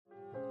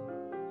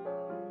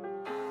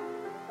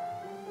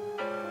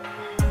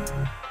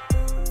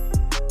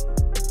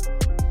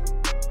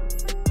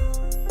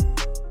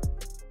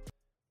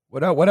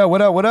What up, what up,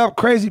 what up, what up,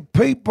 crazy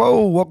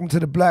people? Welcome to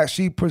the Black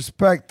Sheep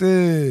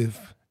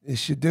Perspective.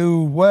 It's your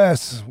dude,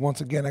 Wes. Once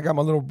again, I got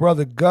my little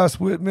brother, Gus,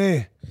 with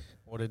me.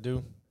 What it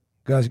do?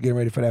 Gus, you getting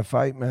ready for that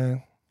fight,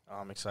 man?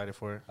 I'm excited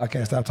for it. I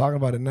can't stop talking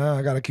about it now.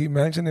 I got to keep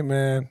mentioning it,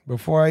 man.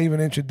 Before I even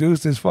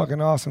introduce this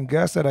fucking awesome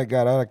guest that I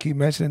got, I keep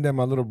mentioning that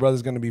my little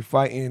brother's going to be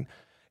fighting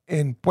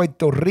in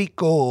Puerto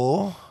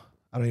Rico.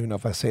 I don't even know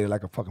if I say it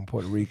like a fucking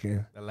Puerto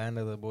Rican. The land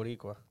of the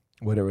Boricua.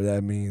 Whatever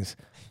that means.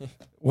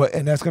 What?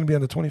 And that's going to be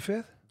on the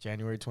 25th?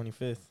 January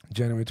 25th.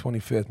 January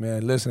 25th,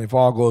 man. Listen, if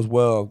all goes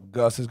well,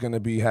 Gus is going to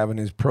be having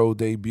his pro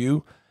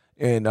debut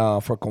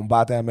for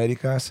Combate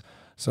Americas.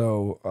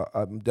 So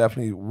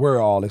we're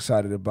all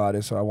excited about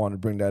it. So I want to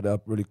bring that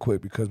up really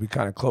quick because we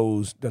kind of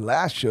closed the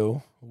last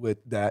show with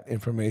that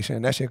information.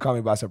 And that shit caught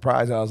me by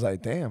surprise. I was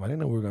like, damn, I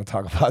didn't know we were going to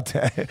talk about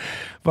that.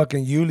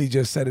 Fucking Yuli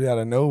just said it out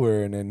of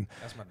nowhere. And then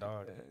That's my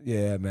dog.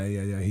 Yeah, man.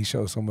 Yeah. He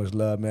shows so much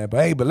love, man.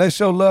 But let's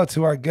show love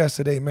to our guest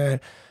today,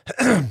 man.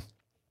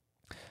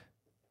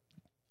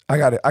 I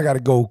gotta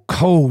go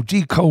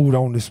G code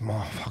on this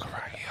motherfucker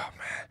right here,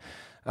 man.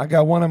 I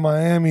got one of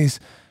Miami's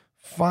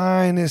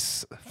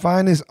finest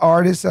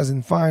artists, as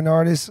in fine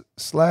artists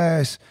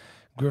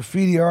 /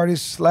 graffiti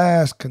artists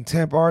 /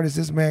 contempt artists.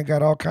 This man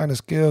got all kind of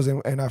skills,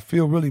 and I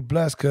feel really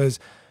blessed because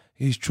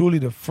he's truly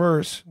the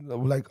first,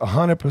 like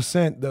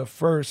 100% the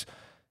first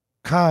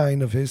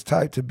kind of his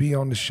type to be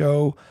on the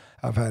show.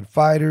 I've had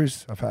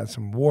fighters, I've had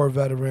some war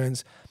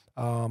veterans,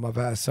 I've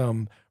had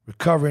some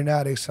recovering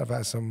addicts, I've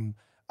had some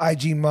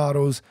IG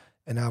models,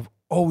 and I've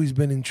always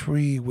been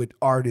intrigued with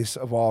artists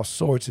of all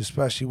sorts,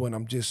 especially when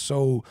I'm just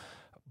so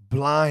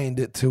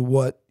blind to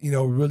what,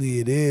 really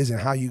it is and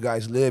how you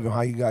guys live and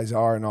how you guys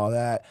are and all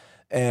that.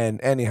 And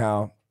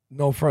anyhow,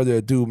 no further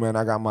ado, man,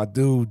 I got my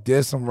dude,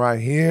 Disem right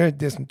here,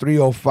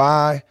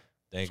 Disem305.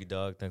 Thank you,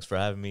 dog. Thanks for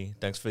having me.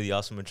 Thanks for the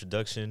awesome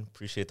introduction.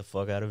 Appreciate the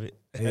fuck out of it.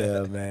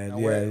 Yeah, man. Now,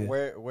 Yeah.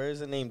 Where does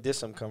the name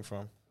Disem come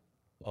from?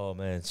 Oh,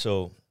 man.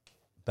 So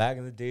back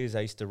in the days, I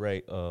used to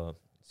write.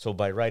 So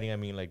by writing, I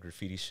mean like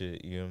graffiti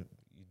shit. You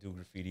do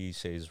graffiti, you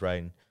say it's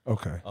writing.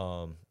 Okay.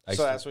 So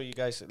that's what you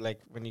guys,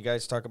 like, when you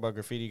guys talk about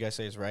graffiti, you guys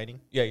say it's writing?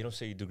 Yeah, you don't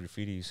say you do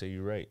graffiti, you say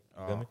you write.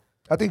 You got me?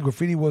 I think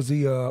graffiti was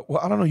the well,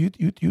 I don't know.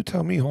 You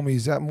tell me, homie.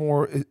 Is that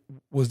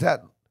was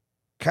that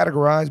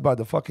categorized by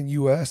the fucking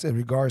U.S. in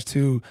regards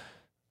to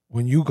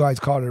when you guys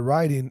called it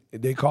writing,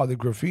 they called it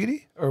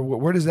graffiti, or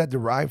where does that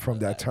derive from,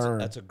 that term?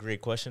 That's a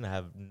great question. I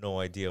have no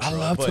idea. I bro.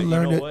 love But to you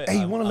learn know it. what? Hey,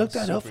 you want to look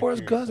that up for us,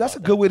 super Gus? That's a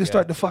curious good way to about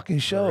start that. the fucking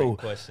show. Great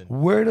question.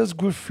 Where does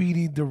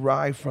graffiti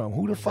derive from?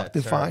 Who the Where's fuck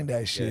that defined term?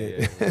 that shit?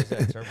 Yeah, where's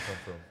that term come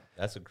from?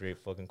 That's a great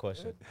fucking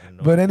question. I don't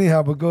know. But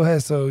anyhow, go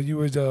ahead. So you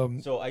were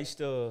So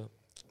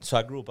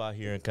I grew up out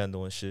here in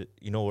Kendall and shit.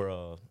 You know where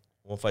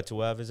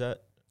 152 Ave is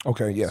at?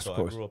 okay. Yes, So of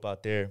course. I grew up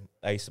out there.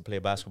 I used to play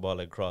basketball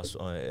like across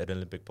at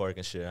Olympic Park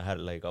and shit. I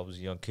was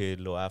a young kid,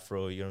 little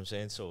afro, you know what I'm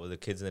saying? So the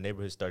kids in the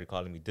neighborhood started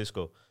calling me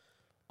Disco.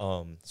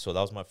 So that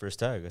was my first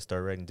tag. I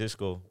started writing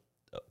Disco.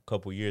 A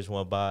couple years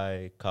went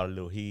by, caught a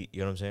little heat,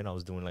 you know what I'm saying? I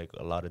was doing like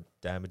a lot of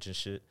damage and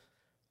shit.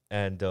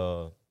 And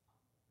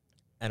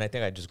I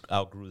think I just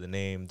outgrew the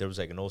name. There was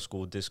like an old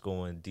school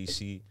disco in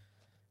DC,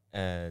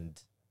 and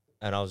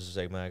I was just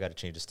like, man, I got to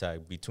change this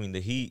tag. Between the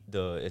heat,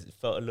 it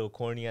felt a little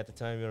corny at the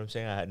time, you know what I'm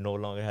saying? I no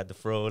longer had the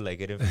fro,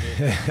 like it didn't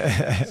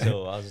fit.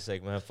 So I was just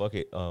like, man, fuck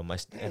it.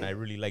 And I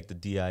really liked the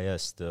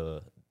DIS,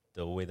 the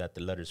way that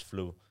the letters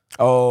flew.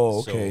 Oh,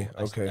 okay,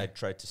 So okay. I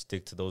tried to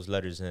stick to those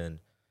letters, and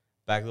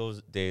back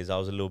those days, I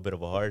was a little bit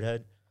of a hard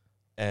head.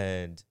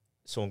 And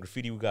so in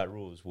graffiti, we got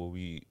rules where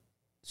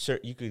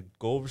you could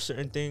go over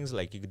certain things,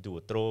 like you could do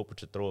a throw up,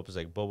 which a throw up is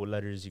like bubble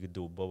letters. You could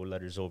do bubble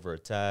letters over a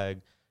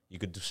tag. You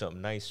could do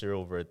something nicer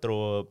over a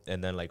throw up,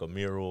 and then like a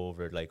mural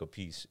over like a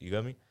piece. You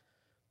got me?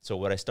 So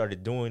what I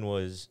started doing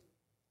was,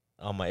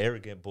 on my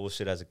arrogant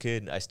bullshit as a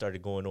kid, I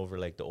started going over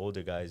like the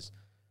older guys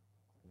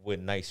with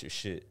nicer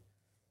shit.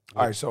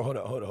 All right, so hold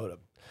up.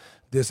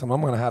 Disem,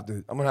 I'm gonna have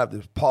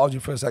to pause you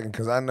for a second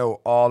because I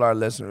know all our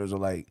listeners are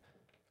like,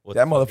 What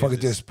that the fuck is motherfucker this?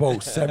 just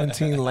spoke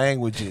 17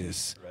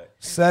 languages. Right.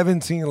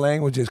 17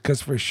 languages,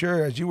 because for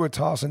sure, as you were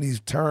tossing these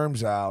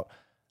terms out,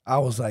 I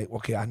was like,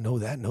 okay, I know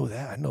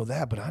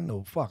that, but I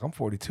know, fuck, I'm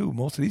 42.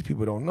 Most of these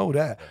people don't know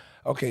that.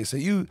 Okay, so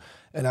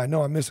and I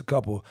know I missed a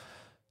couple.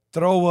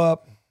 Throw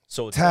up,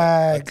 So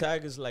tag. a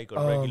tag is like a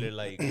regular,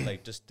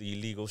 like just the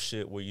illegal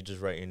shit where you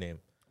just write your name.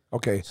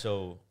 Okay,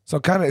 So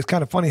so it's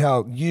kind of funny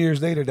how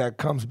years later that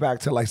comes back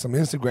to like some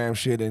Instagram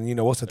shit, and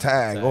what's a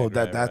tag? tag, Oh,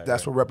 right, that's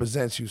right. what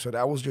represents you. So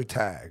that was your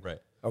tag, right.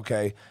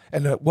 Okay,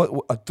 and what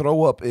a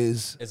throw up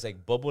is. It's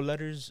like bubble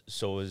letters,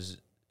 so it's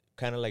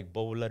kind of like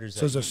bubble letters.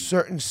 So it's a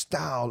certain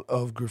style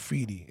of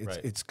graffiti.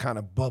 Right. It's kind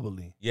of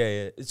bubbly.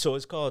 Yeah. So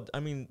it's called, I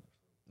mean,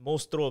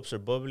 most throw ups are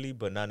bubbly,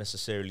 but not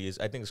necessarily.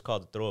 I think it's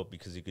called a throw up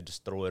because you could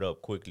just throw it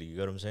up quickly. You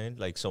know what I'm saying?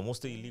 Like, so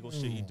most of the illegal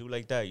shit you do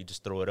like that, you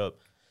just throw it up.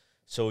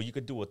 So you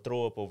could do a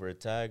throw up over a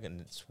tag, and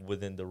it's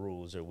within the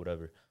rules or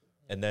whatever.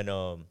 And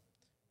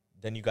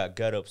then you got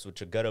get ups,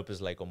 which a get up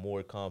is like a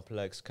more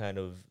complex kind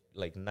of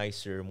like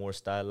nicer, more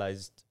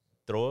stylized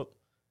throw up.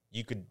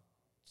 You could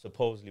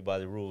supposedly by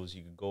the rules,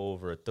 you could go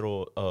over a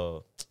throw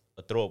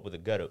up with a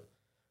gut up.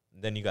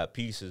 Then you got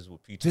pieces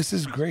with pieces. This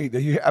is great.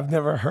 I've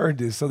never heard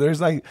this. So there's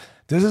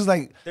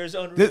there's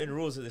unwritten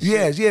rules of the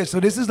shit. Yeah. So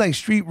this is like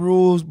street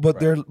rules, but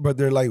they're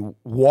like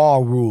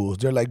wall rules.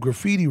 They're like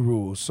graffiti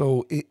rules.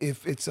 So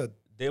if it's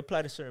they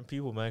apply to certain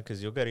people, man,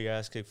 because you'll get your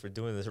ass kicked for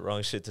doing this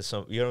wrong shit to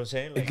some. You know what I'm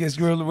saying? Like, it gets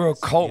real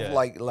cult,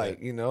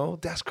 you know.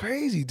 That's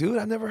crazy, dude.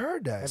 I never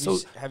heard that.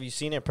 Have you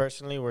seen it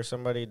personally where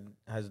somebody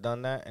has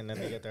done that and then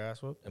they get their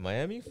ass whooped? In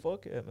Miami,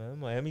 fuck it, man.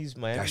 Miami's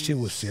that shit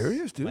was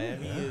serious, dude.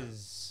 Miami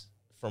is,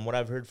 from what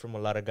I've heard from a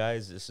lot of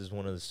guys, this is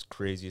one of the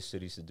craziest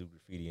cities to do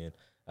graffiti in.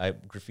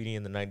 Graffiti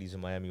in the 90s in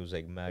Miami was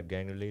like mad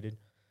gang related.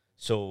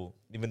 So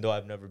even though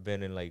I've never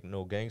been in like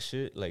no gang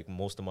shit, like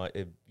most of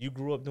if you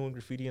grew up doing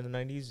graffiti in the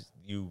 90s,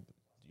 your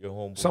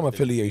home some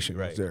affiliation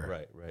was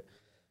there. Right.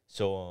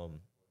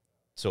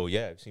 So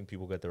yeah, I've seen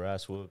people get their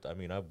ass whooped. I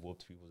mean, I've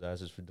whooped people's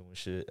asses for doing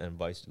shit and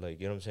vice, like,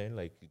 you know what I'm saying?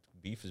 Like,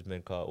 beef has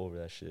been caught over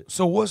that shit.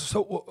 So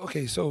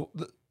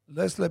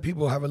let's let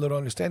people have a little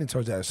understanding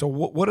towards that. So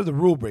what are the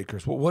rule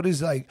breakers? What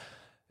is like?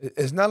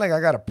 It's not like I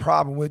got a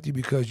problem with you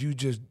because you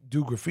just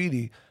do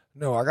graffiti.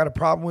 No, I got a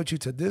problem with you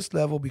to this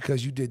level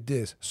because you did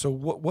this. So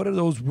what are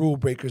those rule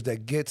breakers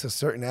that gets a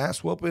certain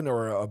ass whooping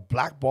or a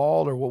black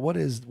ball or what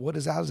is how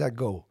does that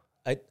go?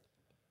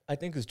 I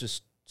think it's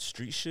just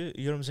street shit.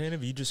 You know what I'm saying?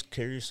 If you just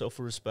carry yourself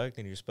with respect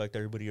and you respect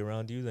everybody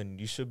around you, then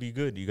you should be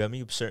good. You got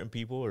me? Certain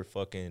people are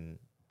fucking,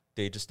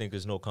 they just think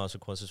there's no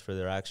consequences for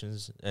their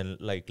actions. And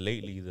like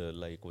lately,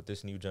 with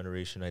this new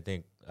generation, I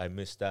think I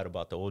missed that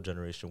about the old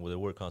generation where there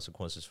were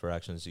consequences for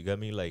actions. You got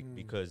me? Like,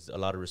 because a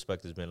lot of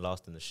respect has been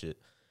lost in the shit.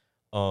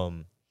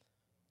 But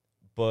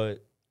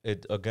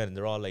again,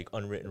 they're all like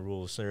unwritten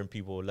rules. Certain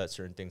people will let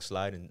certain things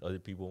slide and other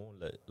people won't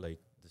let like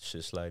the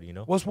shit slide, you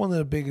know? What's one of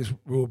the biggest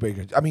rule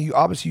breakers? I mean,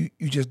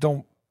 you just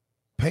don't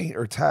paint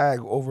or tag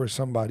over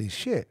somebody's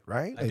shit,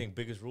 right? I think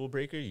biggest rule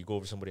breaker, you go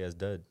over somebody that's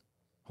dead.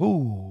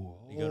 Ooh,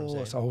 you know what I'm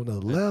saying? It's a whole nother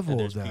level.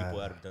 And there's of that. people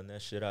that have done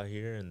that shit out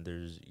here, and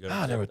there's. You know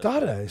I never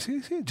thought of that.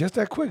 See, just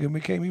that quick, it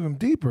became even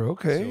deeper.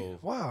 Okay, so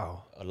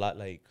wow. A lot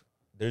like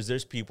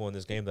there's people in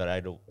this game that I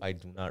do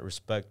not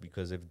respect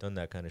because they've done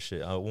that kind of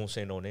shit. I won't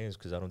say no names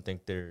because I don't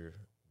think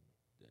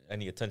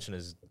any attention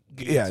is.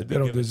 Yeah, they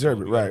don't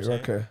deserve it, right?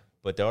 Okay.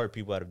 But there are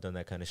people that have done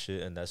that kind of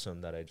shit, and that's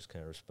something that I just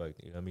can't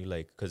respect. You know what I mean?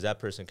 Like, because that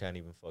person can't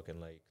even fucking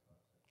like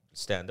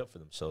stand up for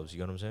themselves.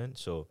 You know what I'm saying?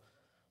 So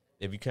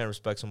if you can't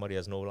respect somebody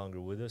that's no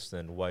longer with us,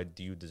 then why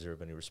do you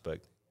deserve any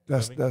respect?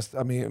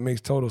 I mean, it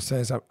makes total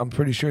sense. I'm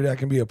pretty sure that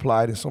can be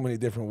applied in so many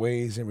different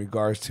ways in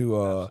regards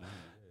to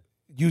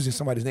using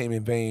somebody's name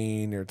in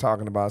vain or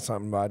talking about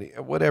somebody,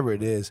 whatever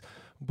it is.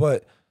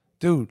 But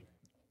dude,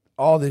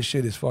 all this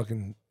shit is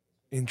fucking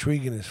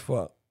intriguing as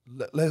fuck.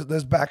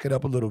 Let's back it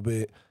up a little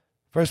bit.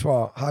 First of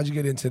all, how'd you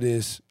get into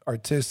this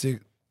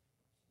artistic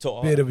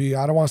bit of you?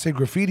 I don't want to say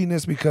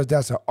graffitiness because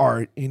that's an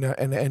art, you know.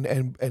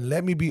 And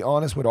let me be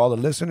honest with all the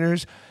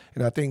listeners,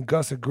 and I think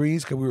Gus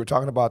agrees because we were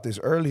talking about this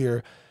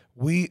earlier.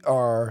 We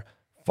are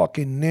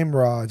fucking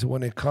nimrods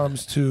when it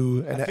comes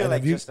to. I feel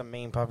like just the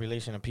main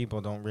population of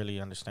people don't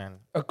really understand.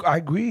 I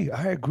agree,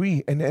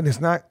 and it's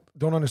not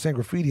don't understand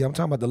graffiti. I'm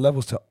talking about the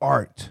levels to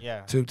art,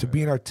 to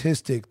being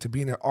artistic, to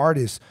being an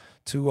artist.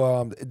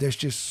 To there's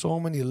just so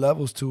many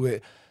levels to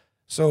it.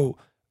 So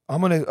I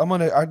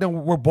know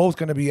we're both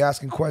gonna be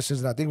asking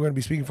questions, and I think we're gonna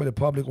be speaking for the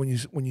public when you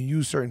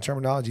use certain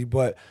terminology.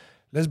 But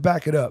let's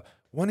back it up.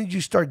 When did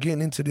you start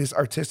getting into this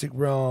artistic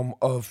realm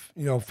of,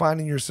 you know,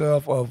 finding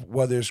yourself, of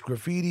whether it's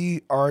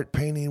graffiti, art,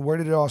 painting? Where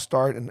did it all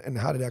start, and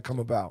how did that come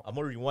about? I'm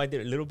gonna rewind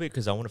it a little bit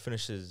because I want to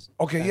finish this.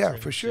 Okay, yeah,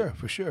 for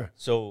sure.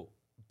 So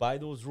by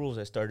those rules,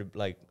 I started,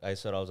 like I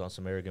said, I was on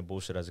some arrogant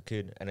bullshit as a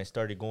kid, and I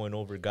started going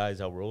over guys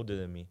that were older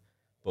than me,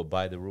 but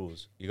by the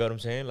rules. You got what I'm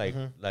saying? Like,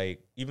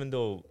 like even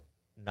though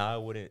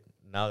now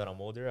that I'm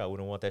older, I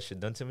wouldn't want that shit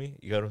done to me.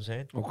 You got what I'm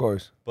saying? Of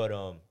course. But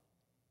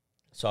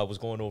so I was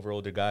going over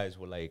older guys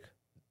with like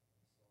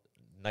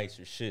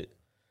nicer shit,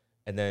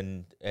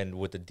 and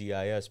with the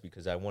DIS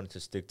because I wanted to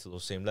stick to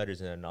those same letters,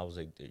 and then I was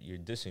like, you're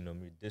dissing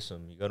them, you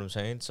got what I'm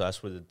saying? So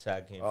that's where the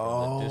tag came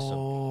from, the diss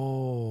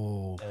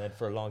them. And then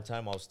for a long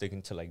time I was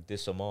sticking to like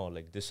diss them all,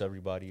 like diss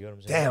everybody, you know what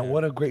I'm saying? Damn,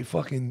 what a great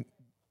fucking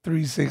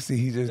 360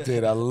 he just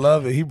did. I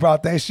love it. He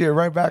brought that shit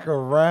right back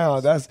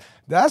around.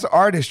 That's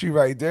artistry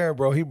right there,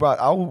 bro. We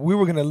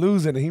were gonna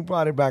lose it, and he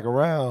brought it back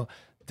around.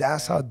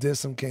 That's how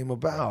Disem came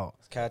about.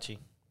 It's catchy.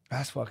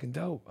 That's fucking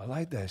dope. I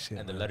like that shit.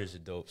 And the letters are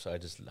dope, so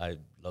I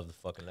love the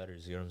fucking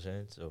letters. You know what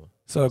I'm saying?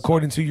 So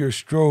according to your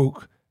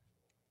stroke,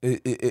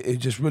 it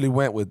just really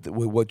went with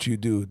what you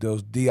do.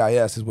 Those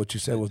DIS is what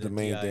you said was the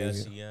main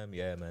DIS, thing.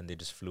 Yeah, man. They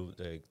just flew.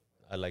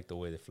 I like the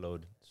way they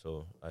flowed,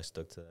 so I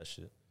stuck to that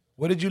shit.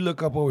 What did you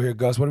look up over here,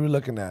 Gus? What are we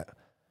looking at?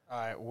 All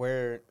right,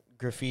 where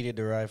graffiti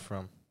derived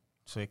from?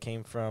 So it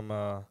came from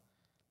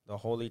the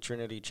Holy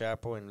Trinity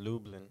Chapel in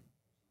Lublin.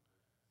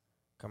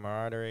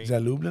 Camaraderie. Is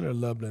that Lublin or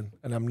Lublin?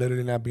 And I'm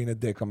literally not being a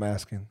dick. I'm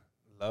asking.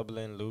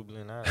 Lublin, I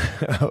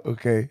don't know.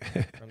 Okay.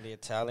 From the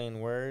Italian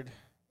word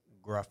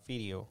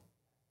graffitio.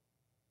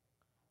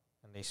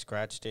 And they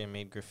scratched it and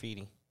made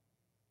graffiti.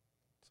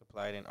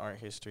 applied in art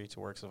history to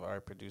works of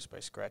art produced by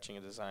scratching a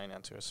design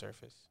onto a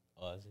surface.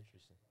 Oh, that's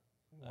interesting.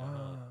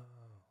 Wow.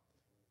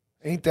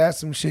 Ain't that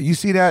some shit? You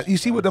see that? You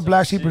see what the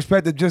Black Sheep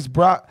Perspective just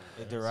brought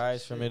It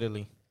derives from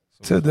Italy.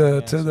 to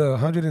the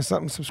 100 and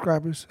something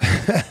subscribers?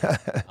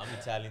 I'm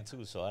Italian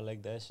too, so I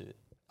like that shit.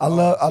 I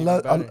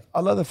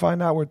love to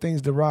find out where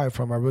things derive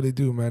from. I really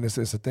do, man. It's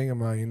a thing of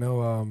mine, you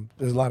know.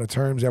 There's a lot of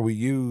terms that we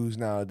use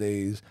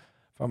nowadays,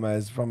 from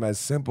as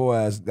simple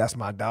as "that's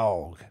my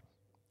dog."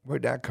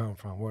 Where'd that come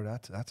from? Well,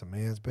 that's a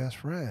man's best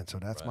friend, so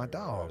that's my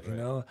dog. You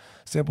know,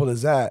 simple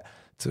as that.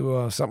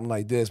 To something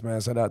like this, man.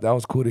 So that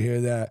was cool to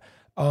hear that.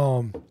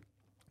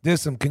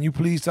 Disem, can you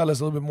please tell us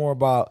a little bit more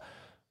about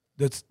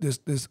this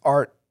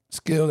art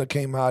skill that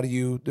came out of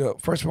you?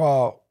 First of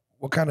all,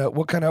 what kind of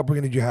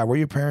upbringing did you have? Where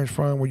your parents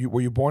from? Were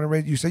you born and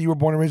raised? You said you were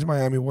born and raised in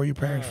Miami. Where your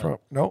parents from?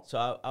 No. So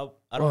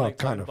I don't like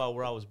talking about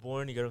where I was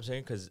born. You get what I'm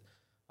saying? Because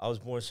I was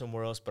born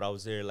somewhere else, but I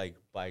was there like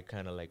by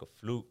kind of like a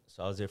fluke.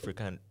 So I was there for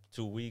kind of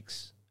 2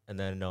 weeks, and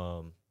then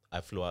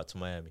I flew out to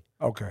Miami.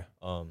 Okay.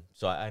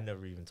 So I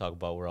never even talk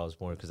about where I was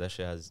born because that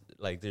shit has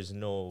like there's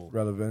no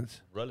relevance.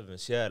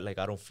 Yeah, like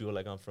I don't feel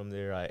like I'm from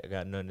there. I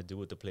got nothing to do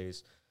with the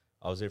place.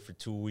 I was there for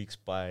 2 weeks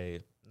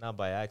not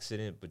by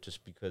accident, but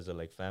just because of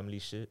like family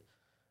shit.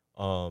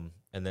 And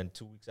then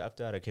 2 weeks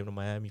after that, I came to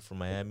Miami. From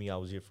Miami, I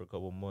was here for a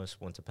couple of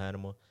months. Went to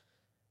Panama,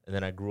 and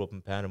then I grew up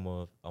in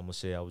Panama. I'm gonna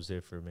say I was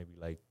there for maybe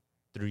like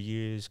 3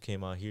 years.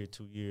 Came out here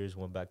 2 years.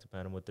 Went back to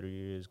Panama 3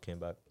 years. Came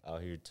back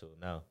out here till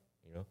now.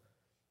 You know.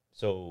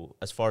 So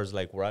as far as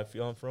like where I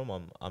feel I'm from,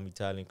 I'm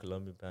Italian,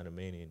 Colombian,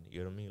 Panamanian. You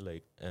know what I mean?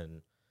 Like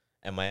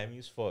and Miami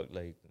is fuck.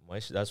 Like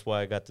that's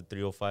why I got the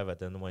 305 at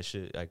the end of my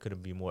shit. I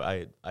couldn't be more.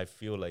 I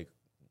feel like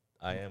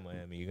I am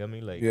Miami. You got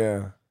me? Like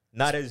yeah.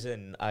 Not as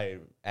in I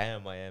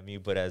am Miami,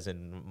 but as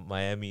in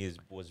Miami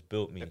was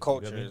built me. The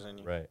culture is in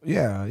you. Right.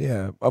 Yeah,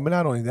 yeah. I mean,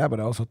 not only that, but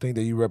I also think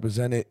that you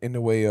represent it in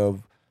the way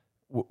of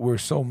we're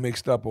so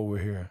mixed up over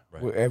here.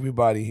 Right. Where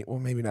everybody, well,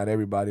 maybe not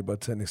everybody,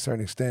 but to a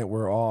certain extent,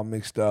 we're all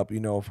mixed up, you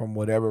know, from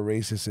whatever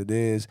racist it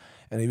is.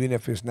 And even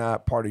if it's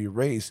not part of your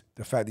race,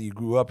 the fact that you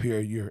grew up here,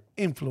 you're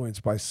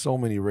influenced by so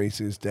many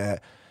races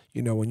that,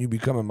 you know, when you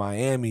become a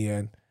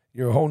Miamian,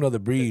 you're a whole nother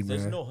breed,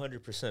 there's man. no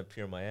 100%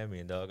 pure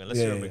Miamian, dog, unless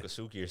you're a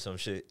Mikosuki or some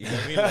shit. You know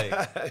what I mean? Like,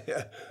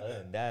 other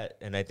than that,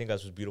 and I think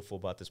that's what's beautiful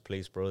about this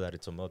place, bro, that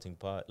it's a melting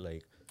pot.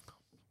 Like,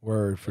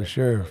 word, for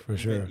sure.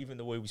 Even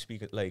the way we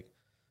speak it, like,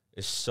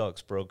 it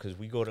sucks, bro, because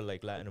we go to,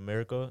 like, Latin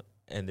America,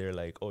 and they're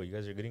like, oh, you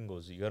guys are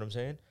gringos. You know what I'm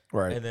saying?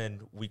 Right. And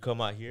then we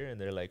come out here, and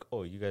they're like,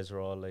 oh, you guys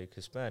are all, like,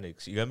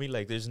 Hispanics. You know what I mean?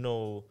 Like, there's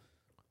no,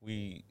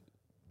 we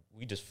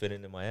just fit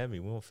into Miami.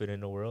 We don't fit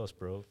in nowhere else,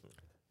 bro.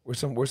 We're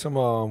some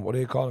what do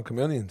they call them,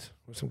 chameleons?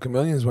 We're some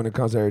chameleons when it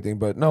comes to everything.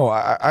 But no,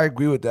 I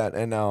agree with that.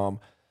 And I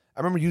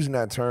remember using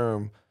that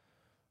term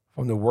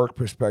from the work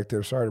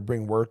perspective. Sorry to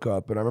bring work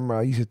up, but I remember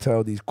I used to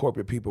tell these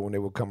corporate people when they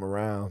would come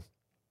around,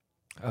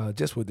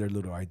 just with their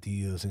little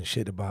ideas and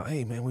shit about,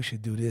 hey man, we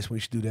should do this, we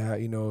should do that,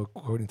 you know,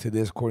 according to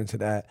this, according to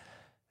that.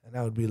 And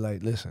I would be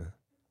like, listen,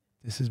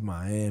 this is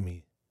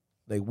Miami.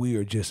 Like, we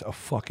are just a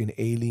fucking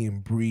alien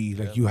breed.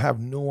 Like, you have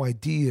no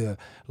idea.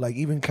 Like,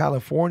 even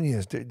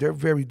Californians, they're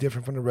very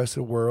different from the rest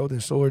of the world,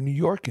 and so are New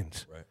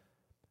Yorkans. Right.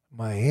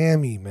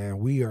 Miami, man,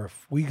 we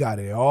got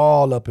it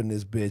all up in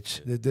this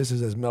bitch. This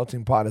is as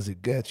melting pot as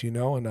it gets, you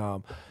know.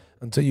 And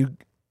until you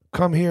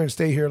come here and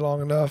stay here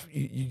long enough,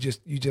 you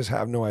just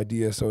have no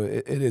idea. So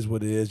it is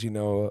what it is, you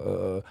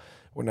know.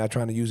 We're not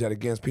trying to use that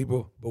against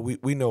people, but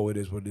we know it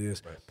is what it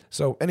is. Right.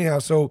 So anyhow,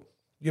 so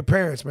your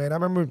parents, man, I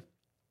remember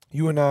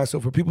you and I. So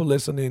for people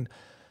listening,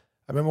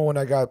 I remember when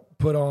I got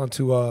put on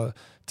to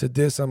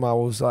Disem, I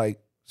was like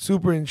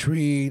super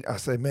intrigued. I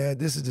said, man,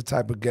 this is the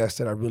type of guest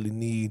that I really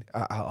need.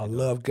 I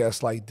love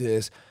guests like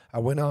this. I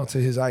went on to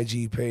his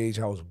IG page.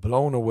 I was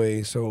blown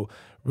away. So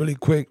really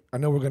quick, I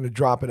know we're going to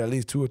drop it at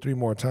least 2 or 3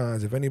 more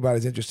times. If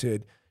anybody's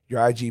interested,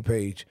 your IG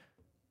page.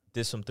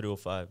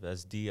 Disem305.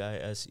 That's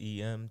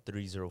DISEM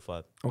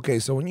 305. Okay,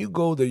 so when you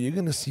go there, you're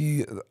going to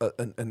see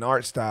an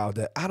art style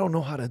that I don't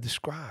know how to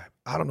describe.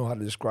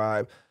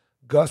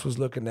 Gus was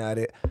looking at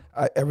it.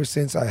 Ever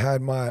since I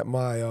had my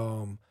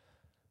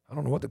I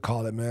don't know what to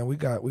call it, man. We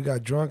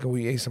got drunk and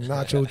we ate some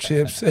nacho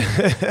chips,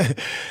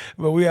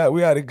 but we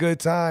had a good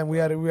time. We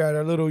had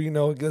a little, you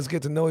know, let's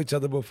get to know each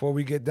other before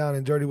we get down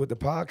and dirty with the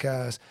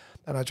podcast.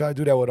 And I try to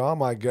do that with all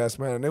my guests,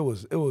 man. And it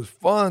was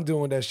fun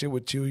doing that shit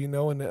with you, you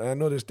know. And I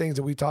know there's things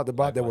that we talked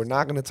about that we're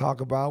not going to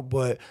talk about,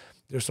 but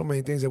there's so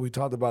many things that we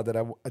talked about that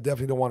I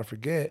definitely don't want to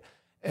forget.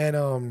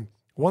 And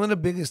one of the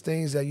biggest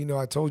things that, you know,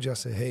 I told you, I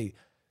said, hey,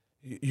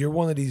 you're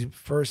one of these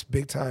first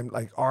big time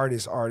like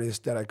artists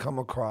that I come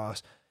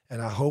across.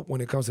 And I hope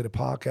when it comes to the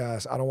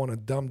podcast, I don't want to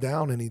dumb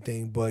down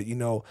anything, but, you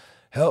know,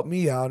 help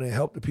me out and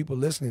help the people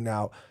listening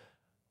out.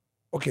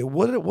 Okay,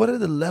 what are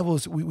the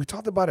levels? We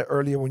talked about it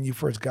earlier when you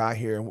first got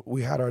here, and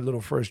we had our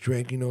little first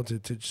drink, you know,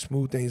 to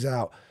smooth things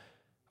out.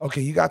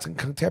 Okay, you got some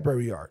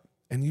contemporary art,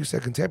 and you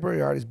said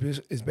contemporary art is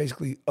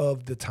basically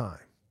of the time,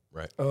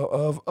 right?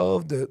 Of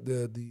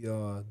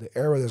the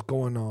era that's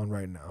going on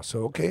right now.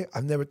 So okay,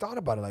 I've never thought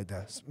about it like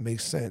that.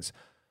 Makes sense.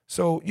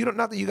 So you don't,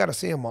 not that you got to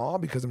see them all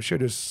because I'm sure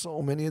there's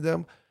so many of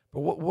them. But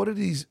what are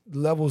these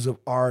levels of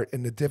art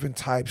and the different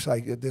types?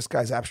 Like this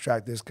guy's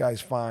abstract, this guy's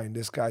fine,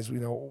 this guy's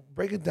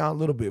break it down a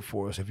little bit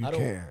for us if you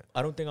can.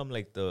 I don't think I'm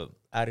like the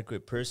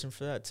adequate person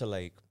for that to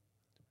like,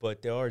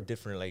 but there are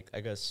different like I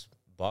guess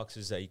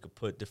boxes that you could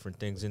put different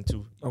things into.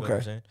 You know what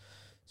I'm saying?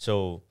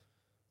 So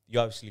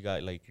you obviously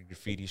got like your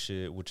graffiti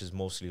shit, which is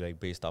mostly like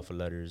based off of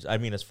letters. I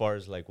mean, as far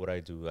as like what I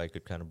do, I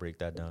could kind of break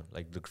that down.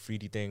 Like the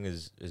graffiti thing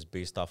is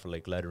based off of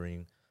like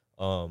lettering.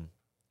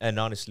 And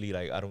honestly,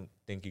 like I don't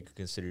think you could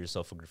consider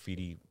yourself a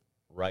graffiti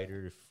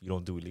writer if you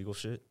don't do illegal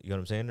shit. You know what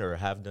I'm saying? Or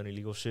have done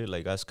illegal shit.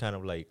 Like that's kind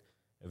of like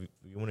if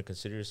you want to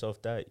consider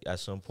yourself that at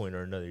some point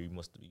or another, you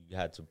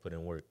had to put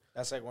in work.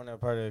 That's like one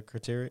of part of the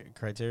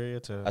criteria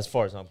to. As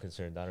far as I'm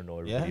concerned, I don't know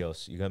everybody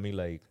else. You got me?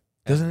 Like,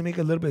 doesn't it make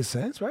a little bit of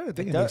sense, right? I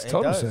think it makes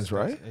total sense,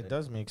 right? It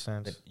does make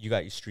sense. You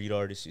got your street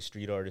artists. Your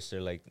street artists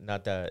are like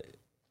not that.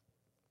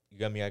 You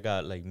got me? I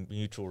got like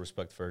mutual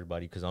respect for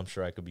everybody because I'm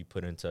sure I could be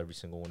put into every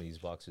single one of these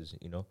boxes.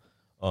 You know.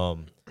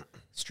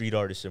 Street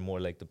artists are more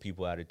like the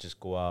people that just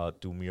go out,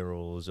 do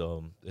murals.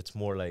 It's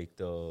more like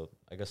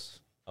I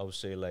guess I would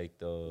say like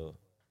the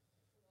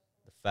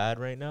fad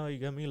right now. You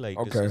get me? Like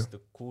it's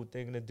the cool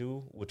thing to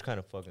do, which kind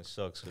of fucking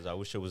sucks because I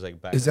wish it was like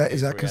back. Is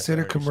that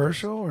considered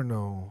commercial or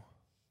no?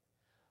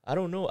 I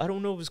don't know.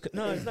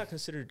 It's not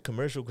considered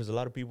commercial because a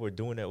lot of people are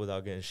doing that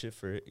without getting shit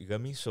for it. You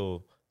got me?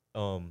 So,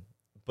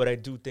 but I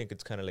do think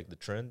it's kind of like the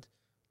trend.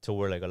 To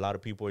where like a lot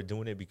of people are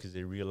doing it because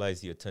they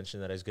realize the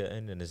attention that it's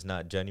getting and it's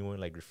not genuine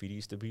like graffiti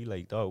used to be.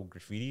 Like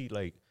graffiti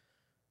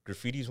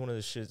is one of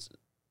the shits.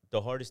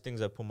 The hardest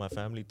things I put my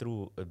family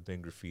through have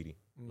been graffiti,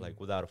 like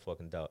without a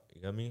fucking doubt.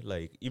 You know what I mean?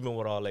 Like even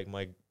with all like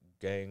my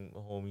gang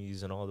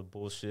homies and all the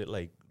bullshit,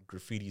 like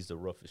graffiti is the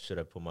roughest shit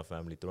I put my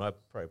family through. I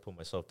probably put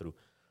myself through.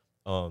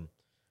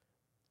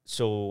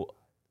 So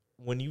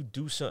when you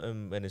do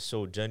something and it's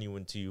so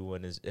genuine to you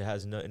and it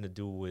has nothing to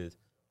do with,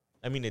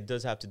 I mean, it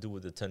does have to do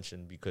with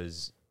attention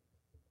because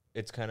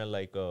it's kind of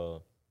like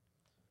a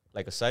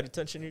side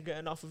attention you're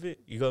getting off of it.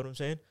 You know what I'm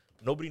saying?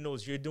 Nobody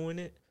knows you're doing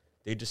it.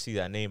 They just see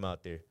that name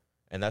out there.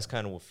 And that's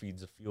kind of what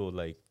feeds the fuel,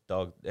 like,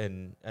 dog.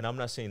 And I'm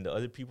not saying the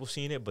other people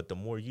seeing it, but the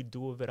more you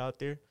do of it out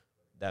there,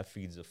 that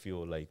feeds the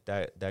fuel. Like,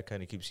 that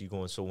kind of keeps you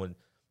going. So when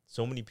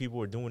so many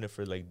people are doing it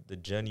for, like, the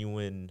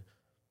genuine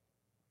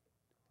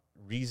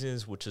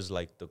reasons, which is,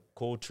 like, the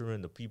culture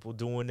and the people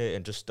doing it,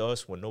 and just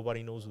us, when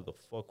nobody knows who the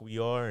fuck we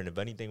are, and if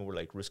anything, we're,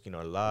 like, risking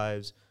our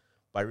lives,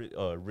 by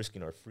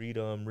risking our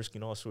freedom,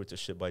 risking all sorts of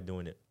shit by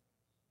doing it.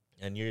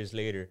 And years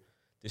later,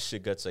 this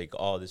shit gets, like,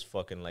 all this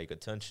fucking, like,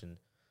 attention.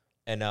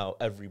 And now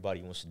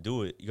everybody wants to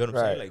do it. You know what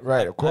I'm saying? Like,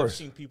 right, of course. I've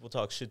seen people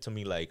talk shit to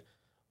me like,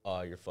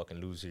 oh, you're a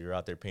fucking loser. You're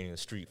out there painting the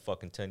street.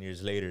 Fucking 10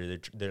 years later,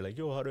 they're like,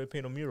 yo, how do I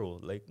paint a mural?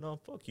 Like, no,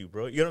 fuck you,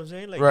 bro. You know what I'm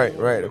saying? Like,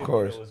 right, of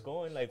course. What's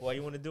going? Like, why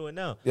you want to do it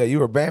now? Yeah, you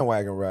were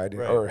bandwagon riding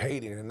or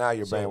hating, and now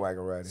you're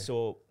bandwagon riding.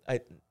 So,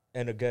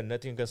 and again,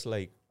 nothing against,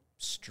 like,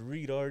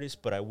 street artists,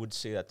 but I would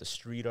say that the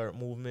street art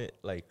movement,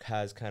 like,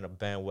 has kind of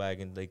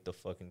bandwagon, like,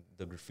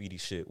 the graffiti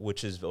shit,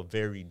 which is a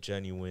very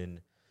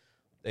genuine,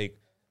 like,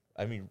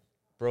 I mean,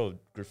 bro,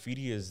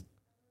 graffiti is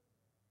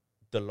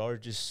the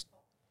largest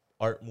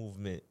art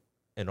movement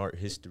in art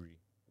history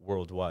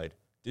worldwide.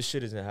 This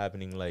shit isn't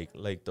happening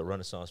like the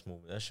Renaissance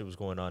movement. That shit was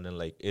going on in,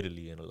 like,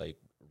 Italy and, like,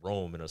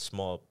 Rome in a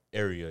small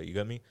area. You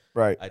got me?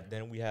 Right.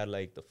 Then we had,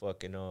 like, the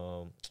fucking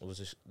the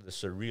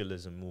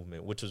surrealism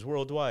movement, which was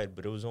worldwide,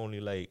 but it was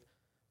only, like,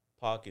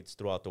 pockets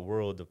throughout the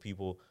world of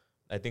people.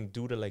 I think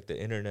due to, like, the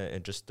internet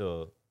and just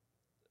the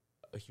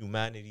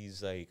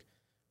humanities,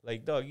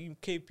 like, dog, you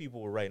cave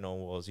people were writing on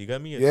walls. You got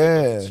me?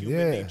 It's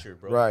human nature,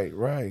 bro.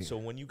 Right. So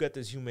when you got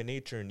this human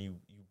nature and you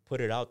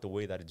put it out the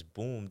way that it's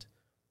boomed,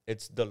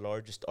 it's the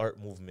largest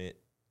art movement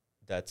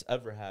that's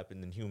ever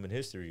happened in human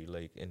history,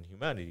 like, in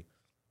humanity.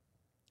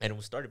 And it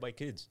was started by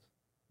kids,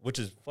 which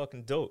is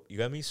fucking dope. You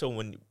got me? So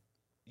when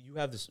you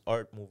have this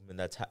art movement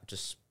that's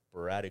just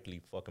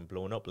sporadically fucking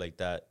blowing up like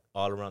that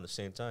all around the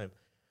same time,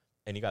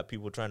 and you got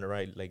people trying to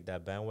ride, like,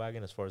 that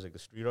bandwagon as far as, like, the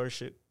street art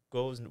shit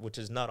goes, which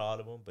is not all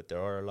of them, but there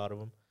are a lot of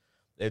them.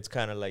 It's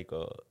kind of like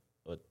a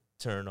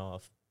turn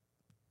off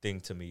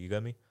thing to me. You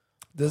got me?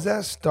 Does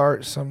that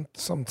start some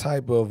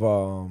type of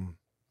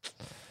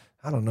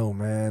I don't know,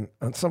 man,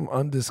 some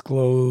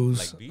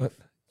undisclosed? Like beef?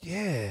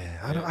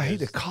 Yeah, I hate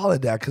to call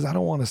it that because I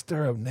don't want to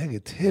stir up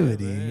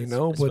negativity, you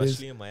know. Especially but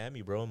it's in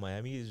Miami, bro. In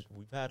Miami,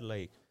 we've had,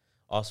 like,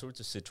 all sorts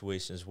of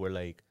situations where,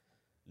 like,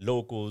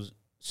 locals.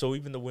 So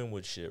even the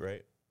Wynwood shit,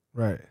 right?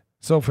 Right.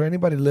 So for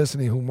anybody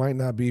listening who might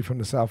not be from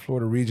the South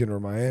Florida region or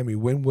Miami,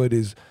 Wynwood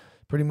is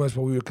pretty much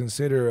what we would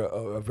consider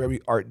a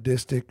very art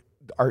district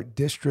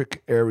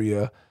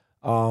area.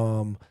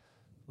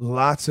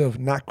 Lots of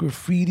not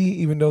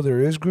graffiti, even though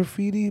there is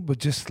graffiti, but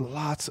just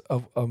lots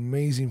of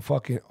amazing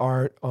fucking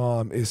art.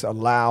 It's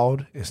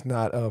allowed. It's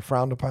not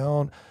frowned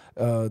upon.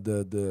 I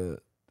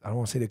don't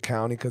want to say the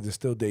county because it's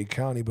still Dade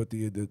County, but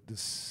the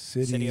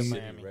city of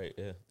Miami, right?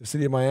 Yeah, the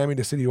city of Miami,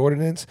 the city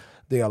ordinance,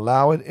 they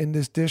allow it in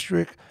this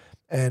district.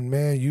 And,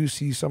 man, you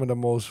see some of the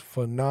most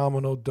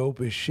phenomenal,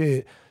 dopest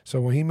shit.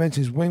 So when he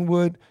mentions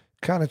Wynwood,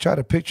 kind of try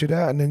to picture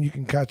that, and then you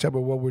can catch up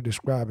with what we're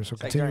describing. So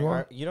It's like continue on.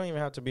 art, you don't even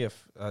have to be a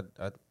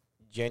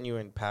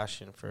genuine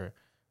passion for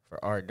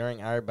art.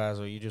 During Art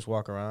Basel, you just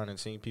walk around and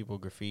seeing people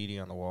graffiti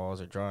on the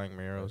walls or drawing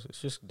murals. It's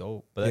just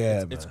dope. But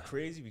Yeah, it's man.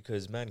 crazy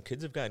because, man,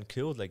 kids have gotten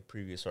killed like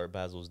previous Art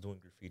Basels doing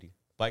graffiti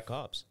by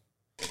cops.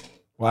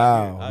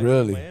 Wow, Out here in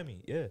really?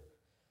 Miami, yeah.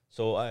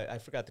 So I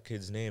forgot the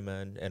kid's name,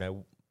 man, and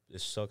it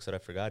sucks that I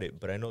forgot it.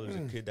 But I know there's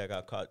a kid that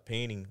got caught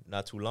painting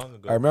not too long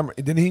ago. I remember.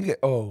 Didn't he get?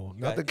 Oh,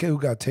 not Yeah. the kid who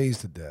got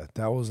tased to death.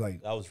 That was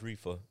like, That was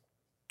Rifa.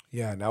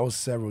 yeah, and that was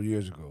several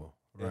years ago.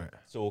 Yeah. Right.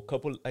 So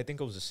I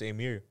think it was the same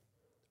year.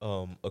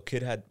 A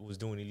kid was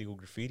doing illegal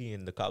graffiti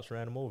and the cops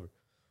ran him over.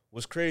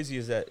 What's crazy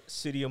is that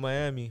city of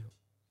Miami,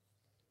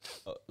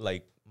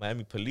 like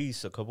Miami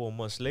police, a couple of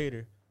months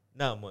later,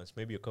 not months,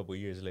 maybe a couple of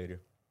years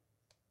later,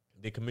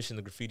 they commissioned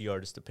the graffiti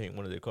artist to paint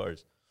one of their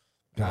cars.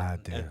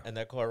 God damn. And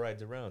that car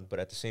rides around. But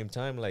at the same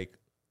time, like,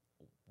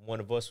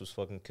 one of us was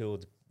fucking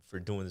killed for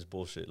doing this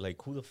bullshit.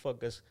 Like, who the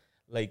fuck is,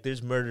 like,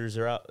 there's murderers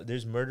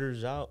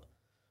out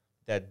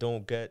that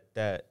don't get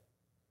that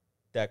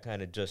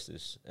kind of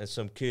justice. And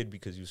some kid,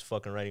 because he was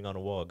fucking writing on a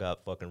wall,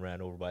 got fucking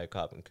ran over by a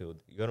cop and killed.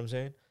 You know what I'm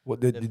saying? What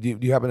do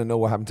you happen to know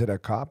what happened to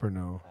that cop or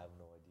no? I have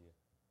no idea.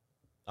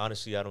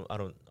 Honestly,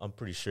 I'm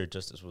pretty sure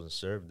justice wasn't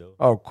served, though.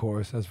 Oh, of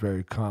course, that's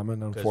very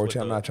common.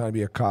 Unfortunately, I'm the- not trying to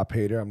be a cop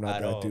hater. I'm not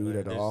At that all, dude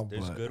man. at all.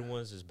 There's But good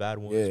ones, there's bad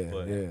ones. yeah,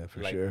 but yeah, for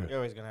like, sure. You're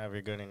always gonna have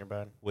your good and your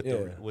bad. With Yeah.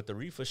 the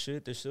Reefa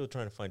shit, they're still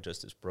trying to find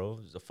justice, bro.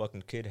 There's a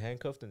fucking kid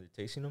handcuffed and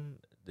they're tasing him.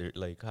 They're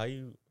like, how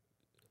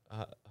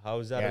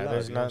is that Yeah, allowed?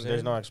 there's You know what I'm there's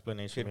saying? no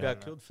explanation. Kid behind got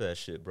that. killed for that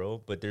shit, bro.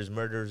 But there's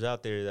murderers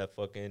out there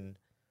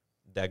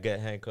that get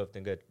handcuffed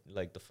and get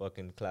like the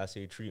fucking Class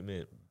A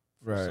treatment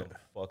for Right. some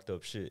fucked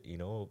up shit. You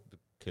know,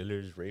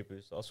 killers,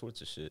 rapists, all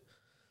sorts of shit.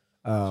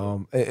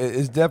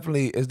 It's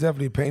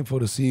definitely painful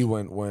to see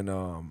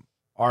when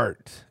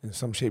art in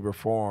some shape or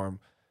form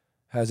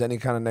has any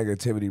kind of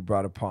negativity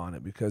brought upon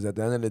it, because at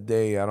the end of the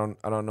day, I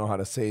don't know how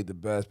to say it the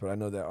best, but I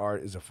know that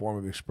art is a form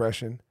of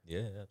expression,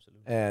 Yeah,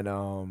 absolutely.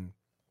 and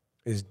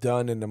it's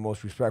done in the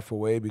most respectful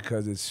way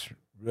because it's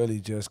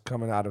really just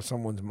coming out of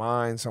someone's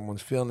mind,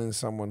 someone's feelings,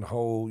 someone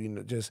whole.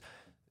 Just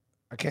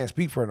I can't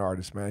speak for an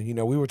artist, man.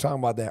 We were talking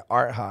about that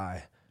art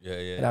high. Yeah.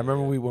 And I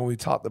remember when we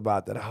talked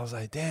about that, I was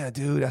like, damn,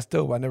 dude, that's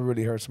dope. I never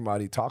really heard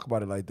somebody talk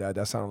about it like that.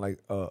 That sounded like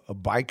a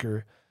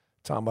biker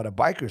talking about a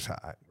biker's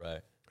high.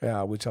 Right.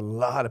 Yeah, which a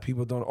lot of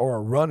people don't, or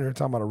a runner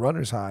talking about a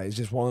runner's high. It's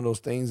just one of those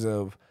things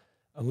of,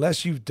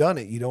 unless you've done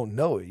it, you don't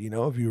know it.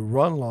 If you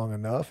run long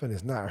enough and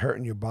it's not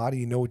hurting your body,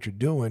 you know what you're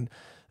doing,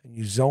 and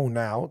you zone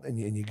out and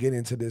you get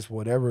into this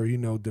whatever,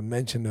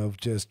 dimension of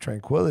just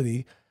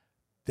tranquility,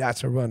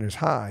 that's a runner's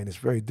high. And it's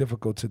very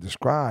difficult to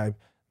describe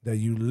that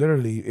you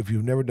literally, if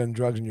you've never done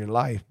drugs in your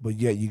life, but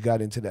yet you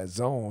got into that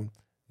zone,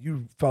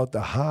 you felt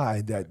the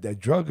high that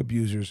drug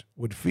abusers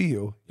would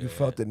feel. You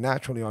felt it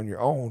naturally on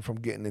your own from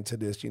getting into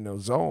this,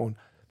 zone.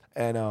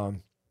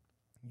 And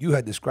you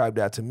had described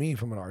that to me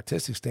from an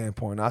artistic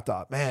standpoint. I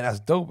thought, man, that's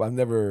dope. I've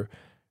never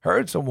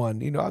heard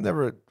someone, I've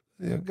never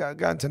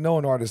gotten to know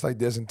an artist like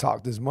this and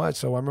talked this much.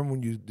 So I remember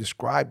when you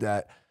described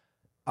that,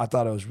 I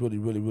thought it was really,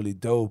 really, really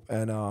dope.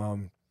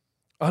 And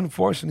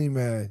unfortunately,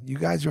 man, you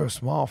guys are a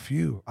small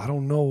few. I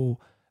don't know.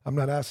 I'm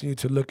not asking you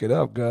to look it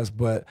up, Gus,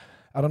 but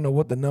I don't know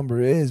what the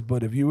number is.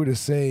 But if you were to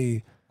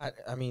say,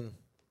 I mean,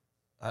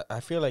 I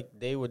feel like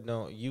they would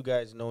know. You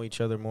guys know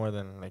each other more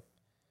than like.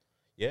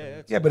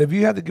 Yeah. but if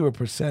you had to give a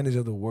percentage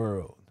of the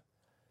world,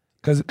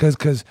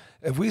 because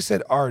if we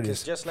said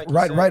artists, Just like you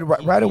right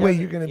said, away,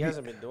 he you're gonna He be.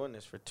 hasn't been doing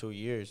this for 2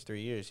 years,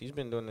 3 years. He's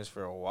been doing this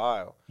for a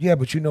while. Yeah,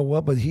 but you know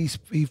what? But he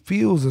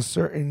feels a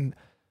certain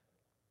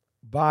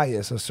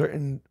bias, a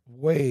certain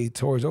way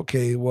towards,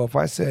 okay, well, if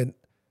I said,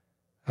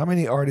 how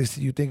many artists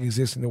do you think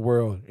exist in the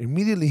world?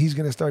 Immediately he's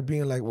going to start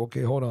being like, well,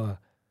 okay, hold on.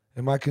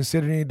 Am I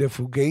considering the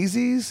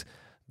Fugazis,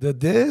 the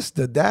this,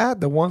 the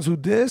that, the ones who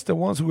this, the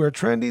ones who are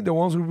trendy, the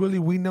ones who really,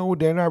 we know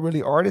they're not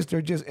really artists,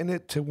 they're just in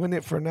it to win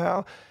it for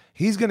now?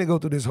 He's going to go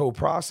through this whole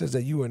process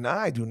that you and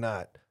I do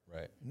not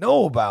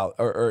know about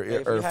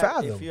or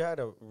fathom. If you had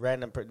a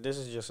random this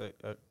is just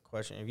a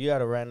question. If you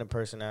had a random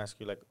person ask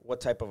you, like,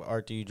 what type of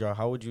art do you draw?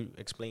 How would you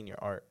explain your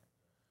art?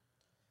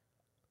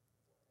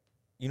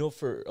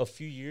 For a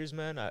few years,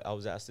 man, I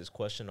was asked this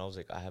question. I was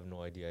like, I have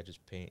no idea. I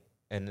just paint.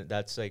 And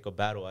that's like a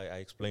battle I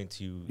explained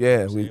to you. Yeah, you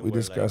know what I'm we saying? Where,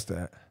 discussed like,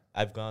 that.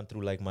 I've gone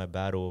through like my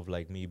battle of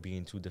like me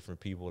being two different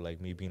people, like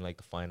me being like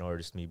the fine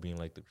artist, me being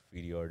like the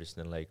graffiti artist.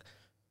 And like,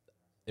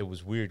 it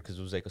was weird because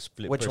it was like a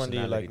split Which one do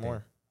you like thing.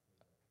 more?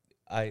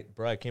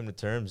 I came to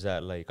terms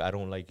that like I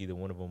don't like either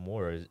one of them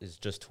more. It's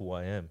just who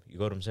I am. You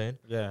know what I'm saying?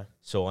 Yeah.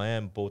 So I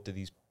am both of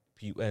these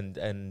people,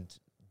 and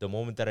the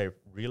moment that I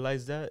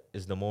realized that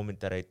is the moment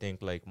that I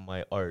think like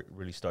my art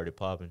really started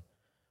popping,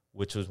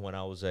 which was when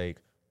I was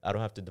like, I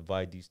don't have to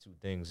divide these two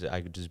things.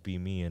 I could just be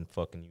me and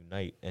fucking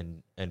unite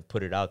and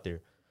put it out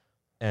there.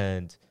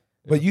 And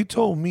But you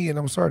told me, and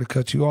I'm sorry to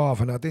cut you off,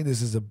 and I think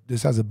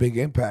this has a big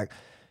impact.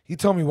 He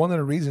told me one of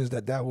the reasons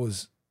that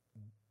was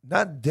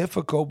not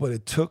difficult, but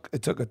it took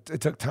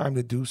time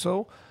to do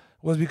so,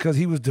 was because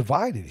he was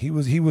divided. He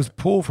was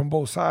pulled from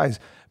both sides.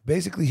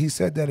 Basically, he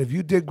said that if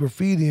you did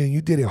graffiti and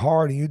you did it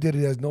hard and you did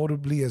it as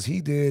notably as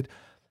he did,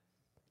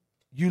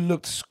 you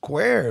looked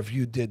square if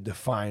you did the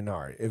fine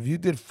art. If you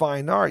did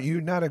fine art,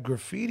 you're not a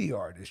graffiti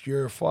artist.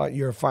 You're a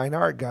fine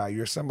art guy.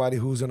 You're somebody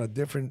who's on a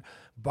different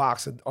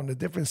box, on a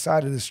different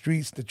side of the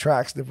streets, the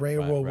tracks, the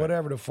railroad, right.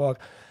 whatever the fuck.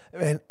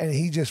 And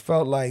he just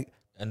felt like,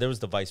 And there was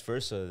the vice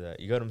versa of that.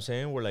 You got what I'm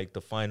saying? Where like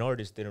the fine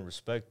artist didn't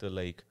respect the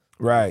like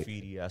right,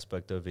 graffiti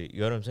aspect of it.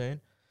 You know what I'm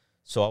saying?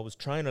 So I was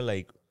trying to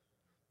like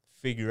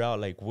figure out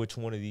like which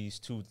one of these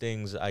two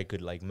things I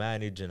could like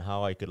manage and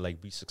how I could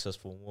like be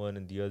successful in one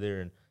and the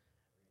other. And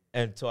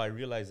until I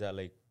realized that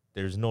like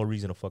there's no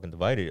reason to fucking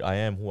divide it. I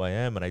am who I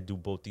am and I do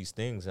both these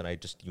things and I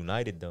just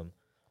united them.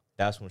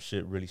 That's when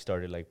shit really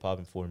started like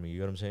popping for me. You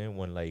know what I'm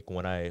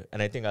saying?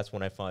 And I think that's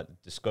when I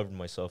discovered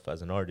myself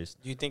as an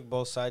artist. Do you think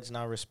both sides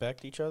now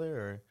respect each other,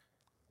 or?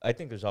 I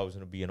think there's always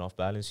going to be an off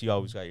balance. You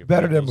always got your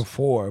better than battles.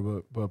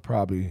 before, but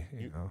probably,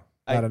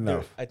 not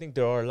enough. I think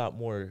there are a lot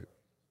more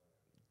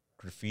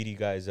graffiti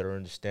guys that are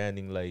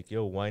understanding like,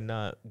 yo, why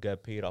not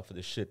get paid off of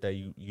the shit that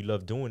you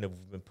love doing if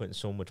we've been putting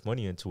so much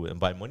money into it? And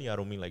by money, I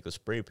don't mean like the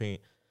spray paint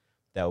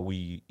that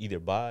we either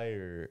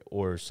buy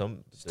or some.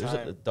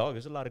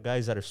 There's a lot of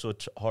guys that are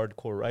such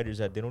hardcore writers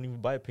that they don't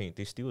even buy paint.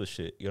 They steal the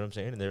shit. You know what I'm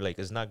saying? And they're like,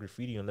 it's not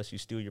graffiti unless you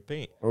steal your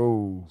paint.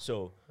 Oh.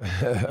 So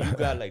you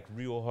got like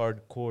real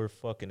hardcore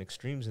fucking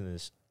extremes in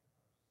this.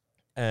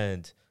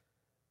 And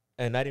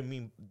I didn't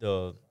mean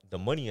the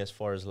money as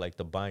far as like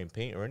the buying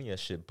paint or any of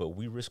that shit, but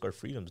we risk our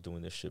freedoms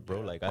doing this shit,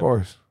 bro. Like, of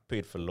course. I've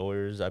paid for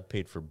lawyers, I've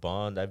paid for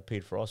bond, I've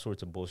paid for all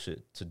sorts of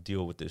bullshit to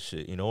deal with this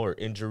shit, or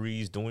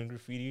injuries doing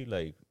graffiti.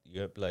 Like,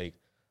 yep, like,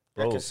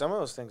 bro. Because some of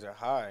those things are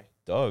high.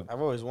 Dog.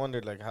 I've always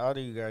wondered, like, how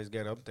do you guys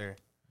get up there?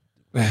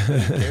 Really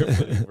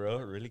carefully, bro.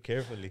 Really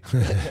carefully.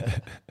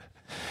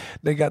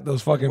 They got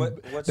those fucking.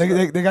 What's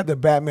they got the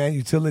Batman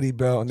utility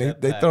belt, and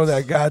they throw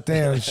that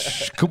goddamn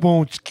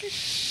kaboom.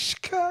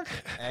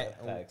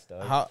 Facts,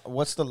 dog.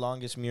 What's the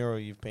longest mural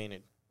you've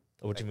painted?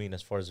 What you mean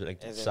as far as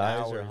like As in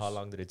size or hours. how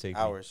long did it take?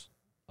 Hours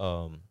Me?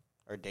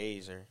 or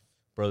days or?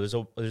 Bro,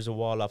 there's a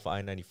wall off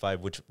I-95,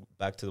 which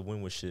back to the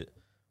Wynwood shit.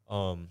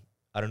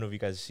 I don't know if you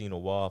guys have seen a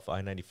wall off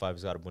I-95.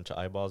 It's got a bunch of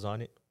eyeballs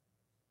on it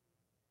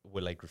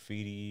with like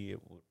graffiti.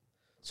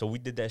 So we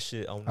did that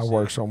shit. I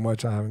work so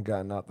much, I haven't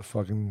gotten out the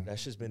fucking. That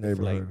shit's been there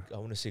for like, neighborhood. I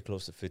want to say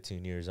close to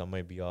 15 years. I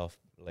might be off.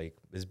 Like,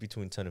 it's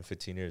between 10 and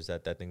 15 years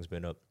that thing's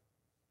been up.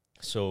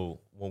 So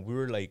when we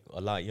were like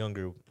a lot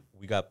younger,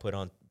 we got put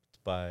on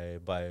by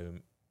a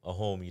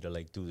homie to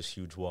like do this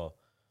huge wall.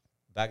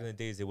 Back in the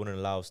days, they wouldn't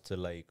allow us to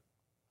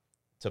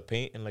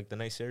paint in like the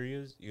nice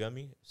areas. You got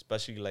me?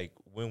 Especially like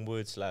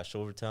Wynwood /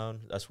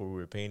 Overtown. That's where we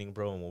were painting,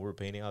 bro. And when we were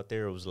painting out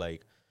there, it was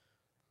like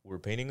we were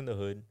painting in the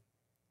hood.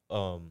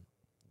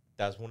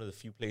 That's one of the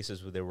few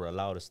places where they were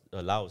allow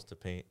us to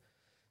paint.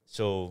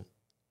 So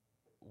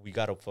we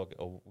got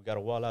a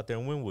wall out there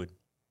in Wynwood.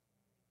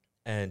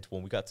 And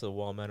when we got to the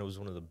wall, man, it was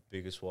one of the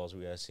biggest walls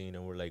we had seen.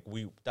 And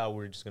we thought we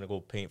were just gonna go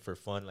paint for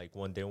fun, like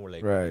one day. And we're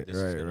like, this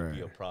is gonna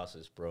be a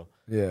process, bro.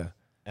 Yeah.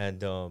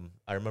 And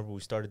I remember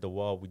we started the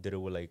wall. We did it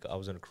with like, I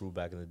was in a crew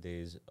back in the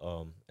days,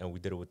 and we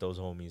did it with those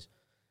homies.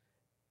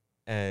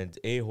 And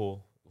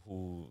Aho,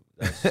 who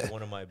that's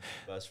one of my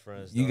best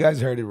friends. You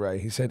guys heard it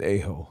right. He said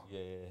Aho.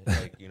 Yeah.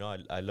 Like,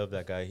 I love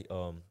that guy.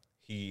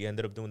 He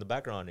ended up doing the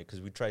background on it because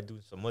we tried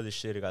doing some other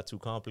shit. It got too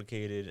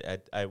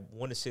complicated. I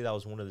want to say that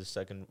was one of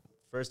the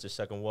first or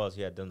second walls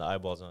he had done the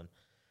eyeballs on.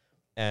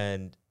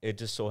 And it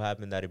just so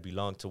happened that it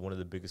belonged to one of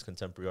the biggest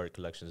contemporary art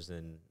collections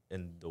in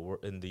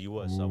the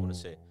U.S., I want to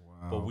say.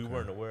 Wow, But we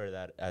weren't aware of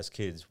that as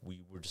kids.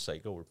 We were just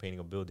like, we're painting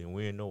a building.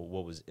 We didn't know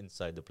what was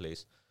inside the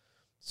place.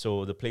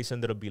 So the place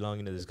ended up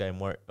belonging to this guy,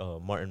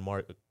 Martin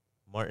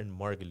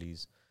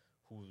Margulies,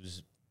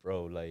 who's,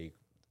 bro, like,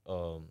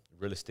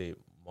 real estate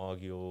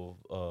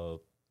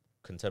mogul,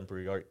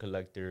 contemporary art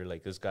collector.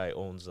 Like, this guy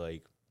owns,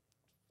 like,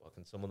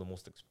 fucking some of the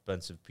most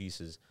expensive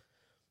pieces.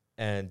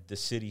 And the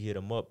city hit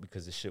him up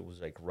because the shit was,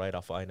 like, right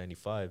off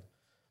I-95.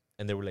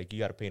 And they were like, you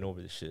got to paint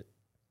over this shit.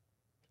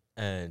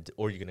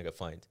 Or you're going to get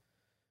fined.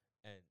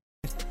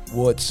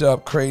 What's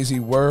up,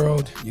 crazy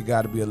world? You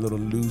got to be a little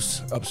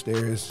loose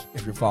upstairs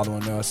if you're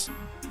following us.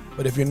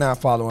 But if you're not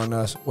following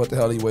us, what the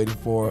hell are you waiting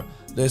for?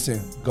 Listen,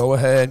 go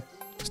ahead,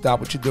 stop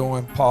what you're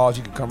doing, pause.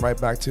 You can come right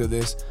back to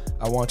this.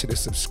 I want you to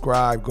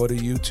subscribe, go to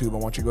YouTube. I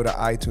want you to go to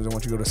iTunes. I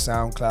want you to go to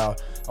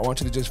SoundCloud. I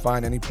want you to just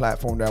find any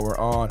platform that we're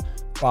on.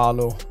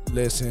 Follow,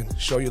 listen,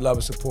 show your love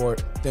and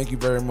support. Thank you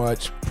very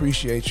much.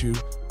 Appreciate you.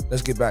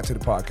 Let's get back to the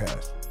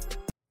podcast.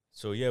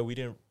 So, yeah, we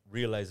didn't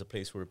realize the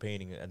place we were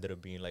painting ended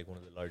up being like one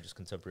of the largest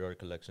contemporary art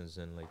collections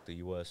in like the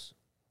U.S.,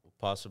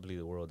 possibly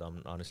the world.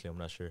 I'm not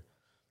sure.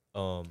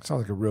 Sounds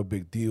like a real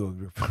big deal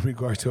in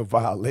regard to a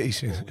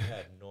violation. We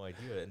had no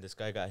idea, and this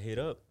guy got hit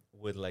up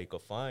with like a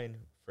fine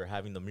for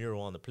having the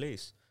mural on the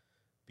place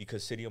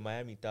because City of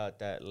Miami thought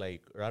that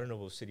or I don't know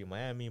if it was City of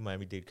Miami,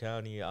 Miami-Dade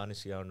County.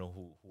 Honestly, I don't know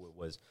who it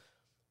was,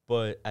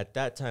 but at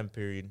that time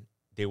period,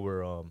 they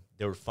were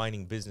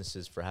fining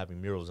businesses for having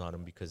murals on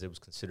them because it was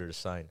considered a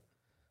sign.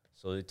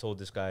 So they told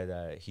this guy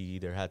that he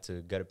either had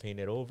to get it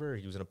painted over, or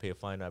he was gonna pay a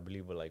fine, I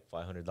believe, of like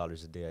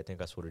 $500 a day. I think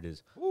that's what it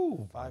is.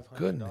 Ooh, my $500.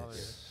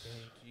 goodness.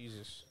 Dang,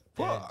 Jesus.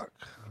 Fuck.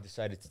 He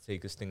decided to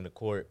take this thing to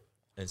court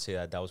and say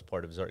that that was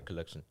part of his art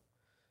collection.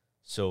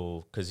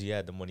 So, because he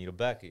had the money to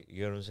back it,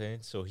 you know what I'm saying?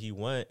 So he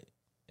went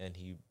and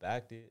he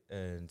backed it,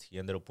 and he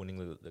ended up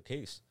winning the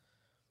case.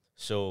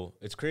 So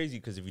it's crazy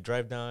because if you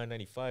drive down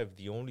 95,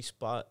 the only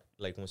spot,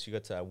 like once you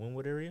get to that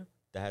Wynwood area,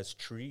 that has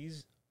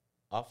trees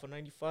off of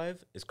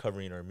 95 is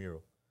covering our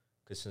mural.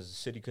 Because since the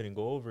city couldn't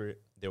go over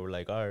it, they were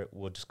like, all right,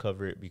 we'll just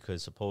cover it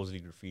because supposedly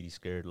graffiti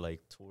scared like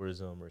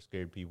tourism or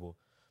scared people.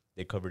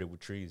 They covered it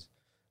with trees.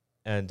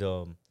 And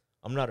I'm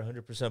not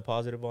 100%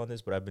 positive on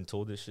this, but I've been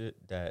told this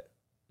shit that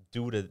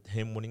due to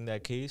him winning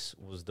that case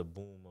was the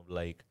boom of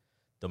like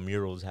the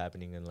murals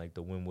happening in like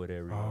the Wynwood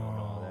area and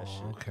all that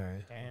shit.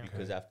 Okay. Damn.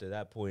 Because after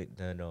that point,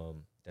 then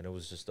it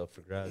was just up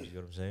for grabs. You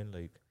know what I'm saying?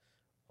 Like,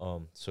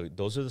 so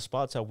those are the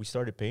spots how we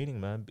started painting,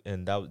 man.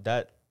 And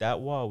that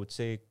wall, I would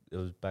say, it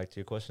was back to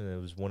your question. It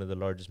was one of the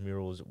largest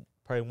murals,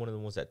 probably one of the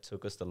ones that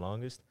took us the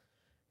longest,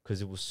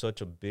 because it was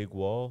such a big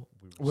wall.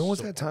 When was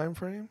that time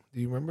frame?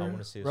 Do you remember? I want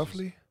to say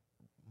roughly.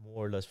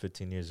 More or less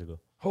 15 years ago.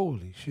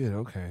 Holy shit!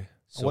 Okay.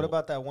 So, What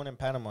about that one in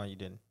Panama you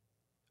did?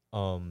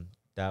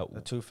 that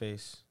The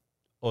Two-Face.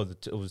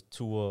 it was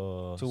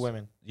two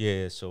Women.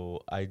 Yeah,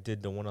 so I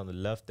did the one on the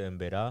left, the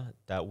Embera.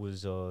 That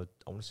was I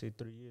want to say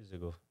 3 years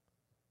ago.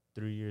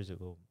 3 years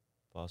ago,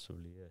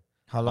 possibly. Yeah.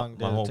 How long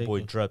did My it take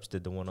homeboy you? Dreps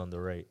did the one on the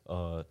right.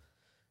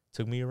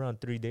 Took me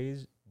around 3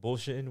 days.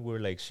 Bullshitting. We're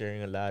like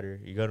sharing a ladder.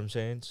 You got what I'm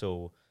saying?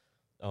 So,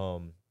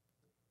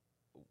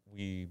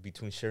 we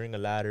between sharing a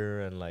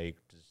ladder and like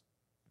just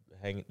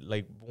hanging,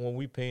 like when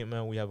we paint,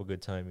 man, we have a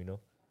good time, you know.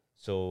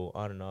 So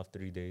on and off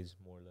 3 days,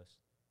 more or less.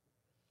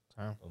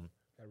 Wow.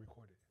 I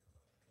recorded.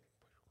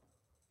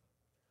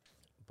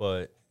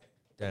 But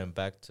then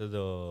back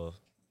to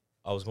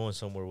I was going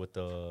somewhere with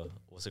the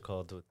what's it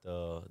called, with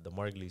the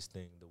Marglies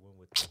thing, the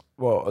Wynwood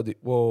thing.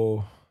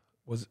 Well,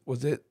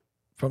 was it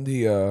from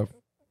the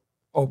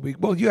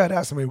well, you had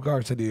asked me in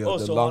regards to the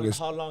So longest.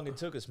 how long it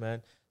took us,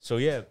 man. So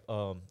yeah,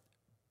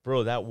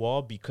 bro, that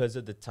wall, because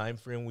of the time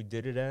frame we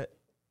did it at,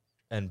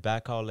 and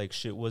back how like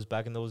shit was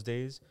back in those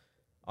days.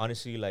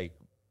 Honestly, like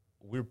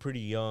we were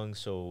pretty young,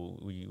 so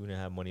we didn't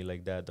have money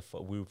like that.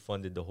 We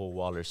funded the whole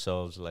wall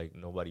ourselves. Like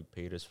nobody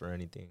paid us for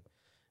anything,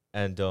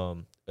 and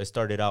it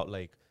started out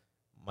like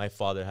my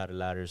father had a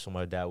ladder, so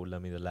my dad would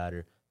lend me the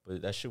ladder.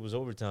 But that shit was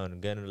Overtown,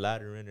 and getting a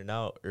ladder in and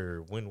out,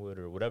 or Wynwood,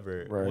 or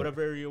whatever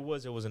area it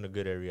wasn't a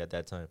good area at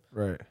that time.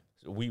 Right.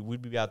 So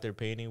we'd be out there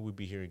painting. We'd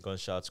be hearing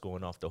gunshots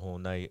going off the whole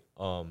night.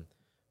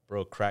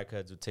 Bro,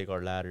 crackheads would take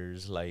our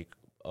ladders. Like,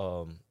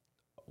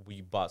 we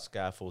bought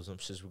scaffolds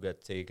and shit we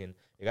got taken.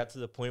 It got to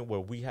the point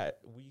where we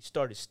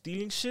started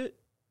stealing shit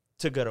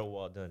to get our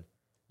wall done.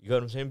 You got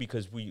what I'm saying?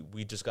 Because we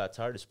just got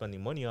tired of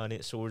spending money on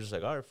it. So we're just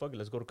like, all right, fuck it.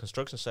 Let's go to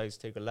construction sites,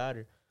 take a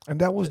ladder. And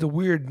that was the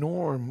weird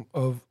norm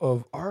of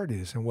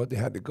artists and what they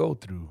had to go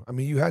through. I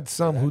mean, you had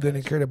some who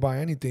didn't care to buy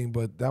anything,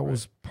 but that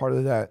was part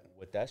of that.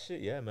 With that shit,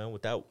 yeah, man.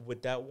 With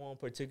that one in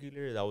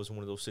particular, that was one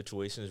of those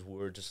situations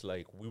where just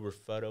like we were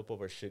fed up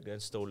of our shit getting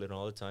stolen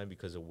all the time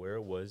because of where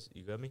it was.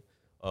 You got me?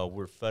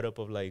 We're fed up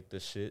of like the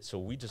shit, so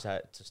we just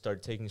had to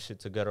start taking shit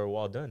to get our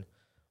wall done.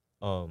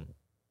 I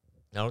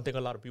don't think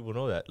a lot of people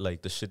know that,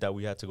 like the shit that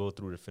we had to go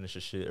through to finish the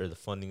shit, or the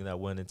funding that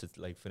went into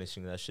like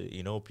finishing that shit.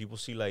 You know, people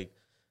see like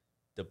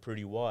the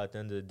pretty wall at the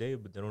end of the day,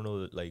 but they don't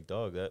know that, like,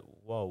 dog, that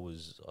wall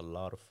was a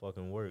lot of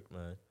fucking work,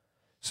 man.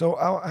 So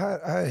I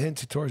had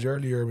hinted towards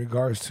earlier in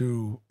regards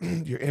to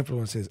your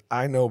influences.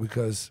 I know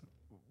because,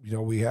 you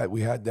know, we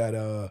had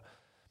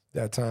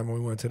that time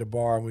when we went to the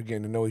bar and we were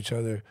getting to know each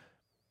other.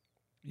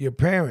 Your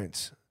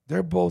parents,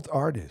 they're both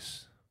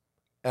artists,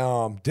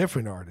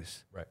 different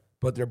artists, Right?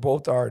 but they're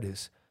both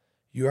artists.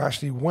 You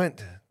actually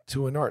went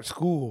to an art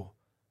school,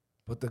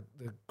 but the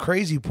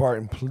crazy part,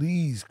 and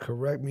please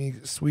correct me,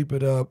 sweep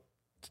it up,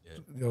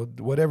 you know,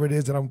 whatever it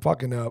is that I'm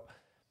fucking up.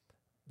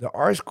 The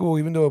art school,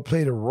 even though it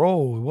played a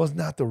role, it was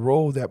not the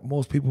role that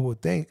most people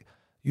would think.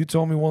 You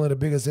told me one of the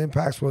biggest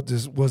impacts was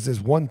this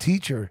one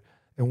teacher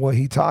and what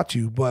he taught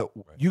you, but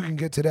you can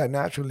get to that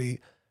naturally.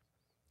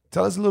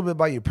 Tell us a little bit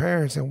about your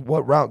parents and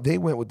what route they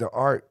went with the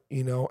art,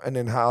 you know, and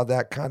then how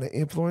that kind of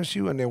influenced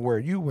you, and then where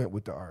you went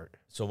with the art.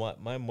 So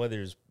my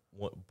mother's,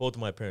 both of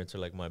my parents are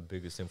like my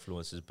biggest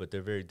influences, but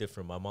they're very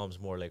different. My mom's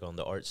more like on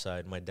the art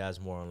side. My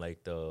dad's more on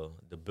like the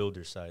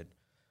builder side.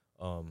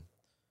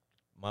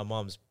 My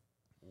mom's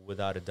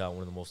without a doubt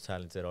one of the most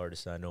talented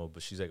artists I know,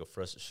 but she's like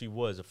she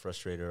was a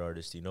frustrated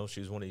artist, you know. She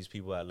was one of these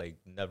people that like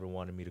never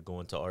wanted me to go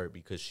into art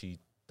because she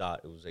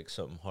thought it was like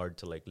something hard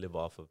to like live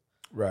off of.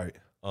 Right.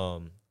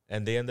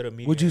 And they ended up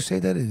meeting. Would you say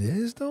that it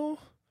is though?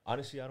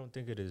 Honestly, I don't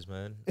think it is,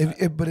 man.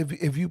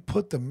 If you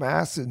put the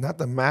masses, not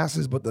the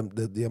masses, but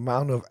the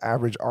amount of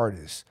average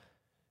artists,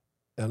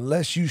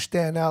 unless you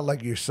stand out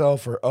like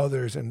yourself or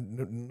others,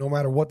 and no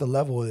matter what the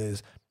level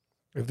is,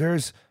 if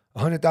there's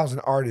 100,000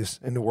 artists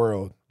in the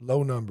world,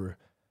 low number,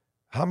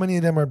 how many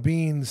of them are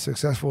being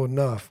successful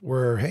enough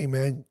where, hey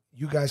man,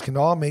 you guys can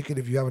all make it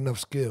if you have enough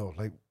skill?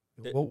 Like,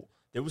 Th- Well,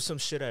 There was some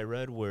shit I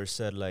read where it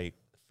said like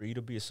for you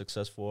to be a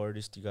successful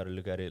artist, you got to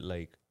look at it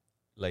like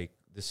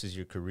this is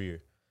your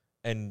career,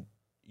 and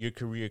your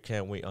career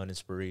can't wait on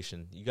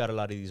inspiration. You got a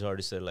lot of these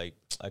artists that like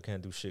I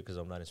can't do shit because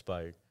I'm not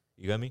inspired.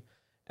 You got me?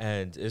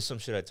 And it's some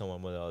shit I tell my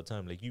mother all the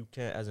time. Like you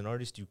can't, as an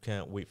artist, you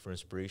can't wait for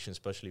inspiration,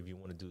 especially if you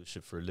want to do this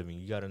shit for a living.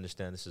 You got to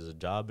understand this is a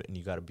job, and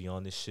you got to be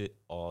on this shit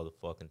all the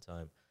fucking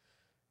time.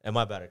 And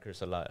my bad, I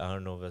curse a lot. I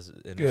don't know if that's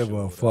an give issue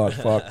a or fuck,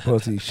 whatever. fuck,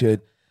 pussy,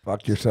 shit,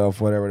 fuck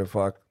yourself, whatever the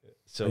fuck.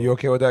 So Are you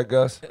okay with that,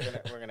 Gus?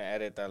 We're gonna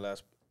edit that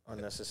last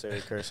unnecessary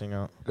cursing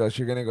out Gus,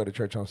 you're gonna go to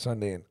church on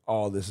Sunday, and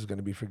all this is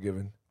gonna be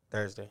forgiven.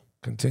 Thursday.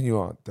 Continue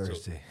on So,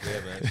 Thursday.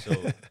 yeah, man.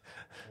 So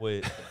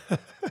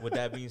with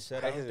that being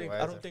said, I Crazy, don't why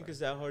is it think funny? it's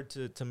that hard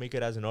to make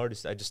it as an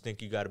artist. I just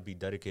think you got to be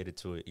dedicated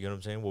to it. You know what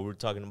I'm saying? What we were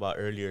talking about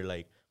earlier,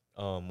 like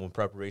when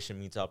preparation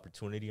meets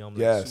opportunity. I'm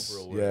like Yes,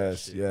 super aware of that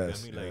yes, shit, you know what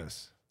yes, I mean? Like,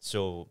 yes.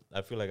 so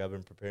I feel like I've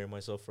been preparing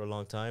myself for a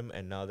long time,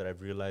 and now that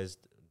I've realized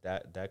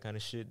that kind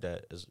of shit,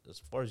 that as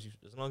far as you,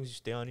 as long as you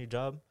stay on your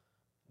job,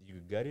 you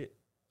get it.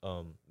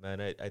 Man,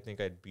 I think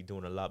I'd be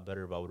doing a lot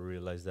better if I would have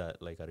realized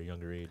that like at a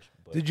younger age.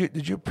 But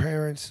Did your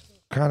parents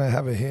kind of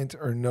have a hint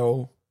or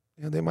know?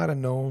 You know, they might have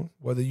known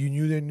whether you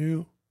knew they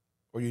knew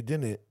or you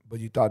didn't, but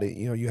you thought it.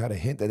 You know, you had a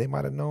hint that they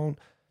might have known.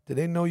 Did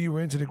they know you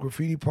were into the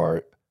graffiti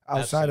part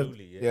outside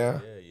absolutely, of? yeah,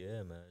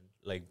 man.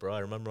 Like, bro, I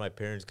remember my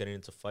parents getting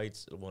into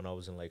fights when I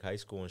was in like high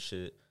school and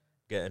shit.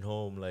 Getting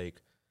home,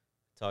 like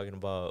talking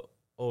about,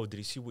 oh, did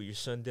you see what your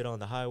son did on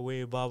the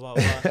highway? Blah blah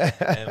blah.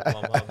 And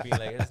my mom being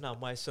like, "That's not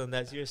my son,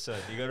 that's your son."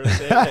 You know what I'm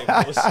saying?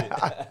 Like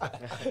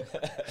bullshit.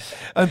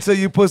 Until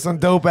you put some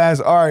dope ass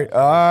art.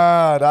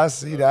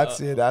 That's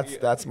it.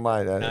 That's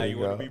mine. Now There you you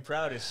want to go. be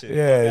proud of shit.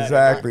 Yeah, Fuck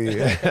outta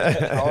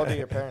exactly. How old are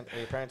your parents? Are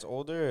your parents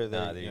older or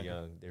Nah, they're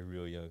young. They're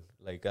real young.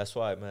 Like that's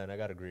why, man, I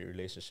got a great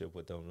relationship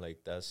with them. Like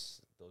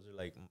those are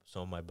like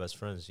some of my best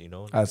friends. You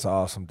know. That's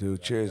awesome, dude.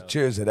 Yeah, Cheers, yeah.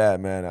 cheers to that,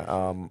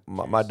 man.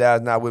 My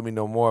dad's not with me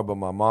no more, but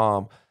my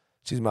mom,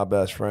 she's my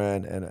best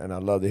friend, and I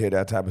love to hear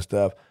that type of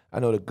stuff. I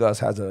know that Gus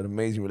has an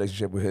amazing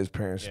relationship with his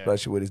parents, Yeah.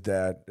 especially with his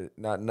dad.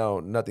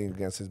 Nothing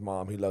against his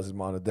mom. He loves his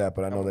mom to death,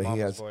 but I know that he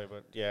has, Boy,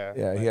 but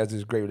yeah, he has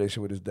this great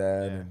relationship with his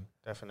dad, yeah, and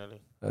definitely.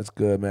 that's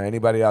good, man.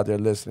 Anybody out there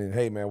listening,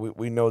 hey, man,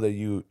 we know that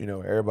you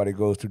know, everybody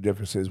goes through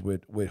differences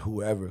with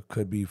whoever.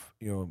 Could be,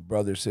 you know,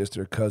 brother,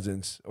 sister,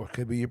 cousins, or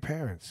could be your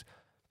parents.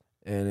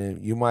 And then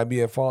you might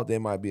be at fault, they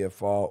might be at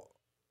fault.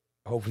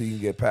 Hopefully you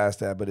can get past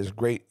that. But it's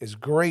great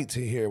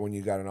to hear when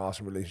you got an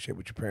awesome relationship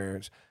with your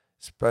parents,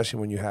 especially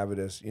when you have it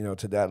as, you know,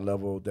 to that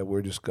level that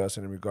we're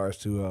discussing in regards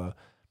to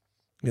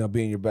you know,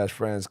 being your best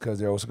friends, because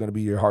they're also going to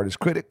be your hardest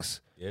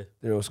critics. Yeah.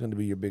 They're also going to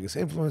be your biggest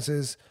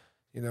influences.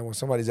 You know, when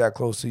somebody's that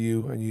close to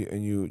you and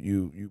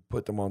you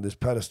put them on this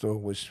pedestal,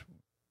 which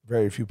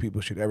very few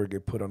people should ever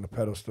get put on the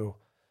pedestal.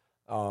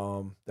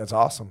 That's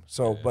awesome.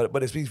 So, Yeah.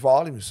 but it speaks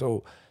volumes.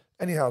 So,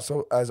 anyhow,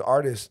 so as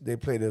artists, they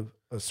played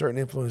a certain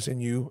influence in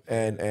you.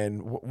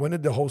 And when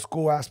did the whole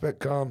school aspect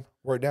come?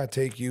 Where'd that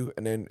take you?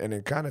 And then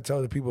kind of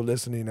tell the people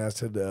listening as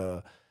to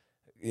the,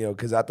 you know,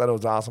 because I thought it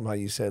was awesome how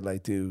you said,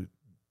 like, dude,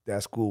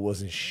 that school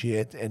wasn't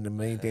shit, and the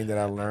main thing that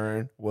I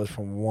learned was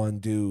from one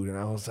dude, and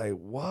I was like,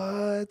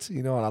 what?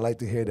 You know, and I like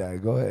to hear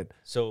that. Go ahead.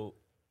 So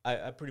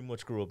I pretty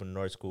much grew up in an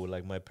art school.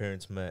 Like my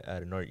parents met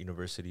at an art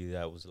university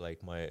that was like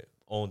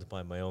owned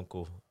by my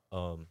uncle.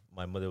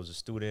 My mother was a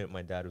student.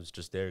 My dad was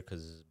just there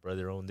because his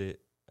brother owned it,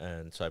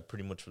 and so I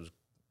pretty much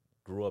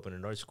grew up in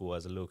an art school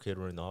as a little kid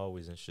running the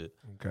hallways and shit.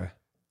 Okay.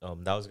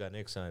 That was got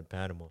Nixa in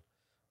Panama.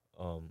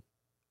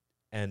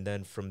 And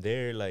then from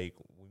there, like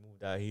we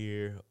moved out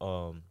here.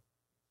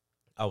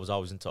 I was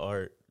always into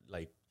art.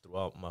 Like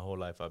throughout my whole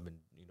life, I've been,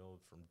 you know,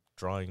 from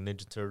drawing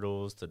Ninja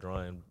Turtles to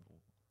drawing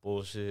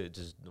bullshit,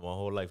 just my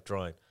whole life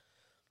drawing.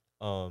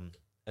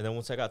 And then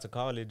once I got to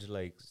college,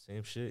 like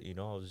same shit, you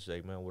know, I was just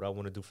like, man, what I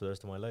want to do for the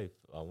rest of my life?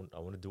 I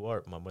want to do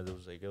art. My mother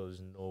was like, yo,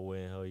 there's no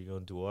way in hell you gonna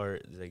do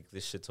art. Like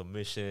this shit's a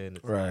mission.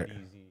 It's Right. not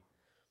easy.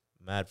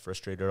 Mad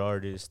frustrated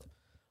artist.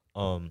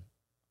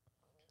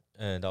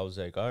 And I was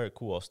like, all right,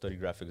 cool, I'll study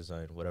graphic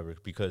design, whatever.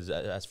 Because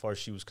as far as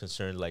she was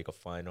concerned, like a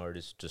fine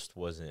artist just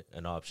wasn't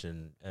an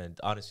option. And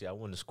honestly, I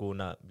went to school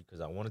not because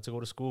I wanted to go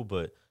to school,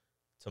 but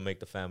to make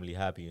the family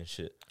happy and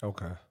shit.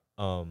 Okay.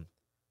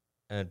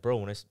 And bro,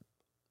 when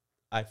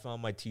I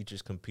found my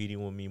teachers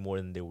competing with me more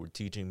than they were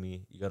teaching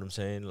me. You know what I'm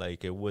saying?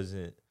 Like it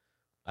wasn't.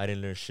 I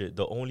didn't learn shit.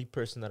 The only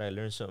person that I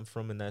learned something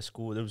from in that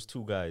school, there was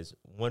two guys.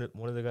 One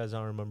of the guys, I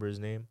don't remember his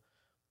name.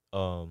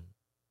 Nah,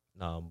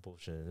 I'm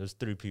bullshitting. There's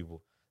three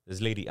people. This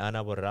lady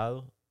Ana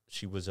Borrado,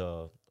 she was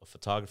a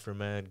photographer,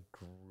 man.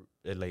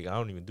 Like I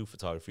don't even do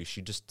photography.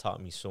 She just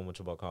taught me so much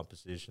about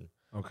composition.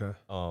 Okay.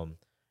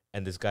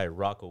 And this guy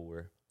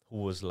Rocco, who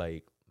was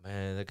like,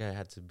 man, that guy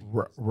had to be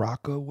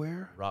Rocco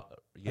wear? yeah,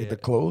 Like the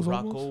clothes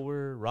Rocco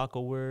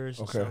wears,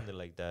 Okay. something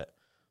like that.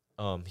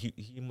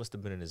 He must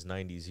have been in his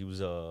 90s. He was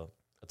a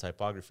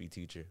typography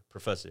teacher,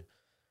 professor.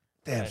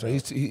 Damn, I so know.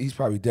 he's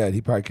probably dead.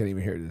 He probably can't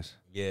even hear this.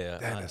 Yeah,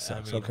 Damn, that I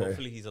sucks. mean, Okay.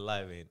 hopefully he's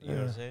alive, and you know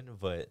what I'm Yeah. saying.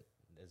 But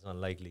it's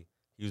unlikely.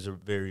 He was a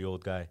very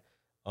old guy.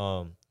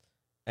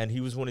 And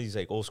he was one of these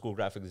like old school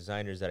graphic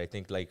designers that I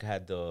think like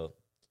had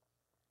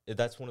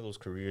that's one of those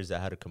careers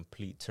that had a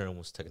complete turn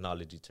was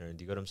technology turn.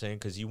 Do you get what I'm saying?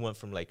 Because you went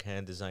from like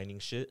hand designing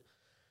shit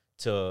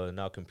to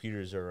now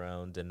computers are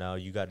around, and now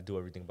you got to do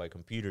everything by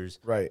computers.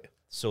 Right.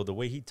 So the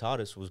way he taught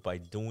us was by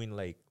doing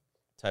like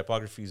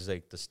typography is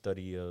like the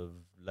study of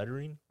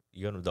lettering,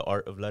 you know, the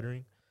art of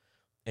lettering,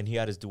 and he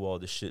had us do all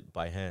the shit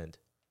by hand.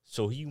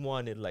 So he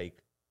wanted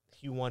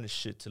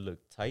shit to look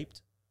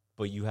typed,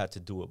 but you had to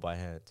do it by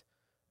hand.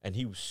 And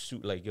he was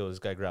like, yo, this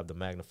guy grabbed the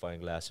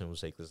magnifying glass and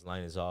was like, this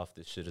line is off,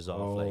 this shit is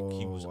off. Like,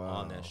 he was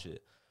on that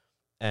shit.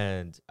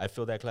 And I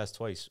failed that class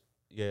twice.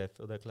 Yeah, I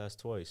failed that class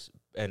twice.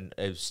 And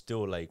it was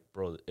still, like,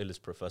 bro, the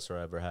illest professor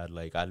I ever had.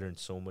 Like, I learned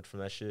so much from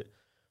that shit.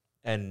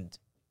 And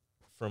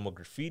from a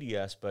graffiti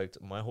aspect,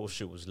 my whole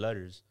shit was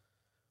letters.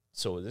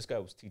 So this guy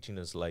was teaching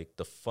us, like,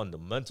 the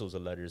fundamentals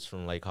of letters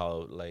from, like,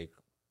 how, like,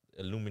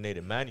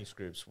 illuminated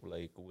manuscripts,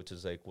 like, which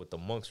is, like, what the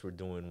monks were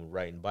doing,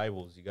 writing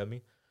Bibles, you got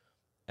me?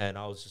 And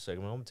I was just like,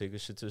 man, I'm going to take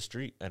this shit to the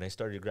street. And I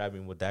started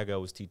grabbing what that guy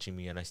was teaching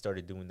me, and I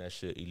started doing that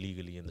shit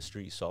illegally in the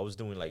street. So I was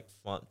doing, like,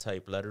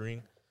 font-type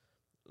lettering,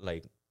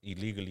 like,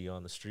 illegally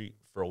on the street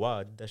for a while.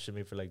 I did that shit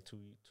maybe for, like,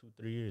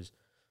 3 years.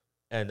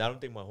 And I don't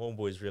think my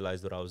homeboys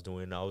realized what I was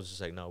doing. I was just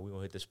like, no, we're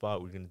going to hit the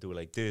spot. We're going to do it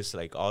like this.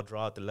 Like, I'll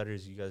draw out the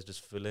letters. You guys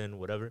just fill in,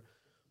 whatever.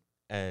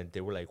 And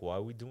they were like, why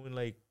are we doing,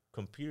 like,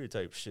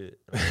 computer-type shit?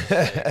 And I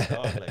was like,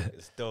 dog, like,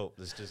 it's dope.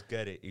 Let's just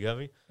get it. You got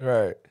me?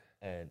 Right.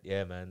 And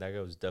yeah, man, that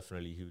guy was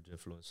definitely a huge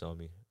influence on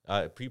me.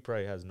 Pre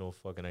probably has no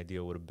fucking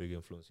idea what a big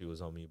influence he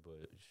was on me,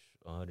 but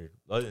 100.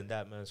 Other than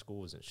that, man, school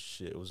wasn't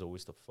shit. It was a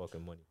waste of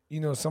fucking money. You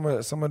know, some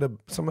of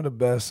the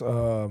best. I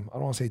don't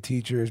want to say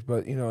teachers,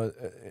 but you know,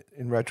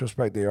 in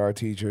retrospect, they are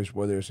teachers.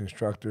 Whether it's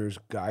instructors,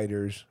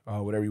 guiders,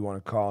 whatever you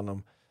want to call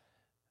them,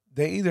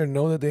 they either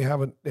know that they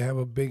have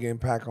a big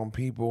impact on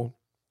people,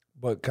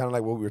 but kind of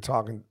like what we were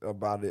talking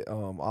about it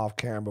off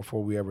camera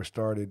before we ever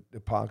started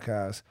the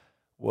podcast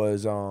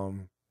was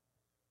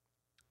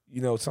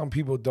you know, some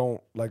people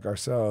don't like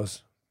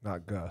ourselves,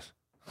 not Gus.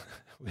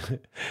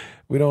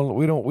 we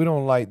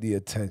don't like the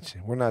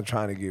attention. We're not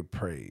trying to get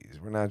praise.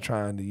 We're not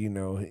trying to, you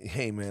know,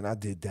 hey man, I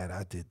did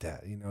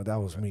that. You know, that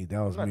was me. That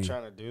was me. I'm not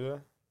trying to do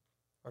that.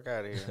 Fuck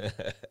out of here.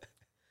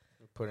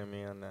 You're putting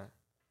me on that.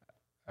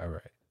 All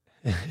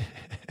right.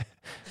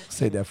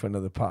 Say that for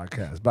another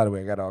podcast. By the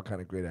way, I got all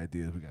kind of great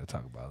ideas we got to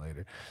talk about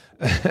later.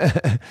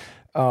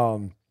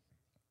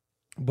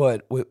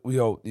 But you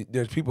know,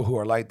 there's people who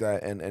are like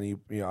that, and you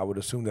know, I would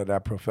assume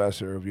that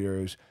professor of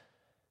yours,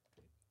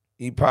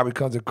 he probably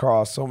comes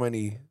across so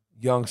many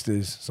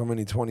youngsters, so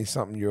many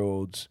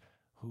 20-something-year-olds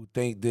who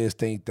think this,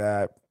 think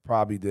that,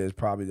 probably this,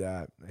 probably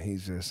that. And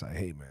he's just like,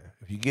 hey man,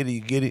 if you get it,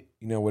 you get it.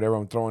 You know, whatever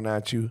I'm throwing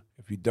at you.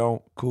 If you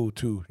don't, cool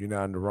too. You're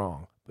not in the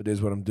wrong. But this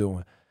is what I'm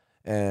doing.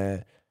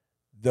 And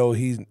though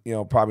he's, you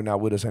know, probably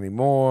not with us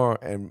anymore,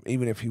 and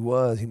even if he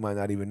was, he might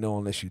not even know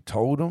unless you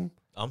told him.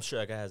 I'm sure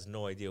that guy has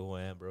no idea who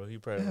I am, bro. He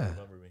probably don't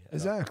remember me.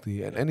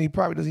 Exactly. And he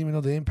probably doesn't even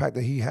know the impact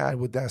that he had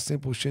with that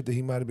simple shit that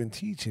he might have been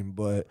teaching.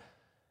 But,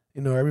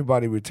 you know,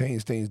 everybody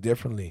retains things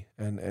differently,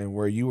 and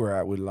where you were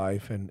at with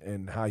life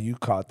and how you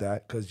caught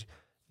that. Because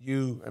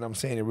you, and I'm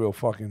saying it real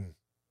fucking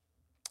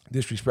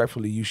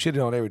disrespectfully, you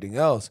shitted on everything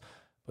else.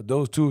 But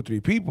those 2 or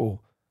 3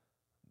 people,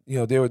 you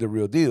know, they were the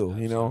real deal,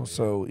 you know.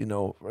 So, you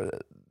know,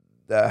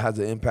 that has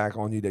an impact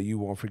on you that you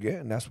won't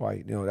forget. And that's why,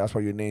 you know, that's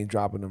why your name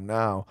dropping them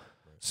now.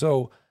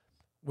 So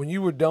when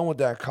you were done with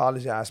that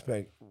college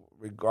aspect,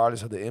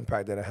 regardless of the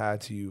impact that it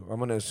had to you, I'm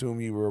going to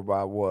assume you were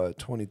about, what,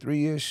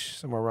 23-ish,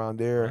 somewhere around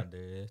there? Around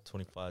there, yeah.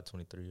 25,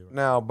 23.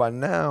 Now, by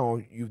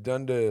now, you've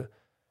done the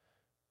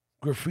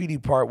graffiti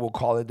part, we'll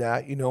call it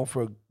that, you know,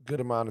 for a good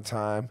amount of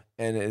time.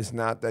 And it's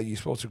not that you're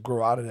supposed to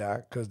grow out of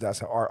that because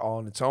that's an art all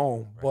on its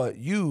own. Right. But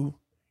you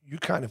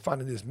kind of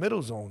finding this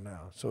middle zone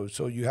now.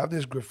 So you have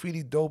this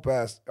graffiti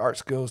dope-ass art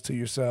skills to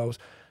yourselves,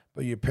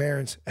 but your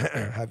parents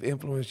have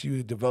influenced you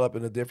to develop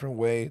in a different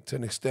way to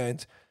an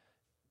extent.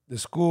 The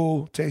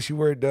school takes you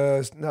where it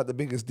does, not the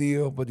biggest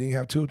deal, but then you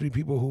have 2 or 3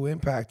 people who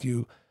impact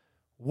you.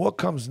 What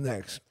comes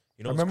next?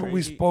 You know, I remember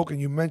we spoke and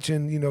you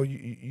mentioned, you know,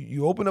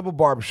 you opened up a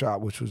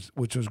barbershop, which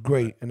was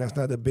great, and that's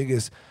not the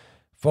biggest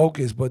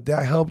focus, but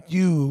that helped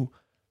you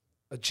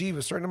achieve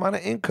a certain amount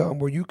of income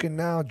where you can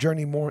now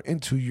journey more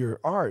into your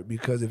art.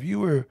 Because if you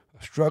were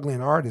a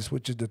struggling artist,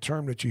 which is the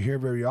term that you hear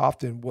very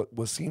often,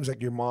 what seems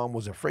like your mom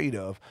was afraid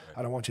of,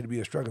 I don't want you to be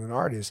a struggling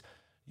artist,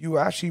 you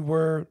actually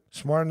were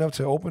smart enough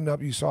to open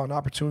up. You saw an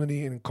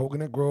opportunity in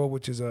Coconut Grove,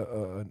 which is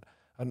an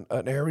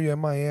area in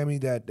Miami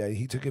that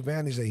he took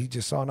advantage, that he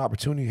just saw an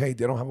opportunity. Hey,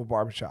 they don't have a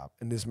barbershop,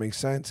 and this makes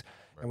sense.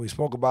 Right. And we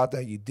spoke about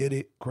that. You did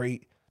it.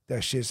 Great.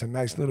 That shit's a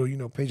nice little, you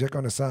know, paycheck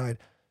on the side.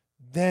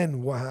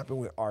 Then what happened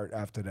with art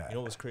after that? You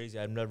know what's crazy?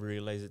 I've never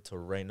realized it till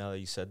right now that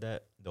you said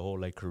that. The whole,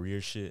 like,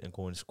 career shit and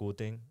going to school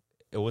thing.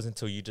 It wasn't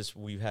until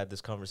we've had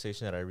this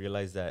conversation that I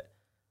realized that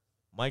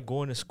my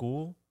going to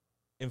school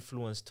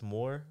influenced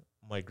more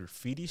my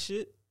graffiti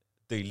shit,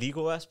 the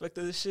illegal aspect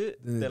of the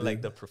shit, than,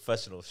 like, the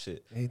professional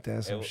shit. Ain't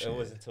that some shit? It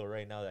wasn't until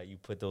right now that you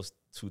put those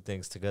 2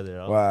 things together.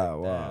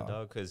 Wow.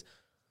 Dog, because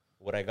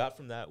what I got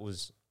from that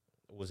was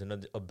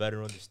a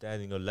better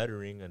understanding of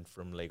lettering, and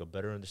from like a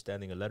better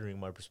understanding of lettering,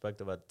 my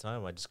perspective at the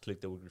time, I just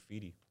clicked it with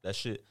graffiti. That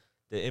shit,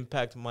 the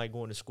impact my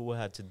going to school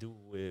had to do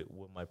with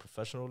my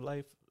professional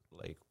life,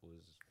 like,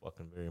 was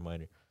fucking very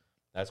minor.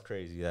 That's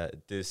crazy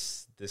that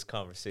this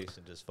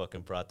conversation just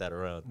fucking brought that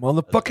around.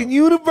 Motherfucking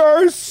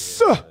universe.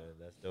 Yeah, man,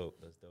 that's dope.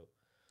 That's dope.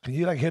 Can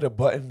you like hit a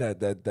button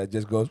that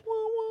just goes? Wah,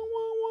 wah,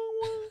 wah,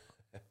 wah,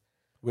 wah?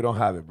 We don't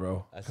have it,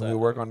 bro. Can we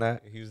work on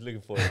that? He was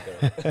looking for it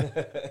though.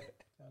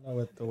 I know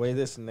with the way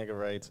this nigga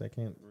writes, I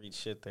can't read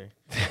shit there.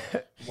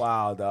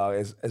 Wow, dog.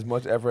 As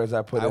much effort as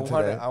I put into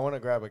that. I want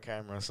to grab a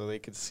camera so they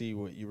could see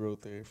what you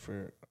wrote there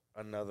for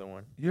another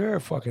one. You're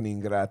a fucking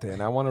ingrate,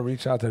 and I want to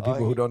reach out to the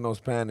people who don't know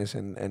Spanish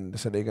and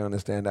so they can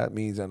understand that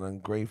means an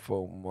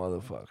ungrateful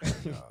motherfucker.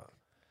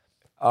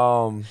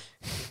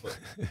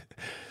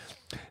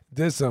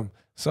 Disem.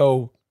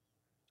 So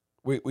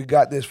we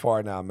got this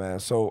far now, man.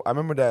 So I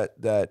remember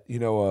that you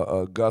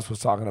know Gus was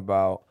talking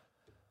about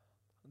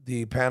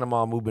the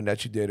Panama movement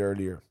that you did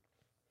earlier.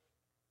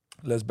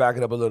 Let's back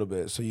it up a little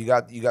bit. So you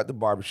got the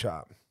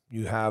barbershop.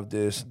 You have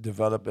this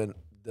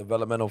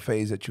developmental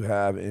phase that you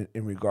have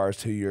in regards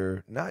to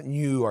your not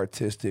new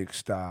artistic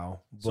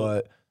style,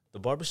 but the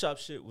barbershop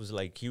shit was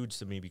like huge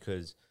to me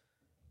because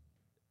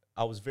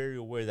I was very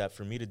aware that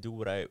for me to do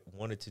what I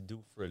wanted to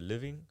do for a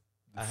living,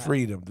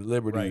 freedom, the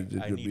liberty.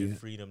 Right, I needed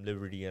freedom,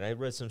 liberty. And I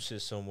read some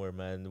shit somewhere,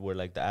 man, where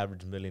like the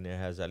average millionaire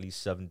has at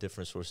least 7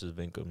 different sources of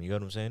income. You know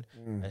what I'm saying?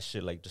 That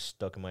shit like just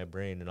stuck in my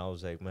brain. And I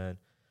was like, man,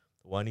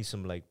 well, I need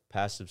some like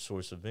passive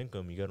source of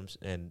income. You got what I'm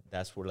saying? And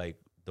that's where like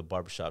the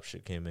barbershop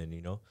shit came in,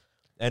 you know?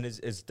 And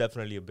it's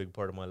definitely a big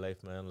part of my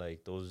life, man.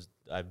 Like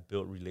I've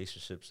built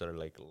relationships that are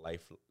like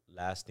life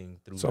lasting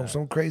through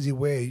some crazy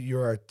way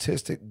your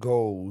artistic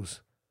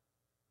goals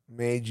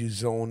made you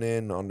zone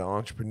in on the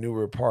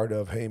entrepreneur part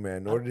of, hey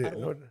man,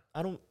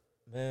 I don't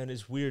man,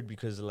 it's weird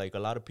because like a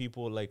lot of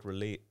people like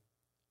relate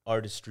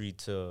artistry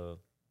to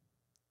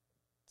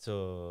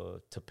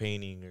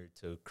painting or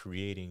to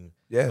creating.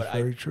 Yeah, but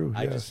very true.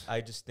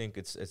 I just think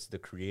it's the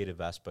creative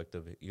aspect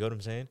of it. You know what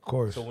I'm saying? Of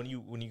course. So when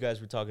you guys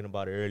were talking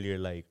about it earlier,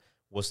 like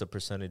what's the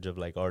percentage of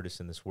like artists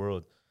in this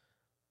world?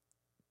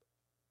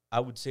 I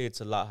would say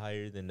it's a lot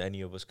higher than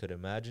any of us could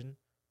imagine.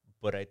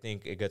 But I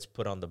think it gets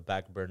put on the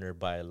back burner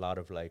by a lot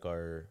of like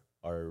our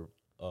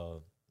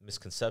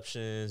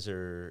misconceptions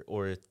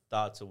or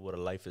thoughts of what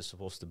a life is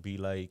supposed to be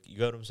like. You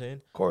know what I'm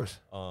saying? Of course.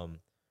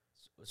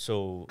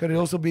 So could it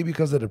also be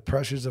because of the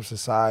pressures of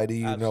society,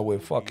 you know,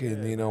 with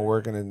fucking, yeah, you know,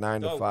 working at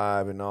 9 to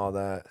 5 and all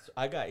that?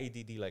 I got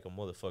ADD like a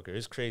motherfucker.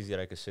 It's crazy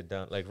that I could sit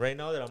down. Like right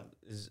now that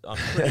I'm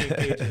pretty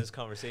engaged in this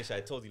conversation.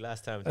 I told you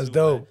last time. That's too,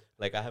 dope. man,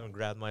 like I haven't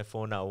grabbed my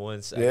phone out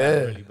once. Yeah. I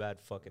got really bad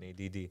fucking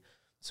ADD.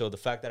 So the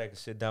fact that I can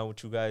sit down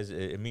with you guys,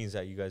 it means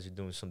that you guys are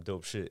doing some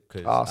dope shit.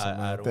 Because awesome,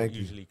 I don't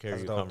usually carry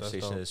That's a dope,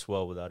 conversation this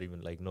well without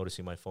even like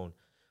noticing my phone.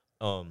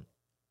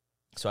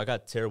 So I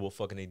got terrible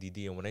fucking ADD,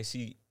 and when I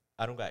see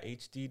I don't got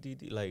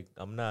HDD, like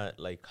I'm not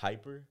like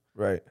hyper,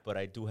 right? But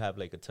I do have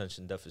like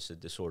attention deficit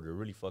disorder,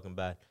 really fucking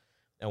bad.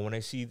 And when I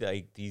see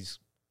like these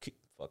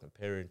fucking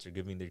parents are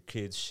giving their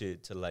kids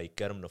shit to like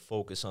get them to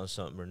focus on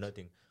something or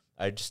nothing,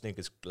 I just think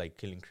it's like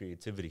killing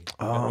creativity.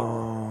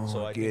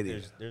 So I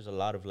think there's a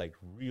lot of like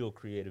real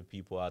creative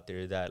people out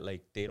there that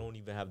like they don't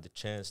even have the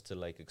chance to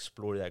like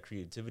explore that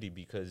creativity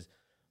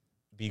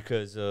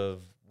because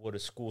of what a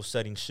school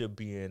setting should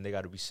be in. They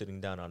got to be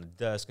sitting down on a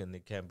desk and they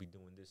can't be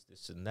doing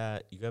this and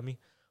that. You got me?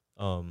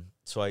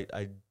 So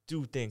I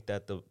do think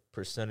that the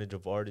percentage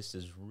of artists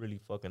is really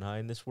fucking high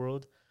in this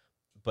world,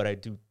 but I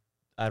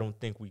don't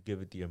think we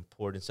give it the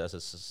importance as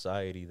a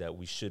society that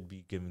we should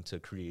be giving to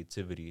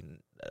creativity. And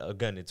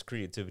again, it's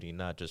creativity,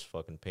 not just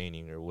fucking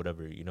painting or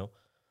whatever, you know?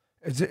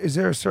 Is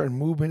there a certain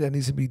movement that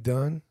needs to be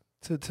done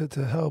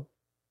to help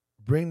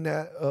bring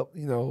that up,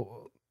 you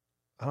know,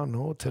 I don't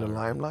know, to the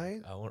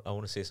limelight? I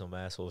want to say some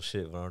asshole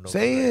shit, but I don't know.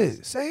 Say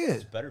it.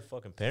 It's better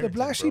fucking parenting, the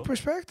black sheep bro.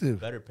 perspective.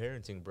 Better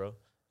parenting, bro.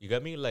 You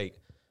got me? Like,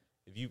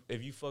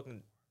 if you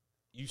fucking,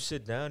 you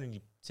sit down and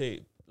you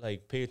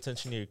pay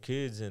attention to your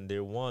kids and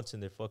their wants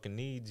and their fucking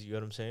needs, you know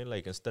what I'm saying?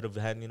 Like, instead of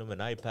handing them an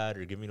iPad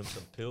or giving them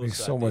some pills.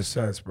 Makes so much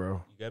sense,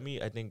 bro. You got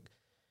me? I think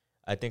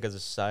as a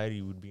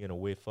society, we'd be in a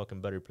way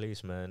fucking better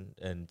place, man.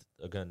 And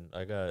again,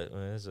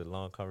 it's a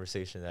long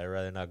conversation that I'd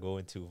rather not go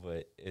into,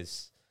 but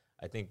it's,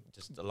 I think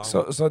just along.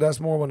 So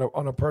that's more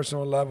on a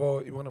personal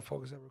level. You want to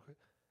focus that real quick?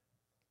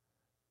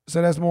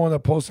 So that's more on a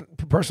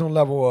personal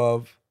level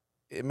of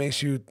it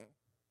makes you,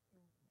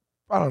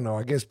 I don't know,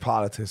 I guess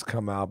politics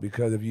come out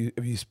because if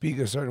you speak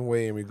a certain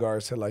way in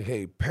regards to like,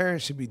 hey,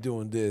 parents should be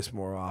doing this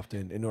more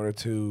often in order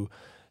to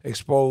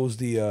expose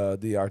the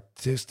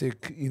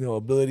artistic, you know,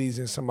 abilities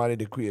in somebody,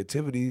 the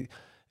creativity.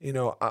 You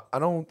know, I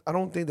don't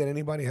think that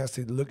anybody has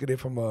to look at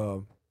it from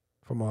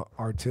an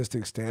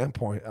artistic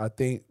standpoint. I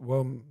think,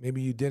 well,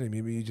 maybe you didn't.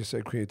 Maybe you just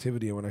said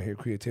creativity, and when I hear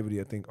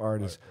creativity, I think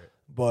artists. Right.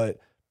 But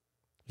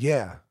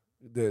yeah,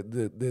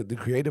 the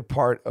creative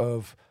part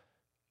of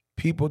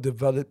people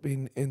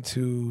developing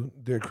into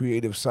their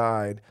creative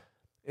side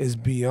is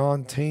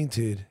beyond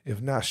tainted,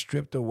 if not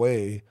stripped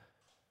away,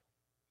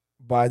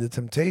 by the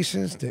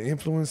temptations, the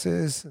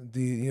influences,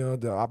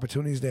 the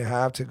opportunities they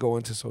have to go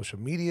into social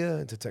media,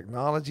 into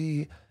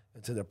technology,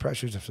 into the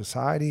pressures of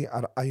society.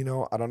 I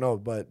don't know,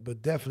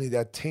 but definitely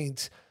that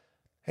taints.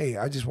 Hey,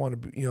 I just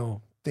want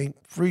to think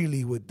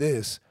freely with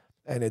this,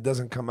 and it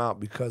doesn't come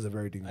out because of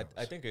everything else.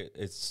 I think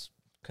it's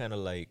kind of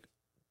like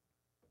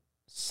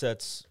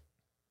sets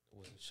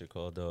what's this shit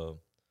called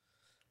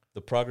the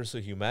progress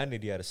of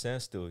humanity at a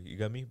standstill. You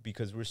got me?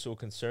 Because we're so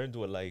concerned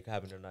with like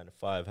having a 9 to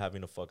 5,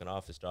 having a fucking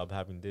office job,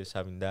 having this,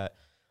 having that,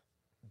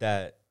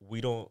 that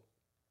we don't.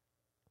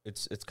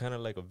 It's kind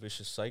of like a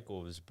vicious cycle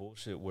of this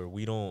bullshit where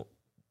we don't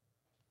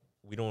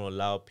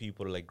allow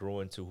people to like grow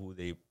into who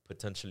they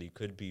potentially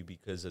could be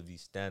because of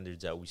these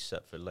standards that we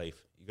set for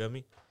life. You got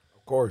me?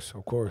 Of course.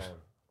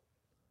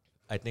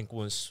 I think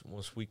once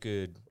we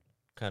could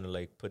kind of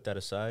like put that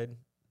aside,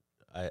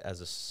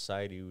 as a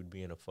society, we would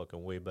be in a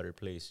fucking way better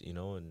place, you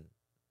know.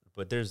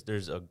 But there's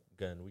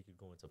again, we could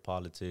go into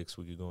politics,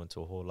 we could go into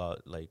a whole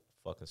lot like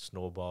fucking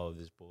snowball of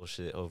this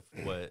bullshit of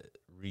what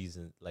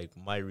reason, like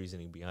my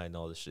reasoning behind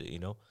all this shit, you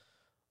know.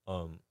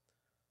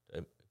 We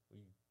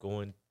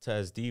go into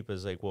as deep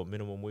as like what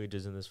minimum wage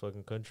is in this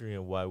fucking country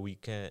and why we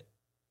can't,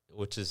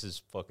 which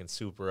is fucking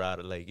super out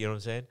of like, you know what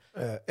I'm saying?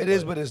 It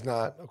is, but it's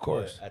not, of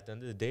course. At the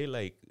end of the day,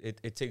 like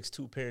it takes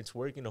two parents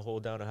working to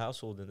hold down a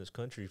household in this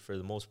country for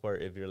the most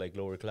part if you're like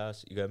lower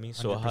class. You got me?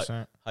 So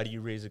how do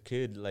you raise a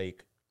kid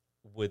like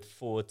with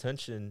full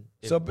attention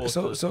if both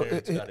those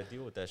parents got to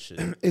deal with that shit?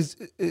 Is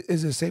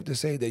it safe to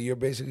say that you're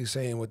basically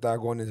saying, without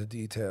going into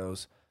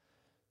details,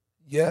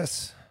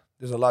 yes,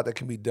 there's a lot that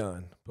can be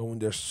done, but when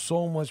there's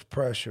so much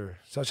pressure,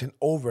 such an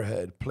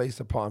overhead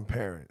placed upon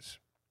parents,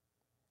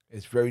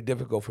 it's very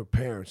difficult for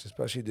parents,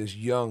 especially this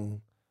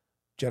young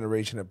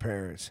generation of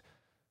parents,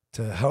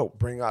 to help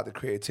bring out the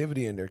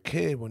creativity in their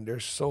kid when they're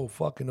so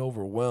fucking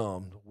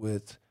overwhelmed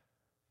with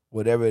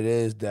whatever it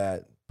is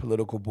that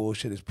political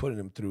bullshit is putting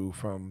them through,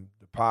 from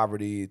the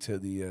poverty to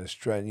the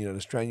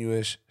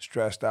strenuous,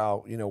 stressed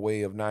out,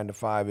 way of 9 to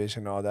 5-ish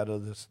and all that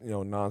other,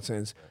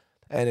 nonsense.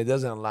 And it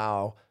doesn't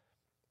allow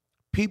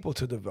people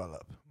to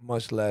develop,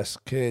 much less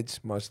kids,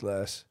 much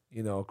less,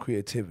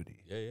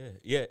 creativity.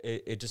 Yeah.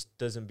 It just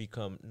doesn't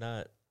become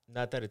not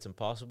that it's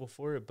impossible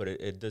for it, but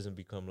it doesn't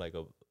become like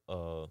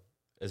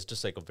it's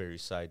just like a very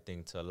side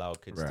thing to allow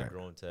kids to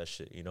grow into that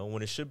shit,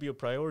 when it should be a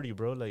priority,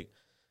 bro. Like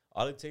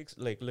all it takes,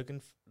 like look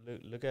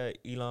at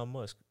Elon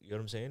Musk, you know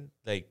what I'm saying?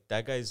 Like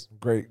that guy's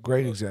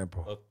great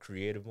example. A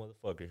creative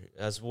motherfucker.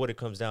 That's what it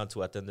comes down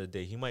to at the end of the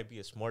day. He might be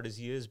as smart as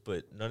he is,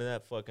 but none of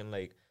that fucking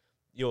like,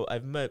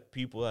 I've met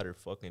people that are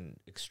fucking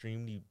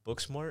extremely book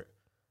smart,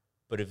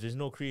 but if there's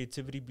no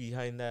creativity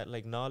behind that,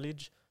 like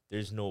knowledge,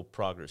 there's no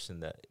progress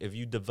in that. If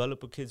you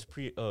develop a kid's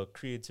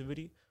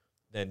creativity,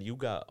 then you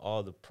got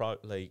all the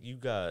you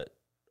got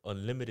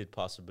unlimited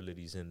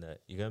possibilities in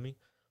that. You got me?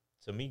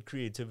 To me,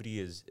 creativity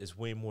is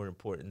way more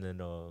important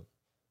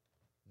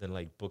than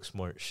like book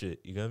smart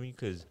shit. You got me?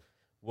 Because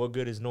what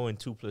good is knowing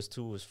 2 +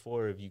 2 is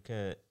 4 if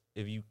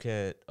you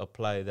can't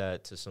apply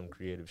that to some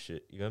creative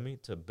shit? You got me?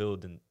 To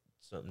build in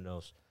something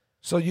else.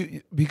 So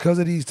you, because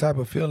of these type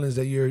of feelings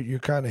that you're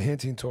kind of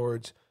hinting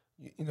towards,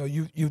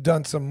 you've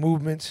done some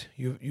movements,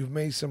 you've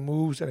made some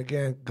moves, and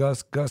again,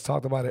 Gus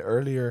talked about it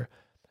earlier.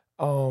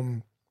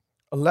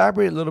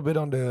 Elaborate a little bit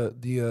on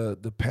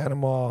the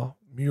Panama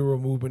mural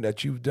movement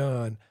that you've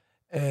done,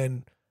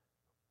 and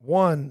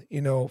one,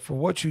 for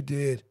what you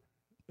did,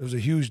 it was a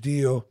huge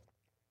deal.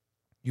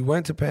 You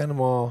went to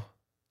Panama,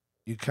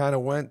 you kind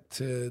of went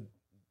to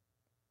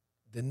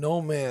the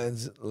no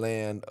man's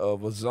land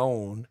of a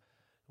zone,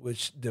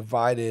 which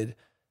divided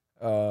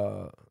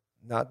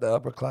not the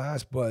upper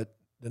class, but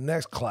the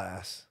next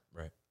class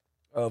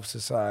of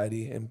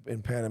society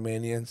in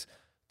Panamanians,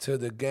 to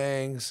the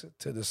gangs,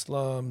 to the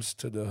slums,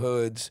 to the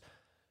hoods.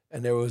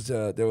 And there was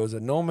a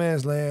no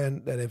man's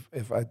land that,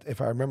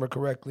 if I remember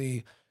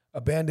correctly,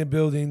 abandoned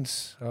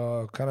buildings,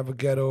 kind of a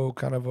ghetto,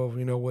 kind of a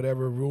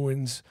whatever,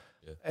 ruins,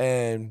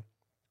 and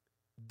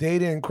they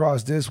didn't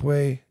cross this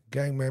way.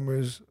 Gang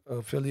members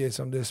affiliate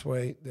some this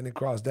way, then they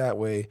cross that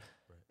way,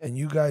 and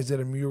you guys did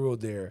a mural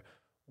there.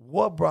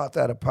 What brought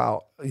that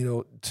about,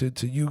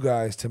 to you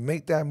guys to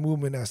make that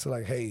movement as to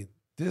like, hey,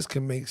 this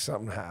can make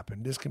something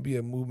happen. This can be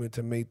a movement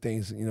to make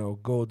things,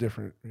 go a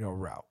different,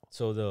 route.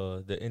 So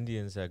the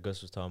Indians that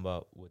Gus was talking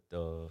about with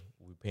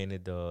we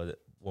painted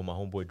my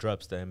homeboy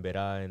drops, the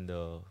Embera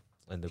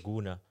and the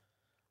Guna.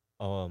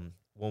 When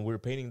we were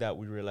painting that,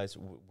 we realized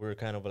we're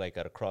kind of like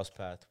at a cross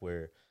path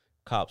where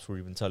cops were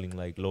even telling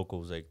like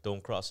locals like,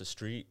 don't cross the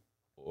street,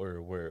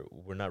 or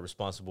we're not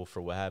responsible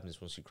for what happens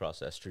once you cross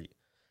that street.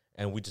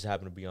 And we just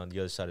happened to be on the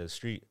other side of the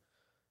street,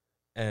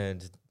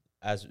 and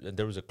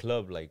there was a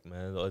club, like,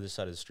 man, the other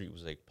side of the street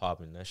was like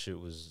popping. That shit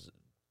was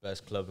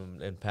best club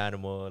in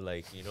Panama,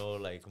 like,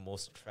 like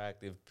most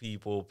attractive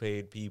people,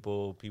 paid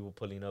people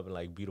pulling up in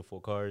like beautiful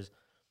cars.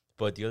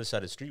 But the other side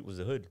of the street was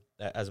the hood.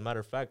 As a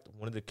matter of fact,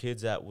 one of the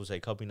kids that was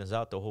like helping us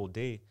out the whole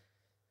day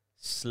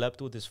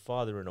slept with his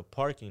father in a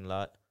parking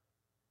lot,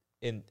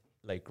 in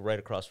like right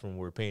across from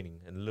where we're painting,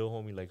 and the little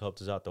homie like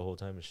helped us out the whole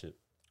time and shit.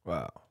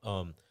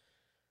 Wow.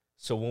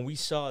 So when we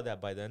saw that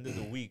by the end of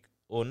the week,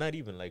 or not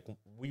even, like,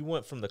 we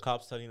went from the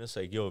cops telling us,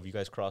 like, yo, if you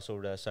guys cross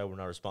over that side, we're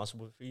not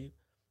responsible for you,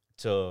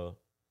 to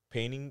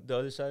painting the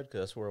other side,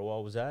 because that's where our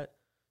wall was at,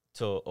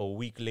 to a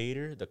week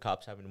later, the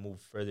cops having to move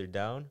further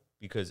down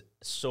because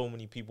so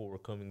many people were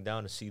coming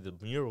down to see the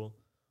mural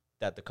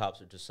that the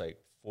cops are just, like,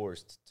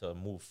 forced to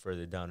move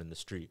further down in the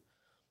street.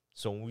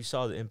 So when we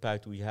saw the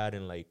impact we had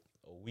in, like,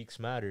 a week's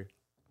matter,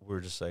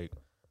 we're just like,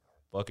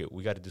 fuck it,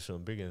 we got to do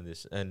something bigger than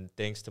this. And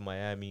thanks to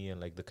Miami and,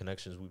 like, the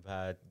connections we've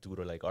had due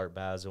to, like, Art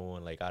Basel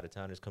and, like,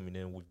 out-of-towners coming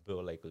in, we've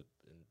built, like, a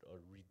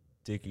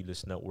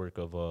ridiculous network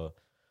of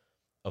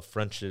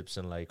friendships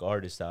and, like,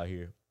 artists out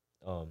here,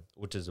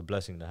 which is a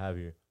blessing to have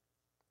here.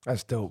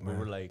 That's dope, man.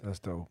 We're like, that's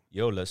dope.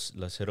 Yo, let's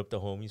hit up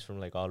the homies from,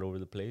 like, all over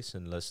the place,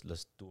 and let's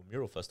do a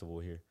mural festival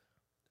here.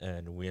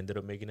 And we ended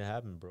up making it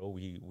happen, bro.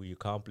 We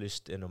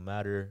accomplished in a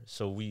matter.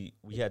 So we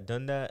had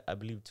done that, I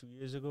believe, 3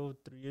 years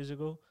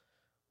ago.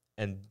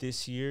 And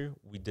this year,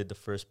 we did the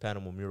first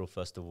Panama Mural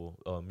Festival,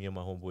 me and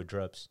my homeboy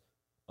Dreps,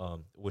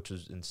 which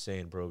was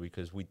insane, bro,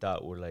 because we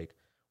thought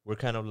we're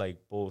kind of like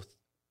both,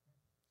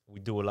 we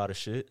do a lot of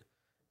shit,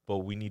 but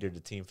we needed a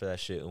team for that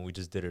shit, and we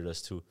just did it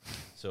us two.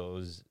 So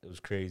it was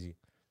crazy.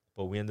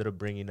 But we ended up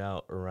bringing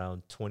out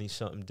around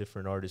 20-something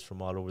different artists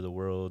from all over the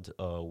world.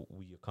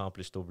 We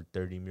accomplished over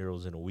 30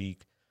 murals in a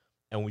week.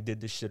 And we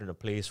did this shit in a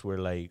place where,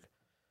 like,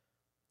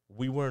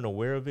 we weren't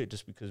aware of it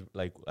just because,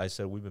 like I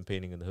said, we've been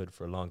painting in the hood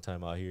for a long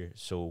time out here.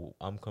 So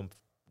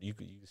you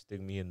could stick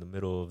me in the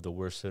middle of the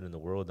worst hood in the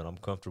world, and I'm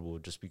comfortable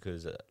just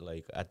because,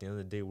 like, at the end of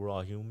the day, we're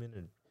all human.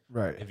 And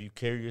right. If you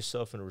carry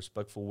yourself in a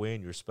respectful way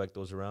and you respect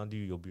those around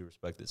you, you'll be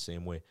respected the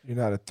same way. You're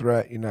not a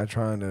threat. You're not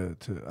trying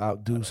to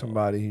outdo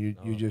somebody.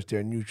 You're just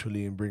there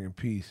neutrally and bringing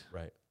peace.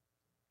 Right.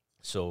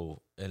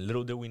 So, and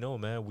little did we know,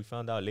 man, we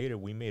found out later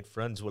we made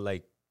friends with,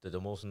 like, the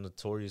most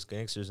notorious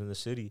gangsters in the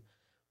city.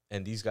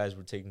 And these guys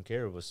were taking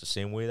care of us the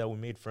same way that we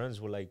made friends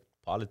with, like,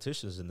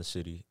 politicians in the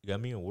city. You got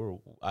me? And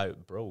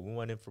we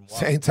went in from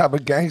same type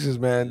of gangsters,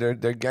 man.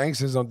 They're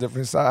gangsters on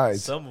different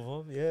sides. Some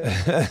of them,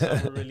 yeah.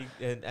 Some are really,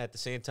 and at the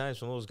same time,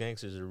 some of those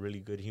gangsters are really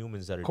good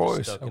humans that are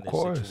just stuck in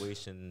their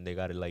situation. And they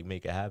got to, like,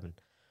 make it happen.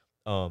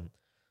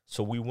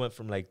 So we went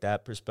from, like,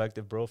 that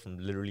perspective, bro, from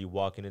literally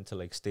walking into,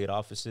 like, state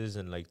offices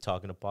and, like,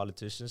 talking to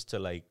politicians to,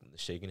 like,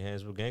 shaking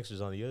hands with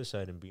gangsters on the other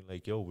side and being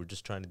like, yo, we're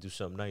just trying to do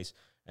something nice.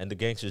 And the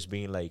gangsters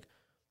being like,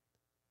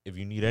 if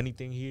you need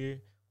anything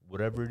here,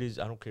 whatever it is,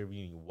 I don't care if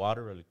you need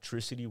water,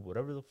 electricity,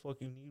 whatever the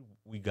fuck you need,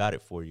 we got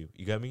it for you.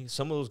 You got me?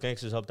 Some of those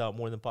gangsters helped out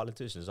more than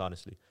politicians,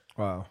 honestly.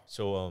 Wow.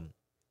 So,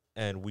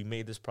 and we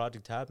made this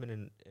project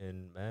happen,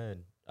 and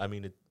man, I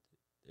mean,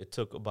 it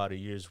took about a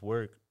year's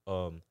work,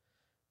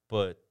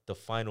 but the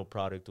final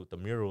product with the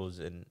murals,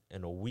 in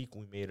a week,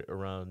 we made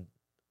around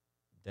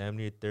damn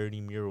near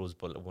 30 murals.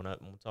 But when I'm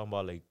talking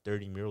about, like,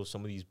 30 murals,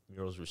 some of these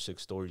murals were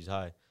 6 stories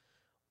high.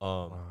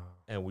 Wow.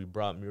 And we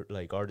brought,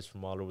 like, artists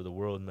from all over the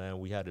world, man.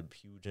 We had a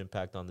huge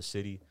impact on the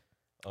city.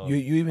 You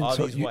even all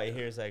these white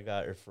hairs I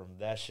got are from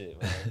that shit,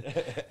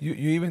 man. you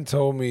even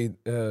told me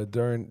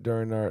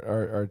during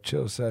our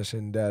chill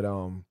session that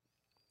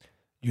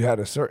you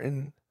had a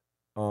certain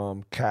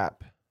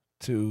cap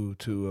to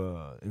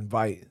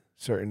invite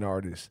certain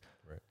artists,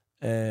 right?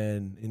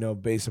 And, you know,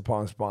 based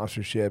upon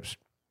sponsorships.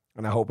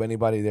 And I hope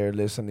anybody there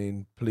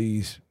listening,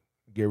 please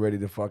get ready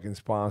to fucking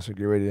sponsor,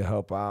 get ready to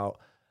help out.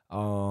 You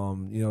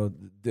know,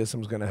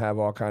 Disem305's gonna have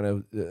all kind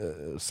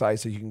of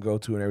sites that you can go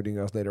to and everything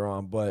else later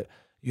on. But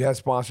you had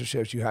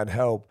sponsorships, you had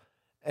help,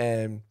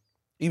 and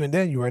even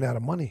then you ran out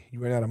of money.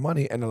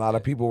 And a lot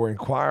of people were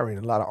inquiring.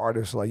 A lot of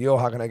artists were like, "Yo,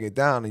 how can I get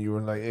down?" And you were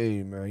like,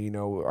 "Hey, man, you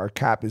know, our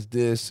cap is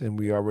this, and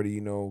we already,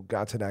 you know,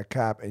 got to that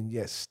cap." And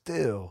yet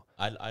still,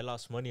 I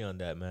lost money on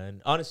that,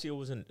 man. Honestly, it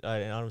wasn't. I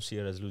don't see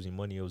it as losing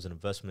money. It was an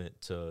investment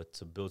to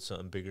build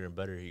something bigger and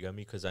better. You got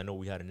me? Because I know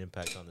we had an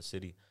impact on the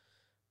city.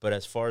 But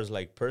as far as,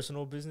 like,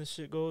 personal business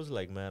shit goes,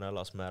 like, man, I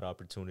lost mad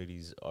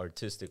opportunities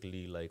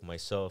artistically, like,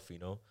 myself, you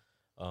know.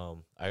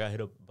 I got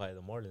hit up by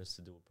the Marlins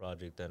to do a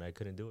project, and I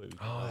couldn't do it.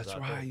 Oh, that's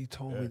right. You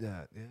told me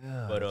that.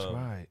 Yeah, but, that's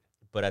right.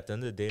 But at the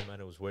end of the day, man,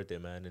 it was worth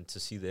it, man. And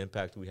to see the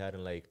impact we had,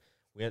 and, like,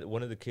 we had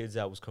one of the kids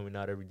that was coming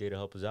out every day to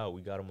help us out.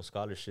 We got him a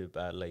scholarship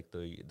at, like,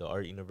 the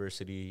art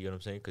university, you know what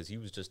I'm saying? Because he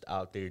was just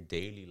out there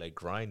daily, like,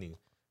 grinding.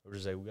 We're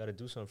just like, we got to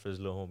do something for this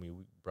little homie.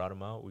 We brought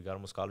him out. We got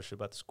him a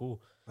scholarship at the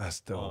school. That's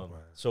dope,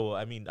 man. So,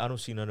 I mean, I don't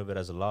see none of it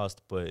as a loss,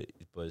 but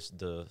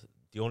the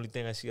only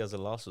thing I see as a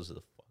loss was the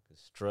fucking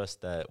stress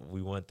that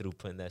we went through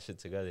putting that shit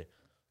together.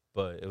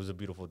 But it was a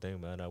beautiful thing,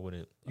 man.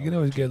 You can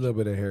always get a little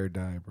bit of hair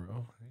dye,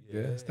 bro.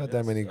 Yeah, it's not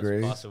that many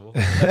grades. Possible.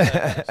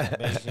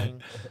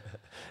 Amazing.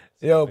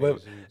 Yo,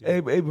 but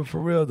but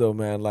for real though,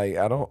 man, like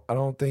I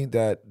don't think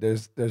that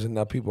there's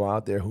enough people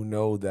out there who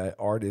know that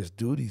artists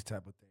do these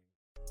type of things.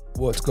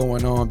 What's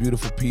going on,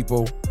 beautiful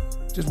people?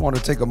 Just want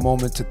to take a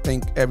moment to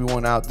thank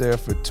everyone out there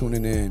for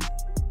tuning in.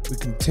 We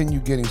continue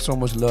getting so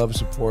much love and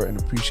support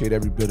and appreciate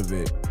every bit of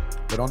it.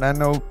 But on that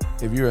note,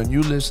 if you're a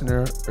new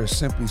listener or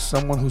simply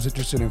someone who's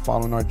interested in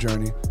following our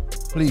journey,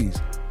 please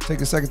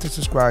take a second to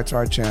subscribe to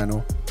our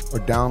channel or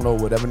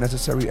download whatever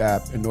necessary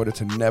app in order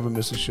to never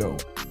miss a show.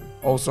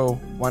 Also,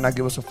 why not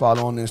give us a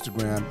follow on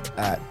Instagram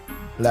at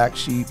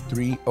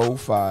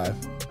blacksheep305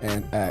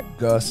 and at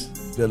Gus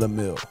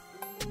Villamil.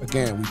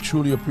 Again, we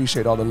truly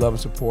appreciate all the love and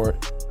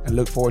support and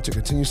look forward to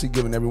continuously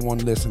giving everyone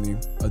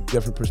listening a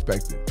different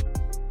perspective.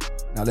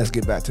 Now let's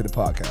get back to the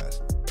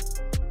podcast.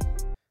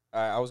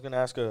 I was going to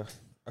ask a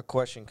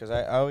question because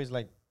I always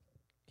like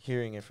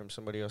hearing it from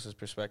somebody else's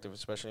perspective,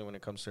 especially when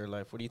it comes to their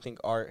life. What do you think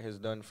art has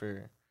done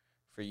for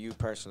you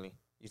personally?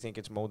 You think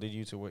it's molded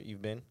you to what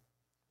you've been?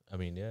 I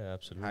mean, yeah,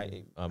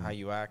 absolutely. How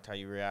you act, how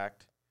you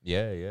react.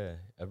 Yeah.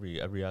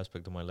 Every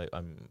aspect of my life.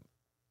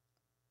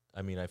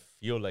 I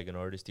feel like an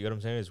artist. You know what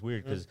I'm saying? It's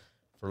weird because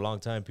for a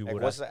long time people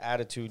would what's the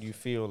attitude you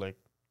feel like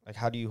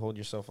how do you hold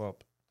yourself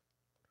up?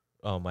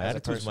 My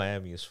attitude's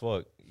Miami as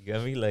fuck. You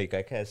get me? Like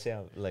I can't say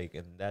I'm like,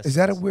 and that's. Is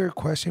that a weird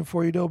question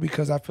for you though?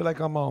 Because I feel like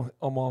I'm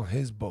on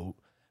his boat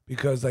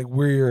because like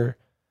we're,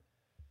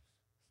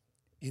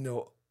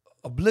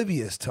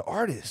 oblivious to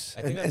artists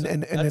and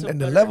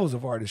the levels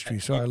of artistry.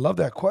 So I love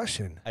that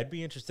question. I'd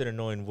be interested in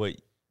knowing what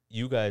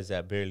you guys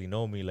that barely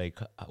know me, like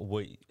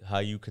how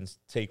you can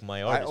take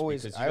my art. I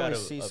always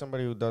see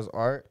somebody who does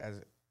art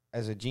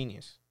as a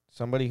genius,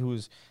 somebody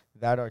who's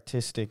that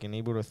artistic and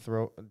able to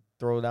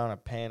throw down a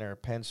pen or a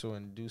pencil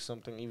and do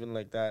something even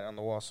like that on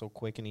the wall so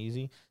quick and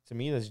easy. To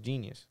me, that's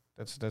genius.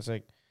 That's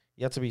like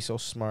you have to be so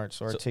smart,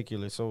 so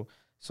articulate, so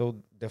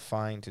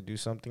defined to do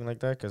something like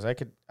that. Because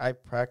I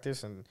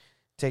practice and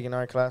taking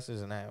art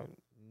classes and I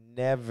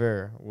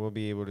never will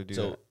be able to do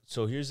that.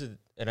 So here's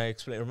and I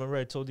explained. Remember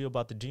I told you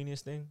about the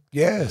genius thing?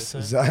 Yes,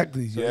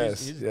 exactly. So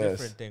here's a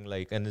different thing.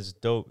 Like, and it's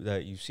dope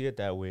that you see it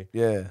that way.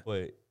 Yeah.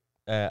 But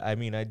I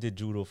did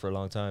judo for a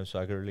long time, so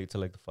I could relate to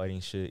like the fighting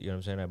shit. You know what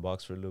I'm saying? I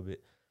boxed for a little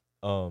bit.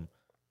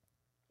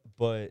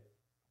 But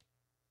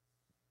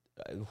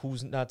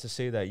who's not to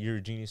say that you're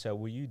a genius at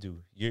what you do?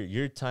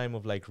 Your time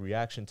of like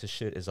reaction to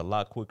shit is a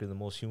lot quicker than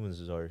most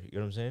humans are. You know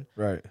what I'm saying?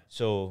 Right.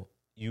 So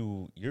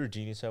you're a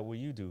genius at what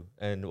you do.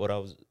 And what I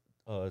was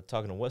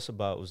talking to Wes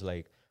about was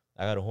like,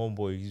 I got a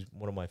homeboy. He's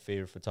one of my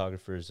favorite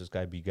photographers. This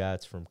guy B.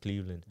 Gats from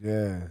Cleveland.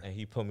 Yeah. And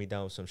he put me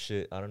down with some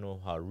shit. I don't know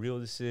how real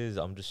this is.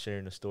 I'm just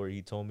sharing a story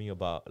he told me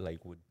about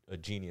like what a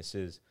genius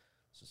is.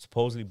 So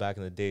supposedly back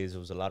in the days, it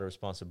was a lot of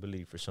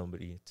responsibility for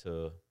somebody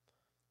to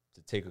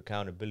take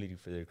accountability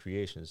for their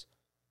creations.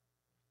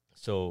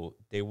 So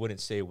they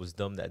wouldn't say it was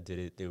them that did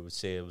it. They would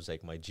say it was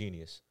like my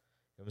genius.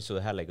 I mean, so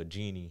they had like a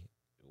genie,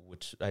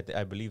 which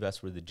I believe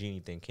that's where the genie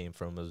thing came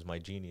from. It was my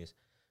genius.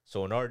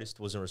 So an artist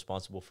wasn't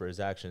responsible for his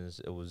actions.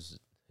 It was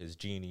his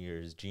genie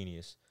or his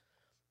genius.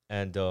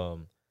 And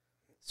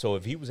so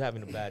if he was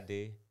having a bad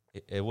day,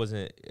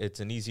 it's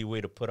an easy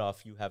way to put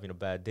off you having a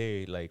bad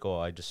day. Like, oh,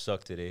 I just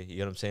suck today. You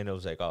know what I'm saying? It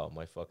was like, oh,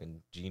 my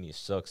fucking genius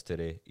sucks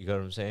today. You know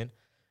what I'm saying?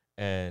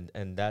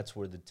 And that's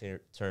where the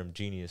term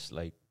genius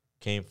like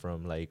came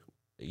from. Like,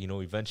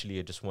 eventually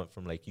it just went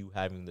from like you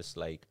having this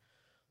like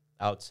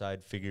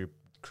outside figure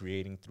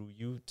creating through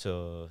you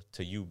to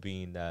you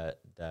being that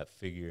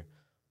figure.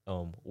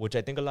 Which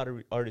I think a lot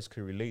of artists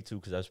could relate to,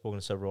 because I've spoken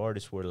to several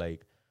artists where,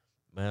 like,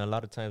 man, a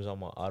lot of times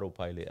I'm on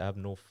autopilot. I have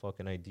no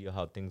fucking idea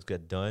how things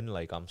get done.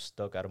 Like, I'm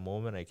stuck at a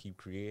moment. I keep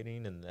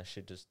creating, and that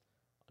shit just,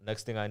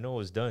 next thing I know,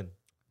 is done.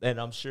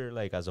 And I'm sure,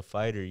 like, as a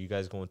fighter, you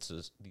guys go into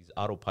these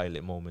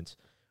autopilot moments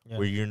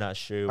where you're not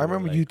sure. I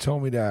remember like, you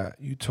told me that.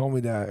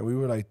 We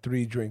were like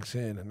 3 drinks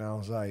in, and I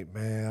was like,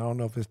 man, I don't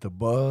know if it's the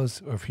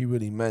buzz or if he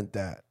really meant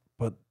that.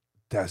 But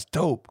that's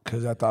dope,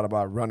 because I thought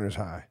about runner's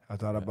high. I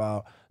thought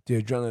about the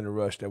adrenaline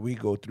rush that we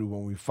go through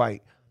when we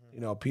fight.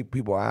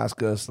 People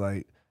ask us,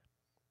 like,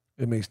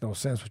 it makes no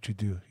sense what you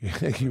do.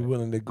 You're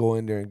willing to go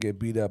in there and get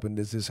beat up and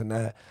this and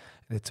that.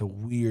 And it's a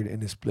weird,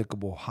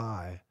 inexplicable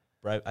high.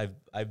 Right,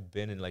 I've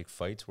been in like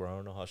fights where I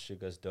don't know how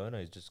shit gets done.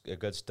 It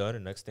gets done,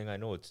 and next thing I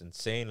know, it's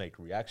insane, like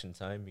reaction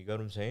time. You get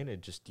what I'm saying?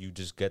 You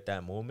just get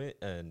that moment,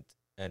 and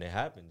it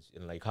happens.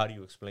 And like, how do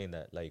you explain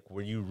that? Like,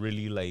 were you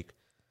really like,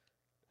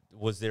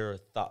 was there a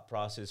thought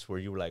process where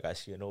you were like, I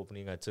see an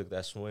opening, I took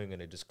that swing,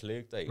 and it just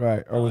clicked? Like,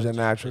 right, or was it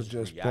natural,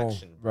 just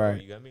reaction, boom? Bro,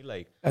 right, you got me?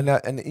 Like, and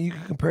you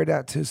can compare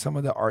that to some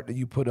of the art that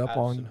you put up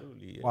on.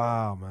 Yeah.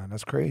 Wow, man,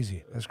 that's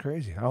crazy. That's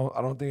crazy. I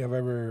don't think I've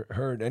ever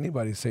heard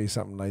anybody say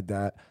something like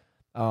that.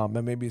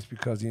 And maybe it's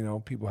because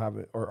people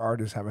haven't, or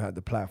artists haven't had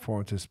the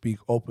platform to speak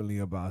openly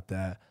about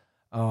that.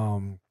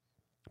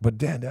 But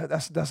Dan,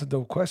 that's a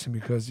dope question,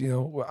 because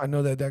I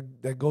know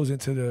that goes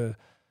into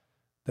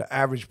the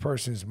average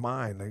person's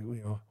mind. Like,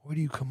 where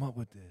do you come up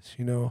with this?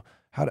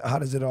 How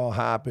does it all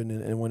happen?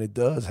 And when it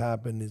does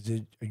happen,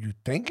 are you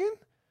thinking?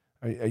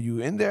 Are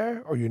you in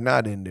there, or you're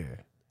not in there?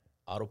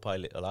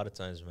 Autopilot a lot of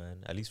times,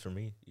 man. At least for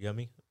me, you got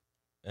me.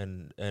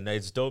 And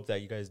it's dope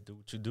that you guys do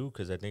what you do,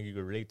 because I think you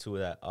can relate to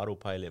that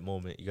autopilot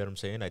moment. You got what I'm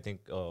saying? I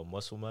think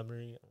muscle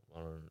memory.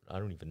 I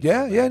don't even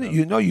know.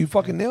 Yeah. You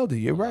fucking nailed it.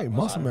 You're right.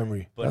 Muscle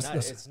memory. But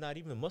it's not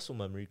even muscle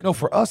memory. No,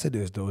 for us it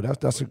is though.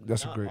 That's a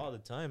great. All the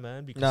time,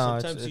 man. Because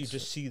sometimes you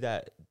just see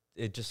that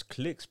it just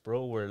clicks,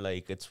 bro. Where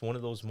like it's one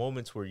of those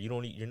moments where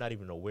you're not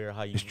even aware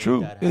how you. It's true.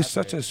 That it's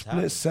happen. such a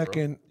split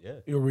second.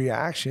 Your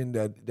reaction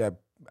that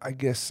I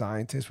guess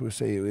scientists would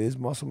say it is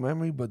muscle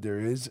memory, but there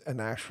is an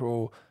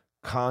actual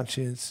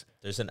conscience.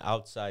 There's an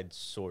outside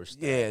source.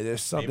 Yeah,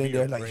 there's something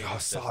there like, I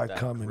saw it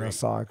coming. I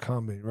saw it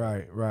coming.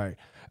 Right, right.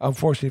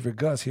 Unfortunately for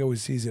Gus, he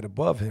always sees it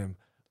above him.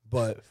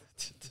 But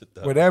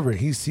whatever,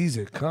 he sees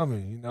it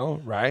coming, you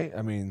know, right?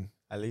 I mean,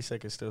 at least I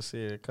can still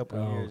see it. A couple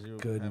of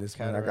years. Goodness,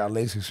 man. I got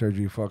LASIK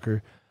surgery,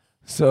 fucker.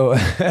 So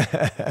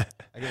I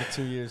give it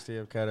 2 years to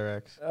have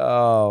cataracts.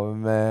 Oh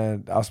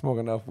man, I smoke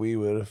enough weed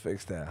would have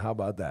fixed that. How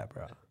about that,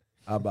 bro?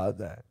 How about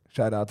that?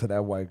 Shout out to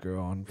that white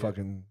girl on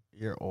fucking.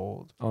 You're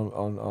old.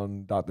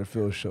 On Dr.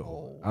 Phil's show.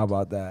 Old. How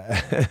about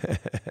that?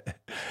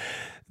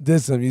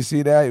 Diss him. You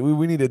see that?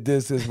 We need to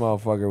diss this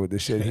motherfucker with the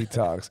shit he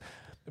talks.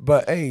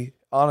 But hey,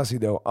 honestly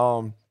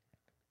though,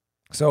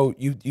 so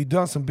you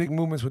done some big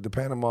movements with the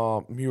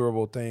Panama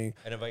mural thing.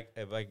 And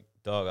if I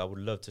dog, I would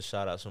love to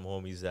shout out some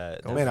homies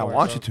that. Man, I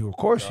want you to. Of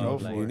course,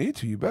 dog, you need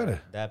to. You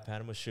better. That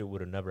Panama shit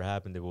would have never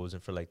happened if it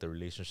wasn't for like the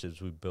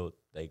relationships we built,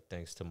 like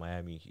thanks to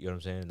Miami. You know what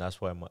I'm saying?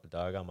 That's why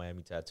I got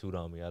Miami tattooed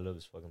on me. I love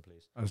this fucking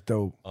place. That's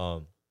dope.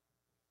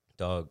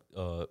 Dog,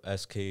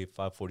 SK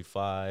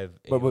 545.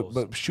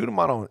 But shoot them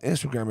out on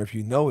Instagram if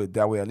you know it.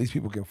 That way, at least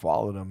people can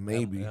follow them.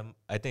 Maybe.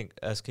 I think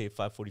SK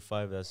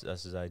 545. That's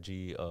his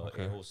IG.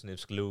 A-Hole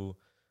Snips Glue,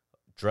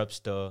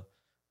 Drepsta,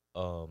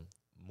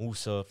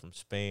 Musa from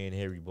Spain,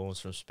 Harry Bones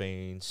from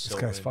Spain. This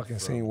guy's fucking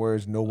saying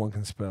words no one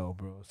can spell,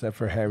 bro, except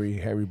for Harry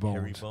Bones.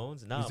 Harry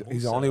Bones? Nah,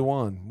 he's the only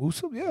one.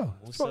 Musa, yeah.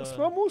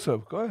 Spell Musa.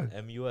 Go ahead.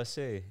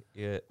 MUSA.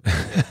 Yeah.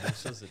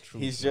 Musa's the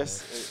truth. He's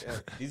just.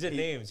 These are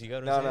names. You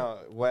got what I'm saying?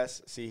 No.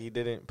 Wes, see, he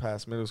didn't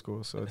pass middle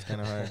school, so it's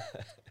kind of hard.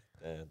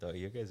 Dog,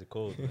 you guys are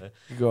cold, man.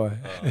 Go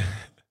ahead.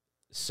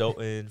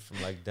 Soten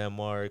from like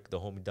Denmark, the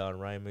homie Don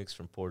Rymix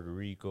from Puerto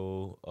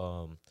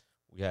Rico.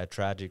 We had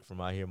Tragic from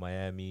out here,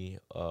 Miami.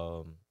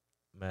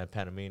 Man,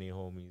 Panamanian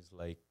homies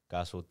like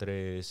Caso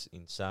Tres,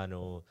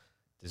 Insano,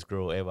 this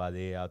girl Eva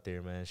De out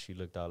there, man. She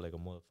looked out like a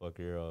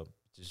motherfucker.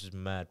 Just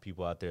mad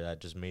people out there that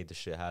just made the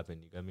shit happen.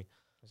 You got me?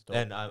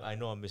 And I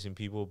know I'm missing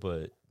people,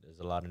 but there's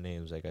a lot of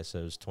names. Like I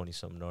said, there's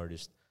 20-something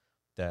artists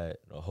that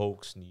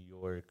Hoax, New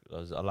York.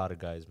 There's a lot of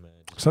guys, man.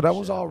 So that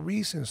was all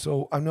recent.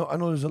 So I know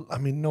there's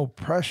no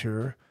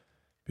pressure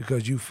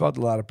because you felt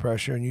a lot of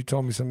pressure and you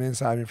told me some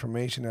inside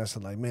information that's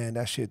like, man,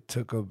 that shit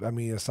took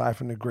aside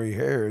from the gray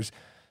hairs,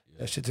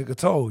 that shit took a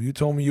toll. You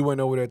told me you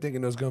went over there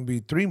thinking it was going to be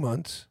 3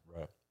 months.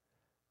 Right.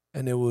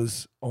 And it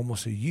was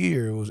almost a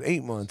year. It was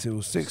 8 months. It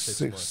was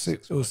six.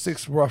 It was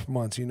 6 rough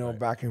months, right.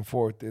 Back and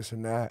forth, this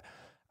and that.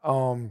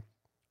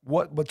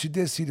 But you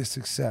did see the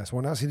success.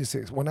 When I say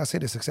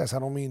the success, I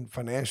don't mean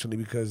financially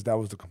because that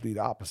was the complete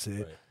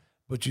opposite. Right.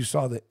 But you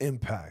saw the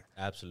impact.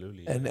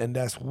 Absolutely. And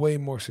that's way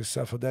more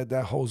successful. That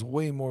holds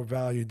way more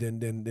value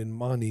than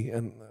money.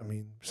 And I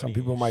mean, some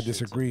people might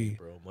disagree. Me,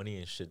 bro. Money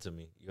and shit to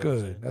me. You know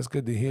good. That's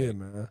good to hear,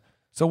 man.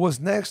 So what's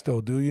next though,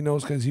 dude?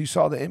 Because you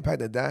saw the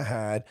impact that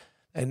had,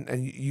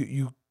 and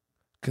you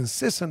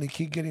consistently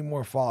keep getting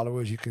more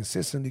followers. You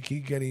consistently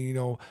keep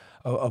getting,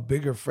 a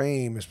bigger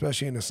fame,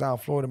 especially in the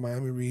South Florida,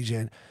 Miami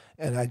region.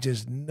 And I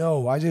just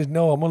know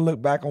I'm gonna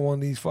look back on one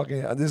of these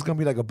fucking. This is gonna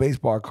be like a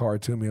baseball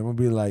card to me. I'm gonna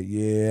be like,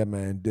 yeah,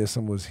 man,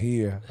 Disem was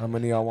here. How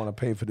many of y'all want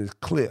to pay for this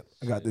clip?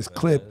 I got this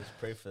clip,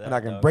 and I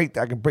can break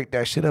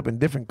that shit up in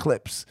different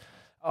clips.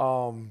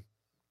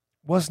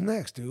 What's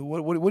next, dude?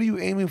 What are you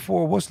aiming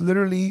for? What's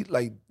literally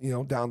like,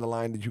 down the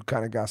line that you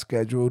kind of got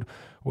scheduled?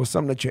 What's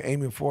something that you're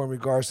aiming for in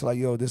regards to like,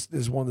 this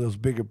is one of those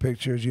bigger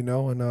pictures,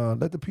 and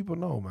let the people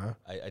know, man.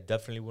 I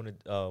definitely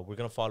want to. We're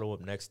gonna follow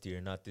up next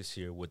year, not this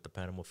year, with the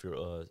Panama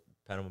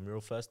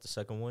Mural Fest, the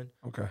second one.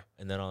 Okay.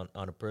 And then on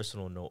a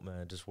personal note,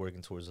 man, just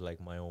working towards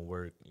like my own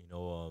work.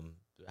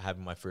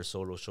 Having my first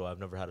solo show. I've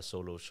never had a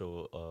solo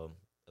show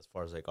as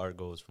far as like art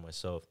goes for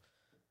myself.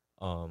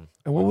 And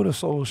what would a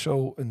solo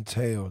show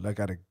entail? Like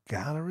at a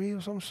gallery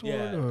or some sort?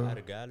 Yeah, at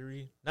a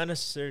gallery. Not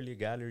necessarily a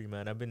gallery,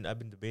 man. I've been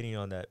debating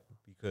on that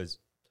because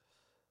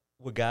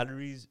with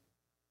galleries,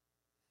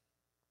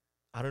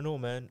 I don't know,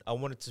 man. I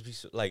want it to be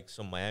like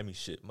some Miami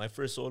shit. My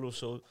first solo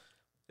show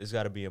has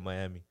got to be in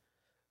Miami,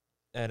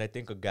 and I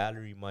think a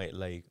gallery might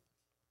like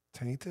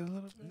taint it a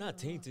little bit. Not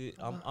tainted.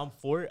 I'm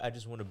for it. I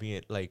just want to be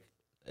in like.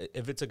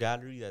 If it's a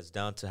gallery that's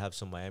down to have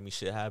some Miami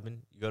shit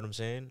happen, you know what I'm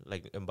saying?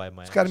 Like, and by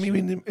Miami, it's got to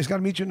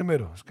meet you in the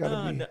middle.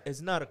 No,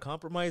 it's not a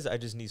compromise. I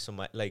just need some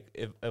like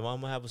if I'm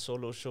gonna have a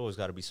solo show, it's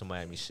got to be some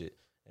Miami shit.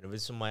 And if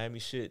it's some Miami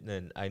shit,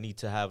 then I need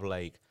to have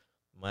like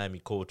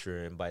Miami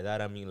culture, and by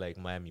that I mean like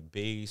Miami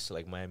bass,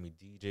 like Miami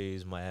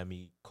DJs,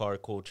 Miami car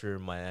culture,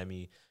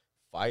 Miami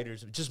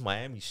fighters, just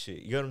Miami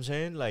shit. You know what I'm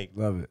saying? Like,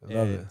 love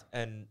it.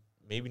 And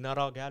maybe not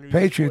all galleries.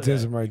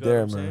 Patriotism right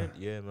there, man.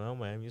 Yeah, man.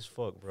 Miami as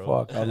fuck, bro.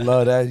 Fuck, I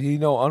love that.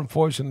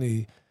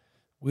 Unfortunately,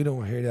 we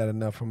don't hear that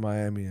enough from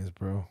Miamians,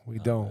 bro. We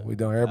don't.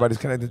 Everybody's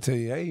connected to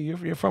you. Hey,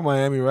 you're from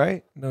Miami,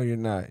 right? No, you're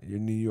not. You're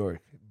New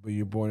York, but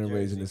you're born and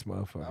raised in this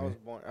motherfucker.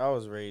 I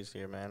was raised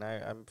here, man.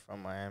 I'm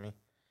from Miami.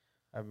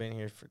 I've been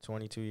here for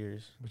 22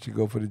 years. But you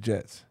go for the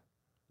Jets.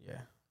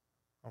 Yeah,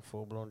 I'm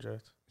full blown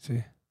Jets.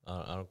 See,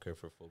 I don't care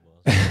for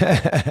football. So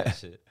that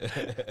shit.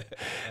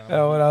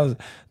 That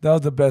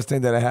was the best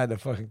thing that I had to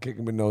fucking kick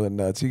him in the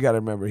nuts. You got to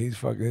remember,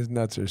 his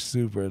nuts are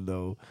super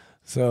low.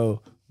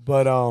 So,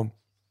 but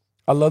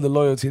I love the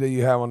loyalty that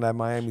you have on that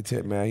Miami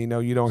tip, man. You know,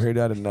 you don't hear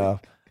that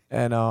enough,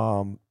 and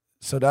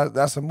so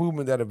that's a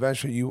movement that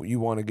eventually you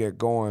want to get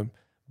going.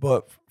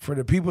 But for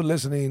the people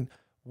listening,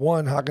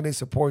 one, how can they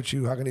support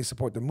you? How can they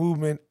support the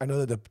movement? I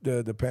know that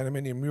the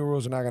Panamanian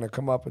murals are not going to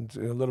come up in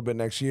a little bit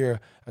next year.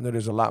 I know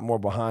there's a lot more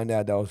behind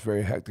that. That was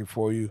very hectic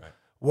for you. Right.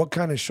 What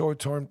kind of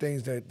short-term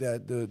things that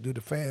do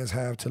the fans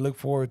have to look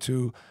forward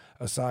to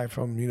aside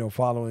from, you know,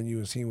 following you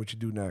and seeing what you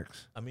do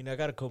next? I mean, I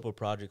got a couple of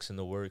projects in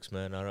the works,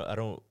 man.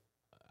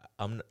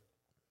 I'm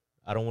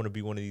I don't want to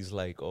be one of these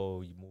like,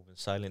 oh, you moving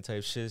silent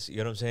type shits. You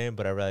know what I'm saying?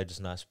 But I'd rather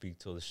just not speak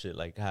till the shit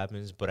like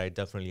happens. But I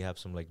definitely have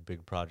some like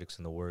big projects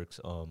in the works.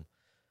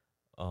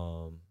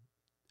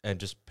 And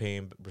just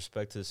paying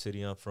respect to the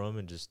city I'm from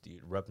and just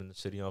repping the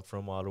city I'm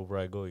from all over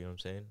I go. You know what I'm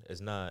saying?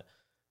 It's not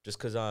just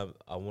because I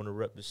want to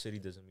rep the city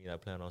doesn't mean I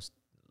plan on.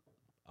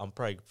 I'm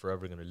probably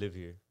forever gonna live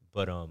here,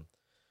 but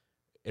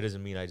it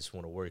doesn't mean I just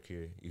want to work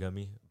here. You got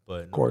me?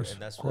 But Of course,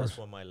 and that's why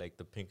my like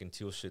the pink and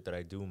teal shit that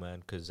I do, man.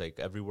 Because like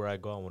everywhere I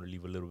go, I want to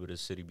leave a little bit of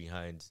city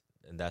behind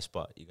in that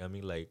spot. You got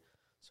me? Like,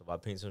 so if I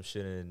paint some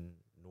shit in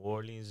New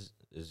Orleans,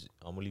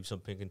 I'm gonna leave some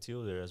pink and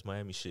teal there as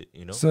Miami shit.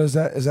 You know? So is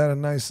that a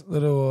nice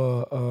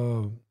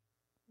little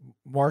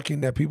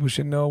marking that people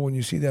should know when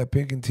you see that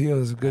pink and teal?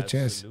 There's a good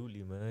chance.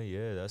 Absolutely, man.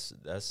 Yeah,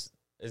 that's.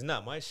 It's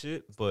not my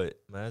shit, but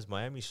man, it's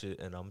Miami shit,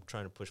 and I'm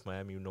trying to push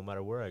Miami no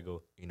matter where I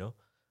go. You know?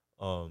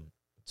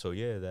 So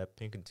yeah, that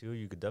pink and teal,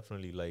 you could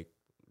definitely like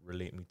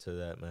relate me to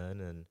that,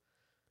 man,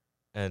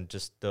 and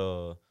just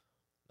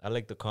I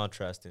like the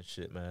contrast and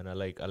shit, man. I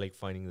like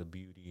finding the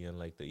beauty and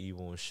like the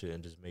evil and shit,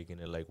 and just making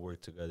it like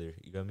work together.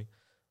 You got me?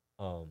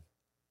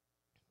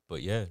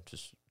 But yeah,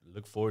 just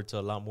look forward to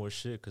a lot more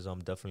shit because I'm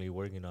definitely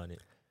working on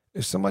it.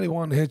 If somebody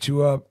wanted to hit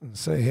you up and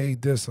say, "Hey,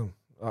 Disem,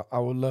 I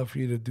would love for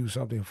you to do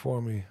something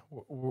for me,"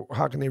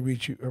 how can they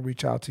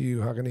reach out to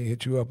you? How can they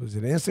hit you up? Is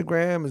it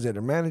Instagram? Is it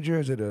a manager?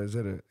 Is it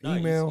an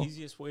email?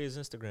 Easiest way is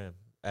Instagram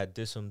at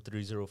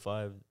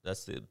Disem305.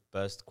 That's the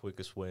best,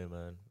 quickest way,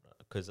 man.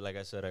 Because like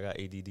I said, I got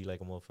ADD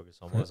like a motherfucker,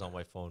 so I'm always on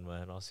my phone,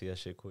 man. I'll see that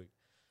shit quick.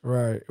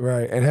 Right.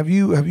 And have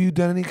you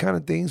done any kind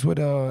of things with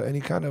any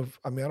kind of,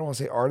 I mean, I don't want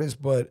to say artists,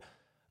 but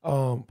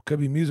could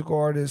be musical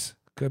artists,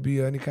 could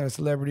be any kind of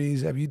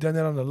celebrities. Have you done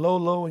that on the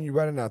low and you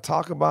rather not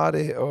talk about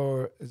it,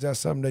 or is that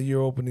something that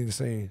you're open to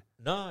saying?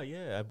 Nah,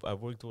 yeah, I've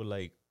worked with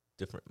like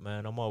different,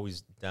 man. I'm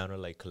always down to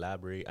like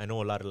collaborate. I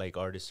know a lot of like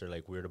artists are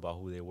like weird about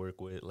who they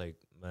work with. Like,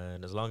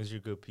 man, as long as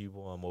you're good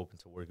people, I'm open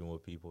to working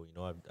with people. You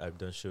know, I've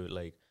done shit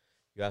like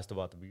you asked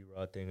about the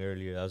B-Raw thing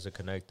earlier. That was a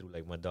connect through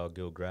like my dog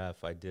Gil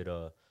Graff. I did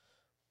an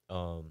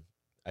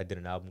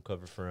album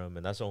cover for him,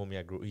 and that's a homie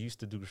I grew. He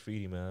used to do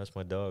graffiti, man. That's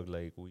my dog.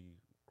 Like we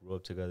grew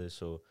up together.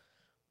 So,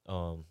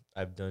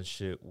 I've done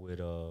shit with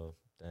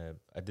damn,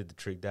 I did the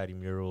Trick Daddy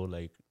mural.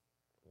 Like,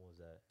 what was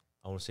that?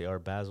 I want to say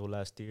Art Basel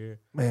last year.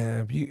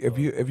 Man,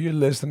 if you're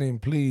listening,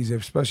 please,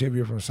 especially if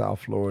you're from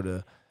South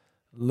Florida,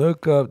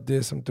 look up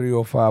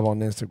Disem305 on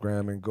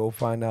Instagram and go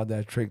find out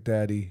that Trick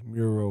Daddy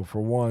mural.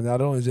 For one,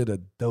 not only is it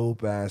a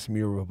dope ass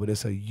mural, but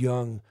it's a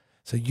young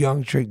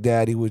Trick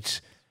Daddy,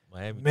 which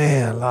Miami.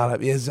 man, a lot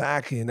of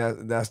exactly,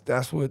 and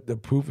that's what the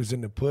proof is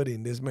in the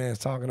pudding. This man's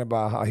talking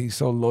about how he's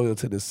so loyal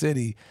to the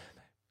city.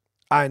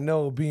 I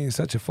know, being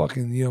such a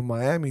fucking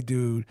Miami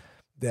dude,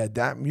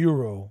 that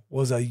mural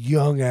was a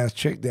young ass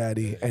Trick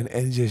Daddy,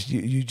 and just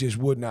you just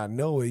would not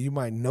know it. You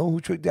might know who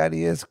Trick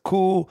Daddy is.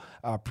 Cool,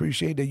 I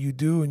appreciate that you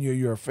do, and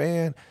you're a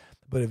fan.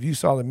 But if you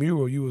saw the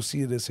mural, you will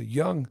see that it's a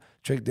young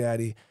Trick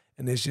Daddy,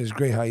 and it's just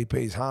great how he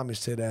pays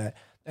homage to that.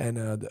 And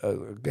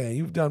again,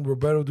 you've done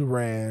Roberto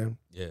Duran.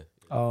 Yeah.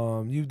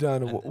 You've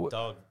done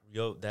dog.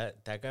 Yo,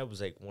 that guy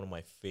was like one of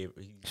my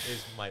favorite. He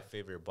is my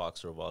favorite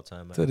boxer of all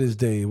time, man. To this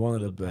day, one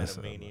of the best.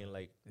 Panamanian,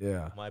 like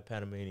yeah. My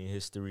Panamanian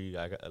history.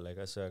 I got, like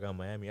I said, I got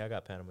Miami. I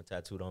got Panama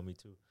tattooed on me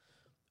too.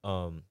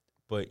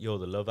 But yo,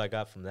 the love I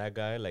got from that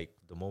guy, like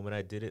the moment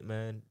I did it,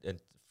 man, and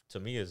to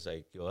me, it's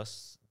like, yo,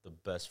 that's the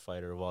best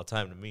fighter of all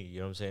time to me. You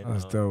know what I'm saying?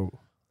 That's dope.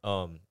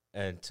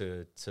 And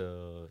to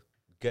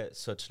get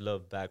such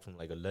love back from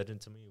like a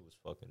legend to me was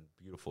fucking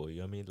beautiful. You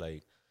know what I mean?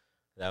 Like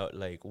that,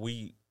 like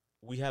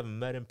we haven't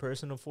met in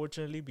person,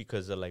 unfortunately,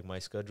 because of, like, my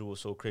schedule was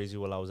so crazy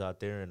while I was out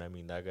there. And, I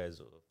mean, that guy's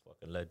a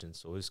fucking legend,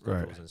 so his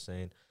schedule was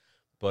insane.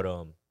 But,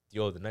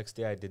 yo, the next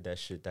day I did that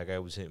shit, that guy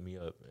was hitting me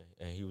up.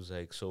 And he was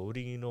like, so, what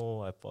do you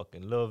know? I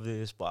fucking love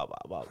this, blah,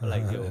 blah, blah.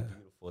 Like, yo,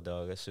 beautiful,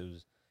 dog. That shit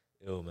was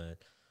ill, man.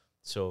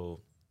 So,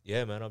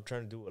 yeah, man, I'm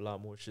trying to do a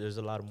lot more shit. There's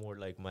a lot of more,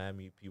 like,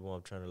 Miami people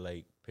I'm trying to,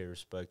 like, pay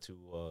respect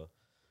to.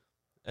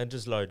 And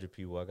just larger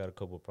people. I got a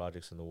couple of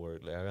projects in the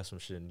work. Like I got some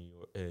shit in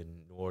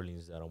New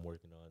Orleans that I'm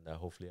working on. That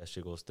hopefully that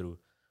shit goes through.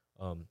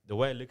 The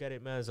way I look at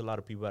it, man, there's a lot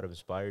of people that have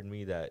inspired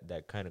me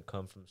that kind of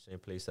come from the same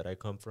place that I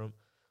come from.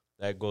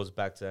 That goes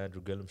back to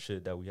Andrew Gillum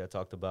shit that we had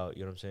talked about.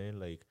 You know what I'm saying?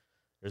 Like,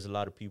 there's a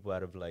lot of people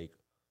that have like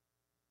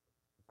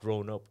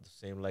grown up with the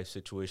same life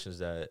situations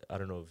that I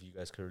don't know if you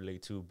guys can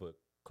relate to, but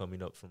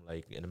coming up from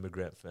like an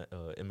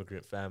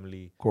immigrant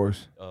family, Of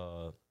course.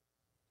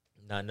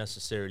 not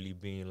necessarily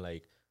being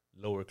like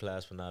lower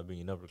class but not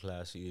being upper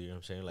class either, you know what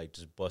I'm saying? Like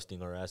just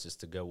busting our asses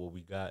to get what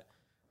we got.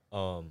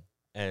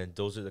 And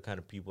those are the kind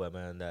of people,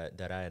 man,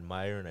 that I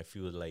admire, and I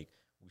feel like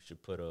we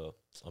should put a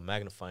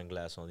magnifying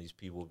glass on these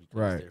people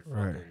because they're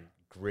fucking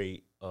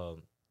great,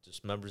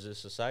 just members of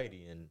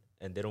society,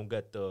 and they don't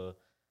get the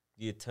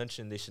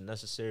attention they should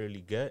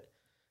necessarily get.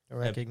 The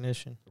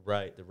recognition.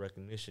 Right, the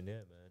recognition, yeah,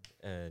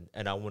 man.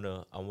 And I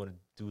wanna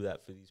do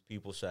that for these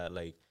people, so that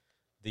like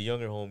the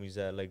younger homies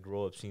that like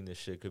grow up seeing this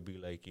shit could be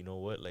like, you know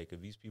what, like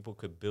if these people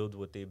could build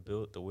what they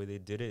built the way they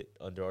did it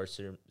under our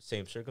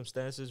same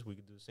circumstances, we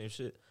could do the same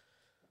shit.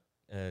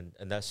 And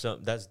that's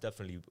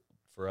definitely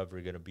forever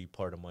gonna be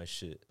part of my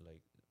shit, like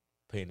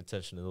paying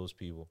attention to those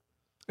people.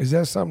 Is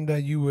that something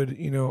that you would,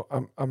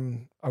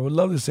 I would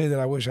love to say that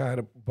I wish I had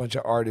a bunch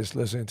of artists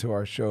listening to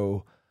our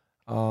show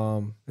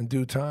in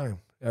due time.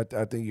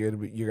 I think you're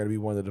gonna be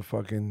one of the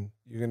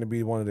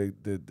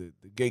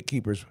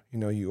gatekeepers.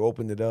 You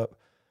opened it up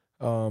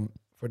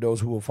for those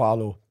who will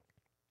follow,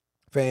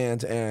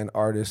 fans and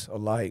artists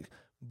alike.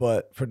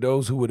 But for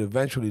those who would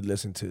eventually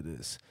listen to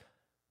this,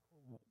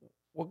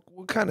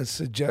 what kind of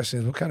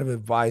suggestions, what kind of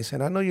advice?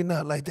 And I know you're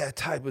not like that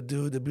type of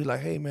dude to be like,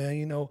 hey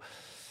man,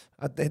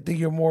 I think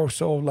you're more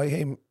so like,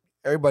 hey,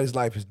 everybody's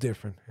life is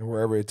different, and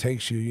wherever it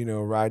takes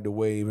you, ride the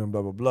wave and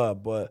blah blah blah.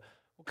 But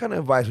what kind of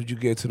advice would you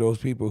give to those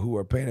people who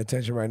are paying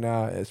attention right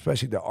now,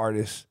 especially the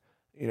artists,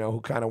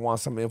 who kind of want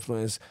some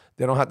influence?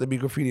 They don't have to be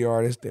graffiti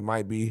artists. They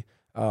might be.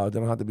 They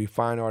don't have to be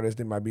fine artists.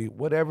 They might be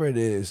whatever it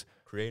is.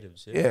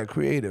 Creatives, yeah,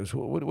 creatives.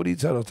 What do you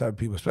tell those type of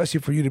people? Especially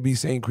for you to be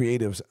saying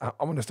creatives. I'm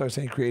gonna start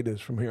saying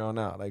creatives from here on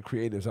out. Like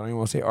creatives. I don't even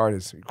want to say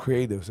artists.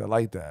 Creatives. I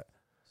like that.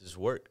 Just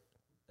work.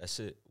 That's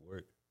it.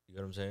 Work. You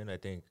know what I'm saying? I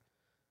think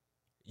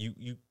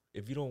you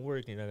if you don't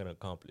work, you're not gonna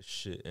accomplish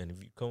shit. And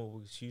if you come up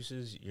with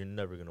excuses, you're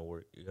never gonna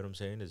work. You know what I'm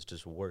saying? It's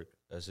just work.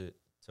 That's it.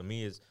 To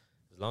me, is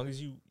as long as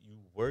you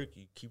work,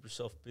 you keep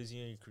yourself busy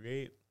and you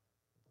create.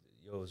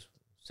 It's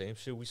same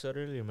shit we said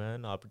earlier,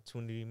 man.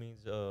 Opportunity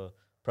means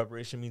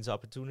preparation means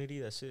opportunity.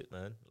 That's it,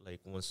 man.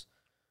 Like once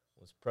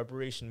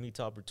preparation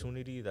meets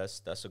opportunity,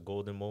 that's a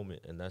golden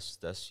moment, and that's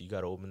you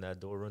gotta open that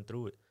door, run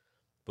through it.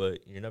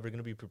 But you're never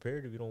gonna be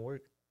prepared if you don't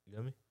work. You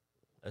get me?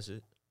 That's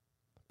it.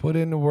 Put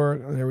in the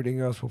work, and everything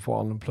else will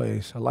fall in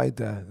place. I like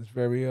that. It's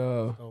very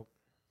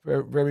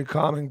very very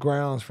common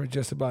grounds for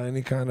just about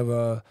any kind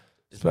of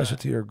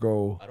specialty or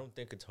goal. I don't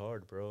think it's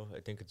hard, bro.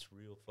 I think it's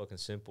real fucking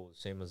simple.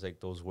 Same as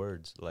like those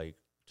words, like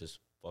just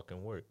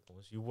fucking work.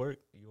 Once you work,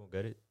 you won't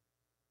get it.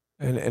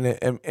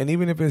 And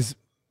even if it's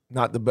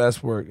not the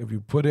best work, if you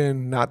put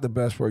in not the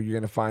best work, you're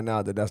gonna find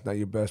out that that's not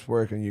your best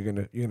work, and you're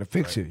gonna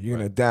fix it. You're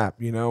gonna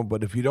adapt,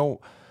 But if you don't,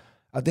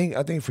 I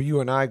think for you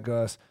and I,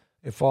 Gus,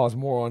 it falls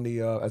more on the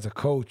as a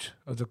coach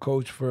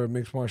for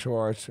mixed martial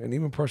arts and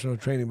even personal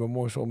training, but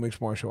more so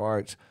mixed martial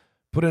arts.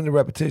 Put in the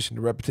repetition.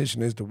 The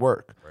repetition is the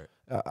work. Right.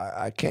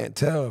 I can't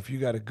tell if you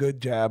got a good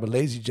jab, a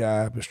lazy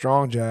jab, a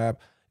strong jab,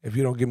 if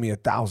you don't give me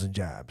 1,000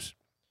 jabs.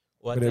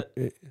 Well,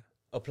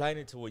 applying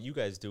it to what you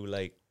guys do,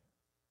 like,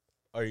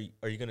 are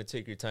you gonna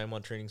take your time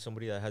on training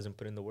somebody that hasn't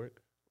put in the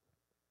work?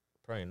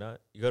 Probably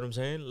not. You got what I'm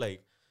saying?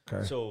 Like,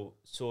 okay. So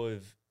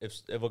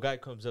if a guy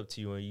comes up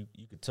to you and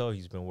you could tell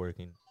he's been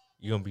working,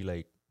 you're gonna be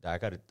like, I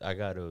gotta.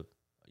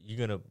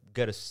 You're gonna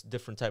get a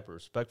different type of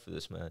respect for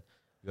this man.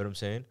 You know what I'm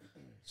saying?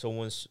 So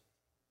once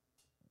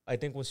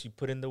you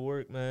put in the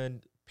work,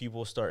 man,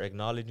 people start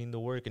acknowledging the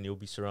work, and you'll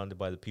be surrounded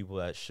by the people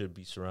that should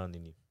be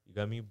surrounding you. You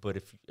got me? But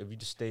if you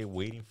just stay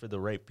waiting for the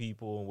right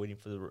people and waiting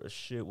for the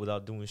shit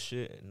without doing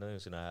shit,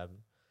 nothing's gonna happen.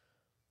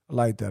 I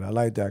like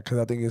that because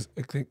I think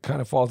it kind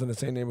of falls in the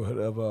same neighborhood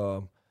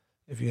of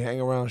if you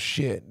hang around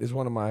shit. This is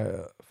one of my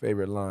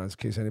favorite lines. In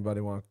case anybody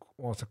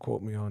wants to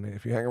quote me on it,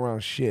 if you hang around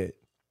shit,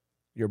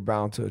 you're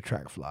bound to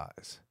attract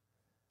flies.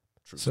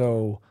 True.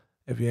 So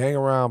if you hang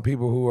around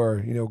people who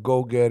are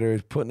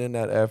go-getters, putting in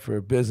that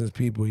effort, business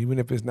people, even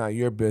if it's not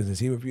your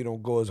business, even if you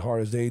don't go as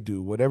hard as they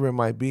do, whatever it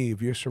might be,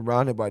 if you're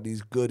surrounded by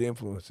these good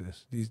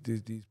influences, these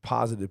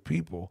positive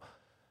people,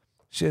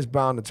 shit's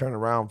bound to turn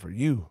around for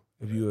you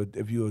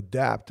if you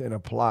adapt and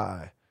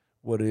apply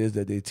what it is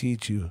that they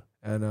teach you.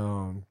 And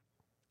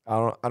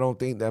I don't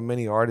think that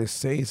many artists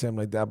say something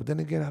like that. But then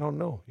again, I don't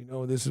know.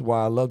 This is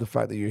why I love the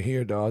fact that you're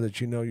here, dog. That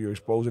you're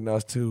exposing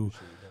us to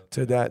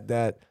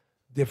that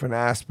different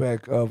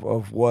aspect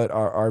of what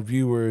our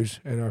viewers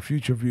and our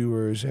future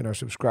viewers and our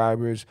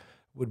subscribers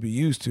would be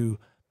used to.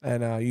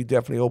 And you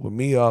definitely opened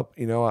me up.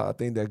 I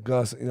think that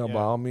Gus,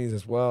 by all means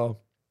as well.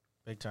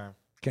 Big time.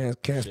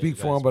 Can't speak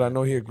for him, but I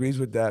know he agrees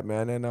with that,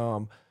 man.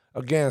 And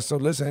again, so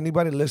listen,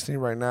 anybody listening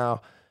right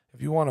now,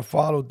 if you want to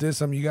follow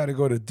Disem, you got to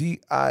go to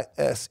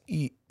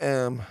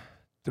Disem305.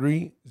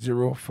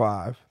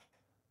 I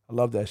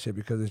love that shit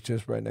because it's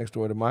just right next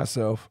door to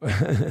myself.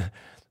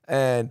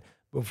 And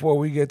before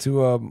we get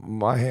to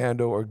my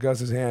handle or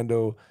Gus's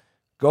handle,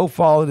 go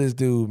follow this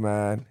dude,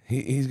 man.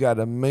 He's got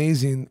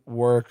amazing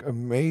work,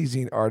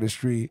 amazing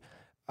artistry,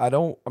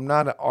 I'm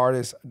not an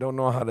artist. I don't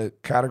know how to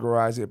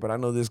categorize it, but I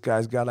know this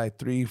guy's got like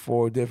 3,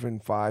 4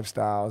 different 5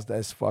 styles.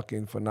 That's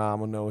fucking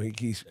phenomenal. He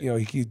keeps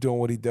doing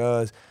what he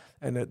does.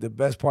 And the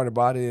best part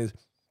about it is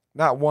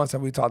not once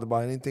have we talked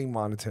about anything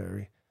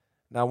monetary.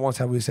 Not once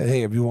have we said,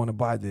 hey, if you want to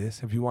buy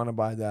this, if you want to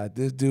buy that.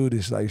 This dude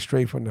is like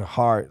straight from the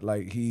heart.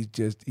 Like he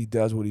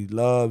does what he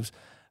loves.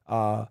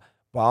 By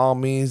all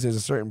means, there's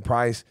a certain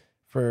price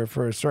for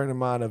a certain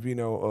amount of,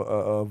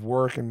 of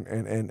work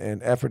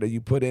and effort that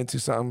you put into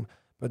something.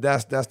 But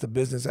that's the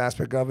business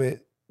aspect of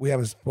it. We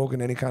haven't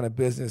spoken any kind of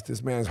business.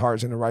 This man's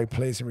heart's in the right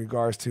place in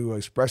regards to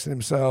expressing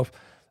himself,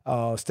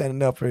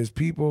 standing up for his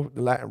people,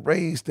 the Latin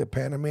race, the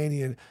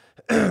Panamanian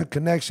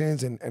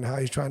connections, and how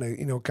he's trying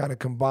to, kind of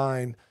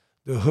combine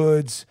the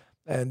hoods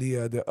and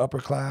the upper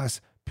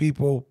class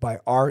people by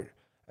art,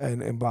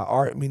 and by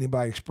art meaning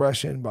by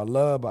expression, by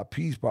love, by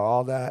peace, by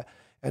all that.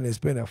 And it's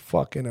been a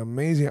fucking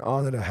amazing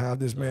honor to have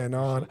this man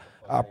on.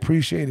 I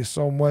appreciate it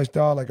so much,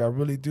 dog. Like, I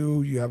really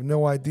do. You have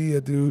no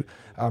idea, dude.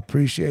 I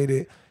appreciate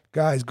it.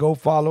 Guys, go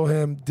follow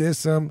him,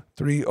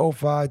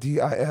 Disem305,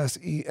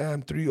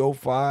 Disem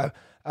 305.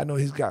 I know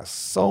he's got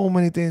so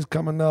many things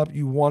coming up.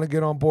 You want to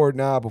get on board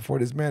now before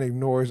this man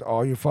ignores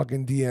all your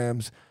fucking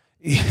DMs.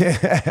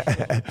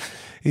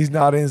 He's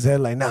not in his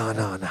head like, no,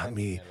 not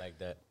me. I like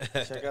that.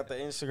 Check out the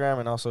Instagram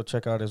and also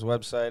check out his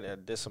website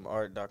at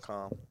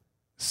dismart.com.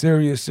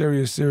 Serious,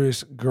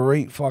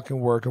 great fucking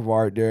work of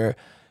art there.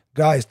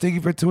 Guys, thank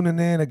you for tuning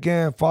in.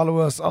 Again, follow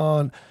us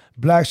on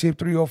Black Sheep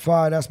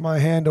 305. That's my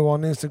handle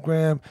on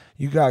Instagram.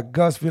 You got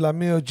Gus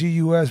Villamil,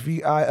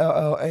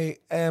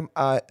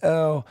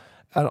 GusVillamil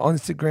on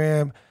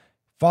Instagram.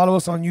 Follow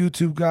us on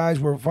YouTube, guys.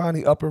 We're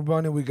finally up and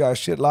running. We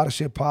got a lot of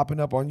shit popping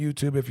up on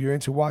YouTube. If you're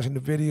into watching the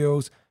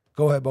videos,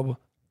 go ahead, Bubba.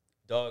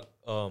 Dog,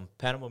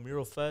 Panama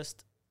Mural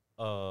Fest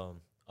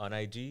on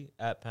IG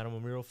at Panama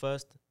Mural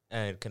Fest.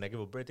 And can I give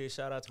a birthday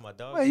shout out to my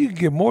dog? Man, you can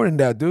get more than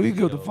that, dude. You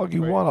can get what the fuck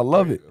you want. I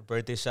love it.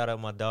 Birthday shout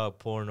out my dog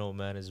Porno,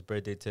 man. His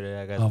birthday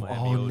today. I got Of my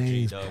all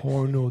names, dog.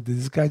 Porno. Did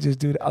this guy just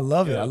do that? I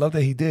love it. Yeah. I love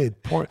that he did.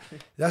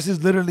 That's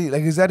his literally,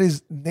 like, is that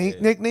his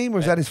nickname or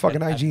is that his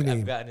fucking IG name?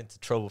 I've gotten into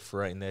trouble for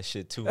writing that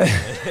shit too, man.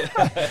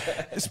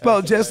 It's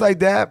spelled just like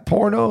that,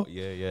 Porno.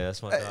 Yeah,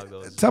 that's my dog.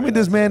 Though. Tell me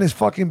this man is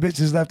fucking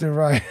bitches left and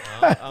right.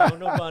 I don't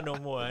know about no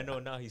more. I know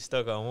now he's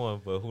stuck on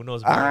one, but who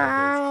knows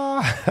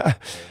about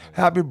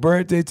Happy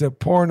birthday to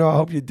Porno. I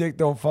hope your dick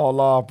don't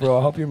fall off, bro.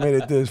 I hope you made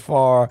it this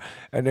far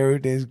and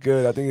everything's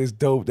good. I think it's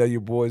dope that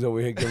your boys over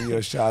here giving you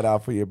a shout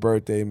out for your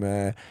birthday,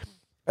 man.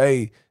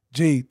 Hey,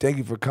 G, thank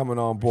you for coming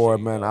on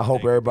board, man. I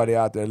hope everybody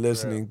out there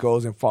listening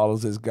goes and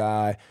follows this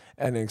guy.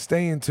 And then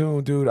stay in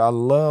tune, dude. I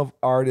love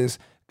artists.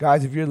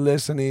 Guys, if you're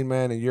listening,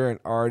 man, and you're an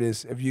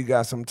artist, if you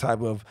got some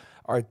type of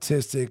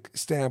artistic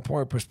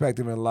standpoint,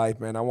 perspective in life,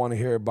 man, I want to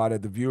hear about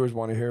it. The viewers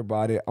want to hear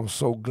about it. I'm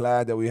so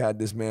glad that we had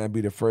this man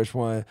be the first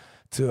one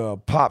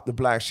to pop the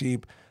Black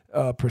Sheep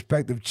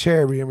perspective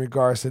cherry in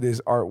regards to this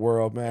art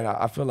world, man.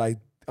 I feel like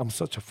I'm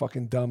such a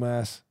fucking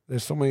dumbass.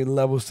 There's so many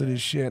levels to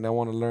this shit, and I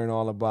want to learn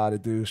all about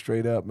it, dude.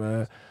 Straight up,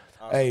 man.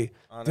 Awesome. Hey,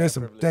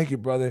 thank you,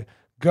 brother.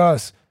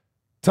 Gus,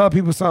 tell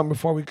people something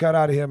before we cut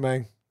out of here,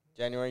 man.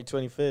 January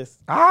 25th.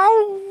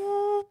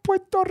 Ow,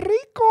 Puerto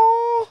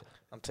Rico.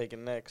 I'm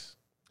taking next.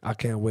 I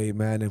can't wait,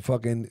 man. And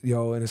fucking,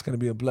 and it's gonna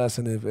be a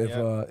blessing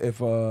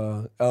if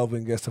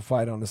Elvin gets to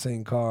fight on the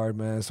same card,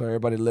 man. So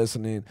everybody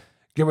listening,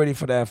 get ready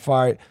for that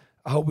fight.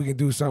 I hope we can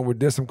do something where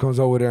Disem comes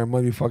over there and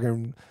maybe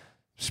fucking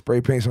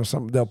spray paints on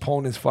something, the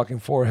opponent's fucking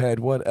forehead,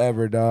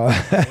 whatever, dog.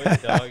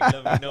 Wait, dog,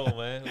 you let me know,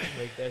 man. We'll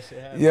make that shit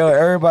happen. Yo,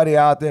 everybody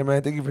out there,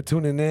 man, thank you for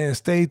tuning in.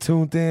 Stay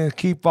tuned in.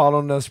 Keep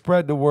following us.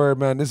 Spread the word,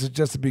 man. This is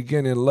just the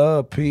beginning.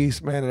 Love,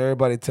 peace, man, and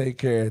everybody take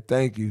care.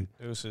 Thank you.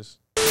 Deuces.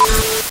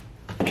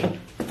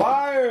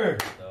 Fire!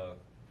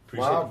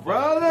 My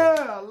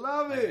brother, I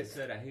love Like I it.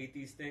 said, I hate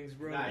these things,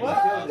 bro.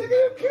 What? Nigga,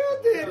 you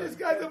killed it. This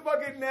guy's a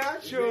fucking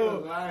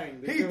natural.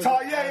 He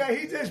taught,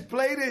 he just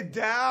played it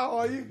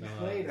down.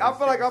 I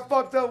feel like I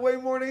fucked up way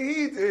more than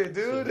he did,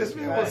 dude. This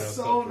man was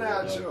so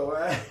natural,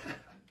 man.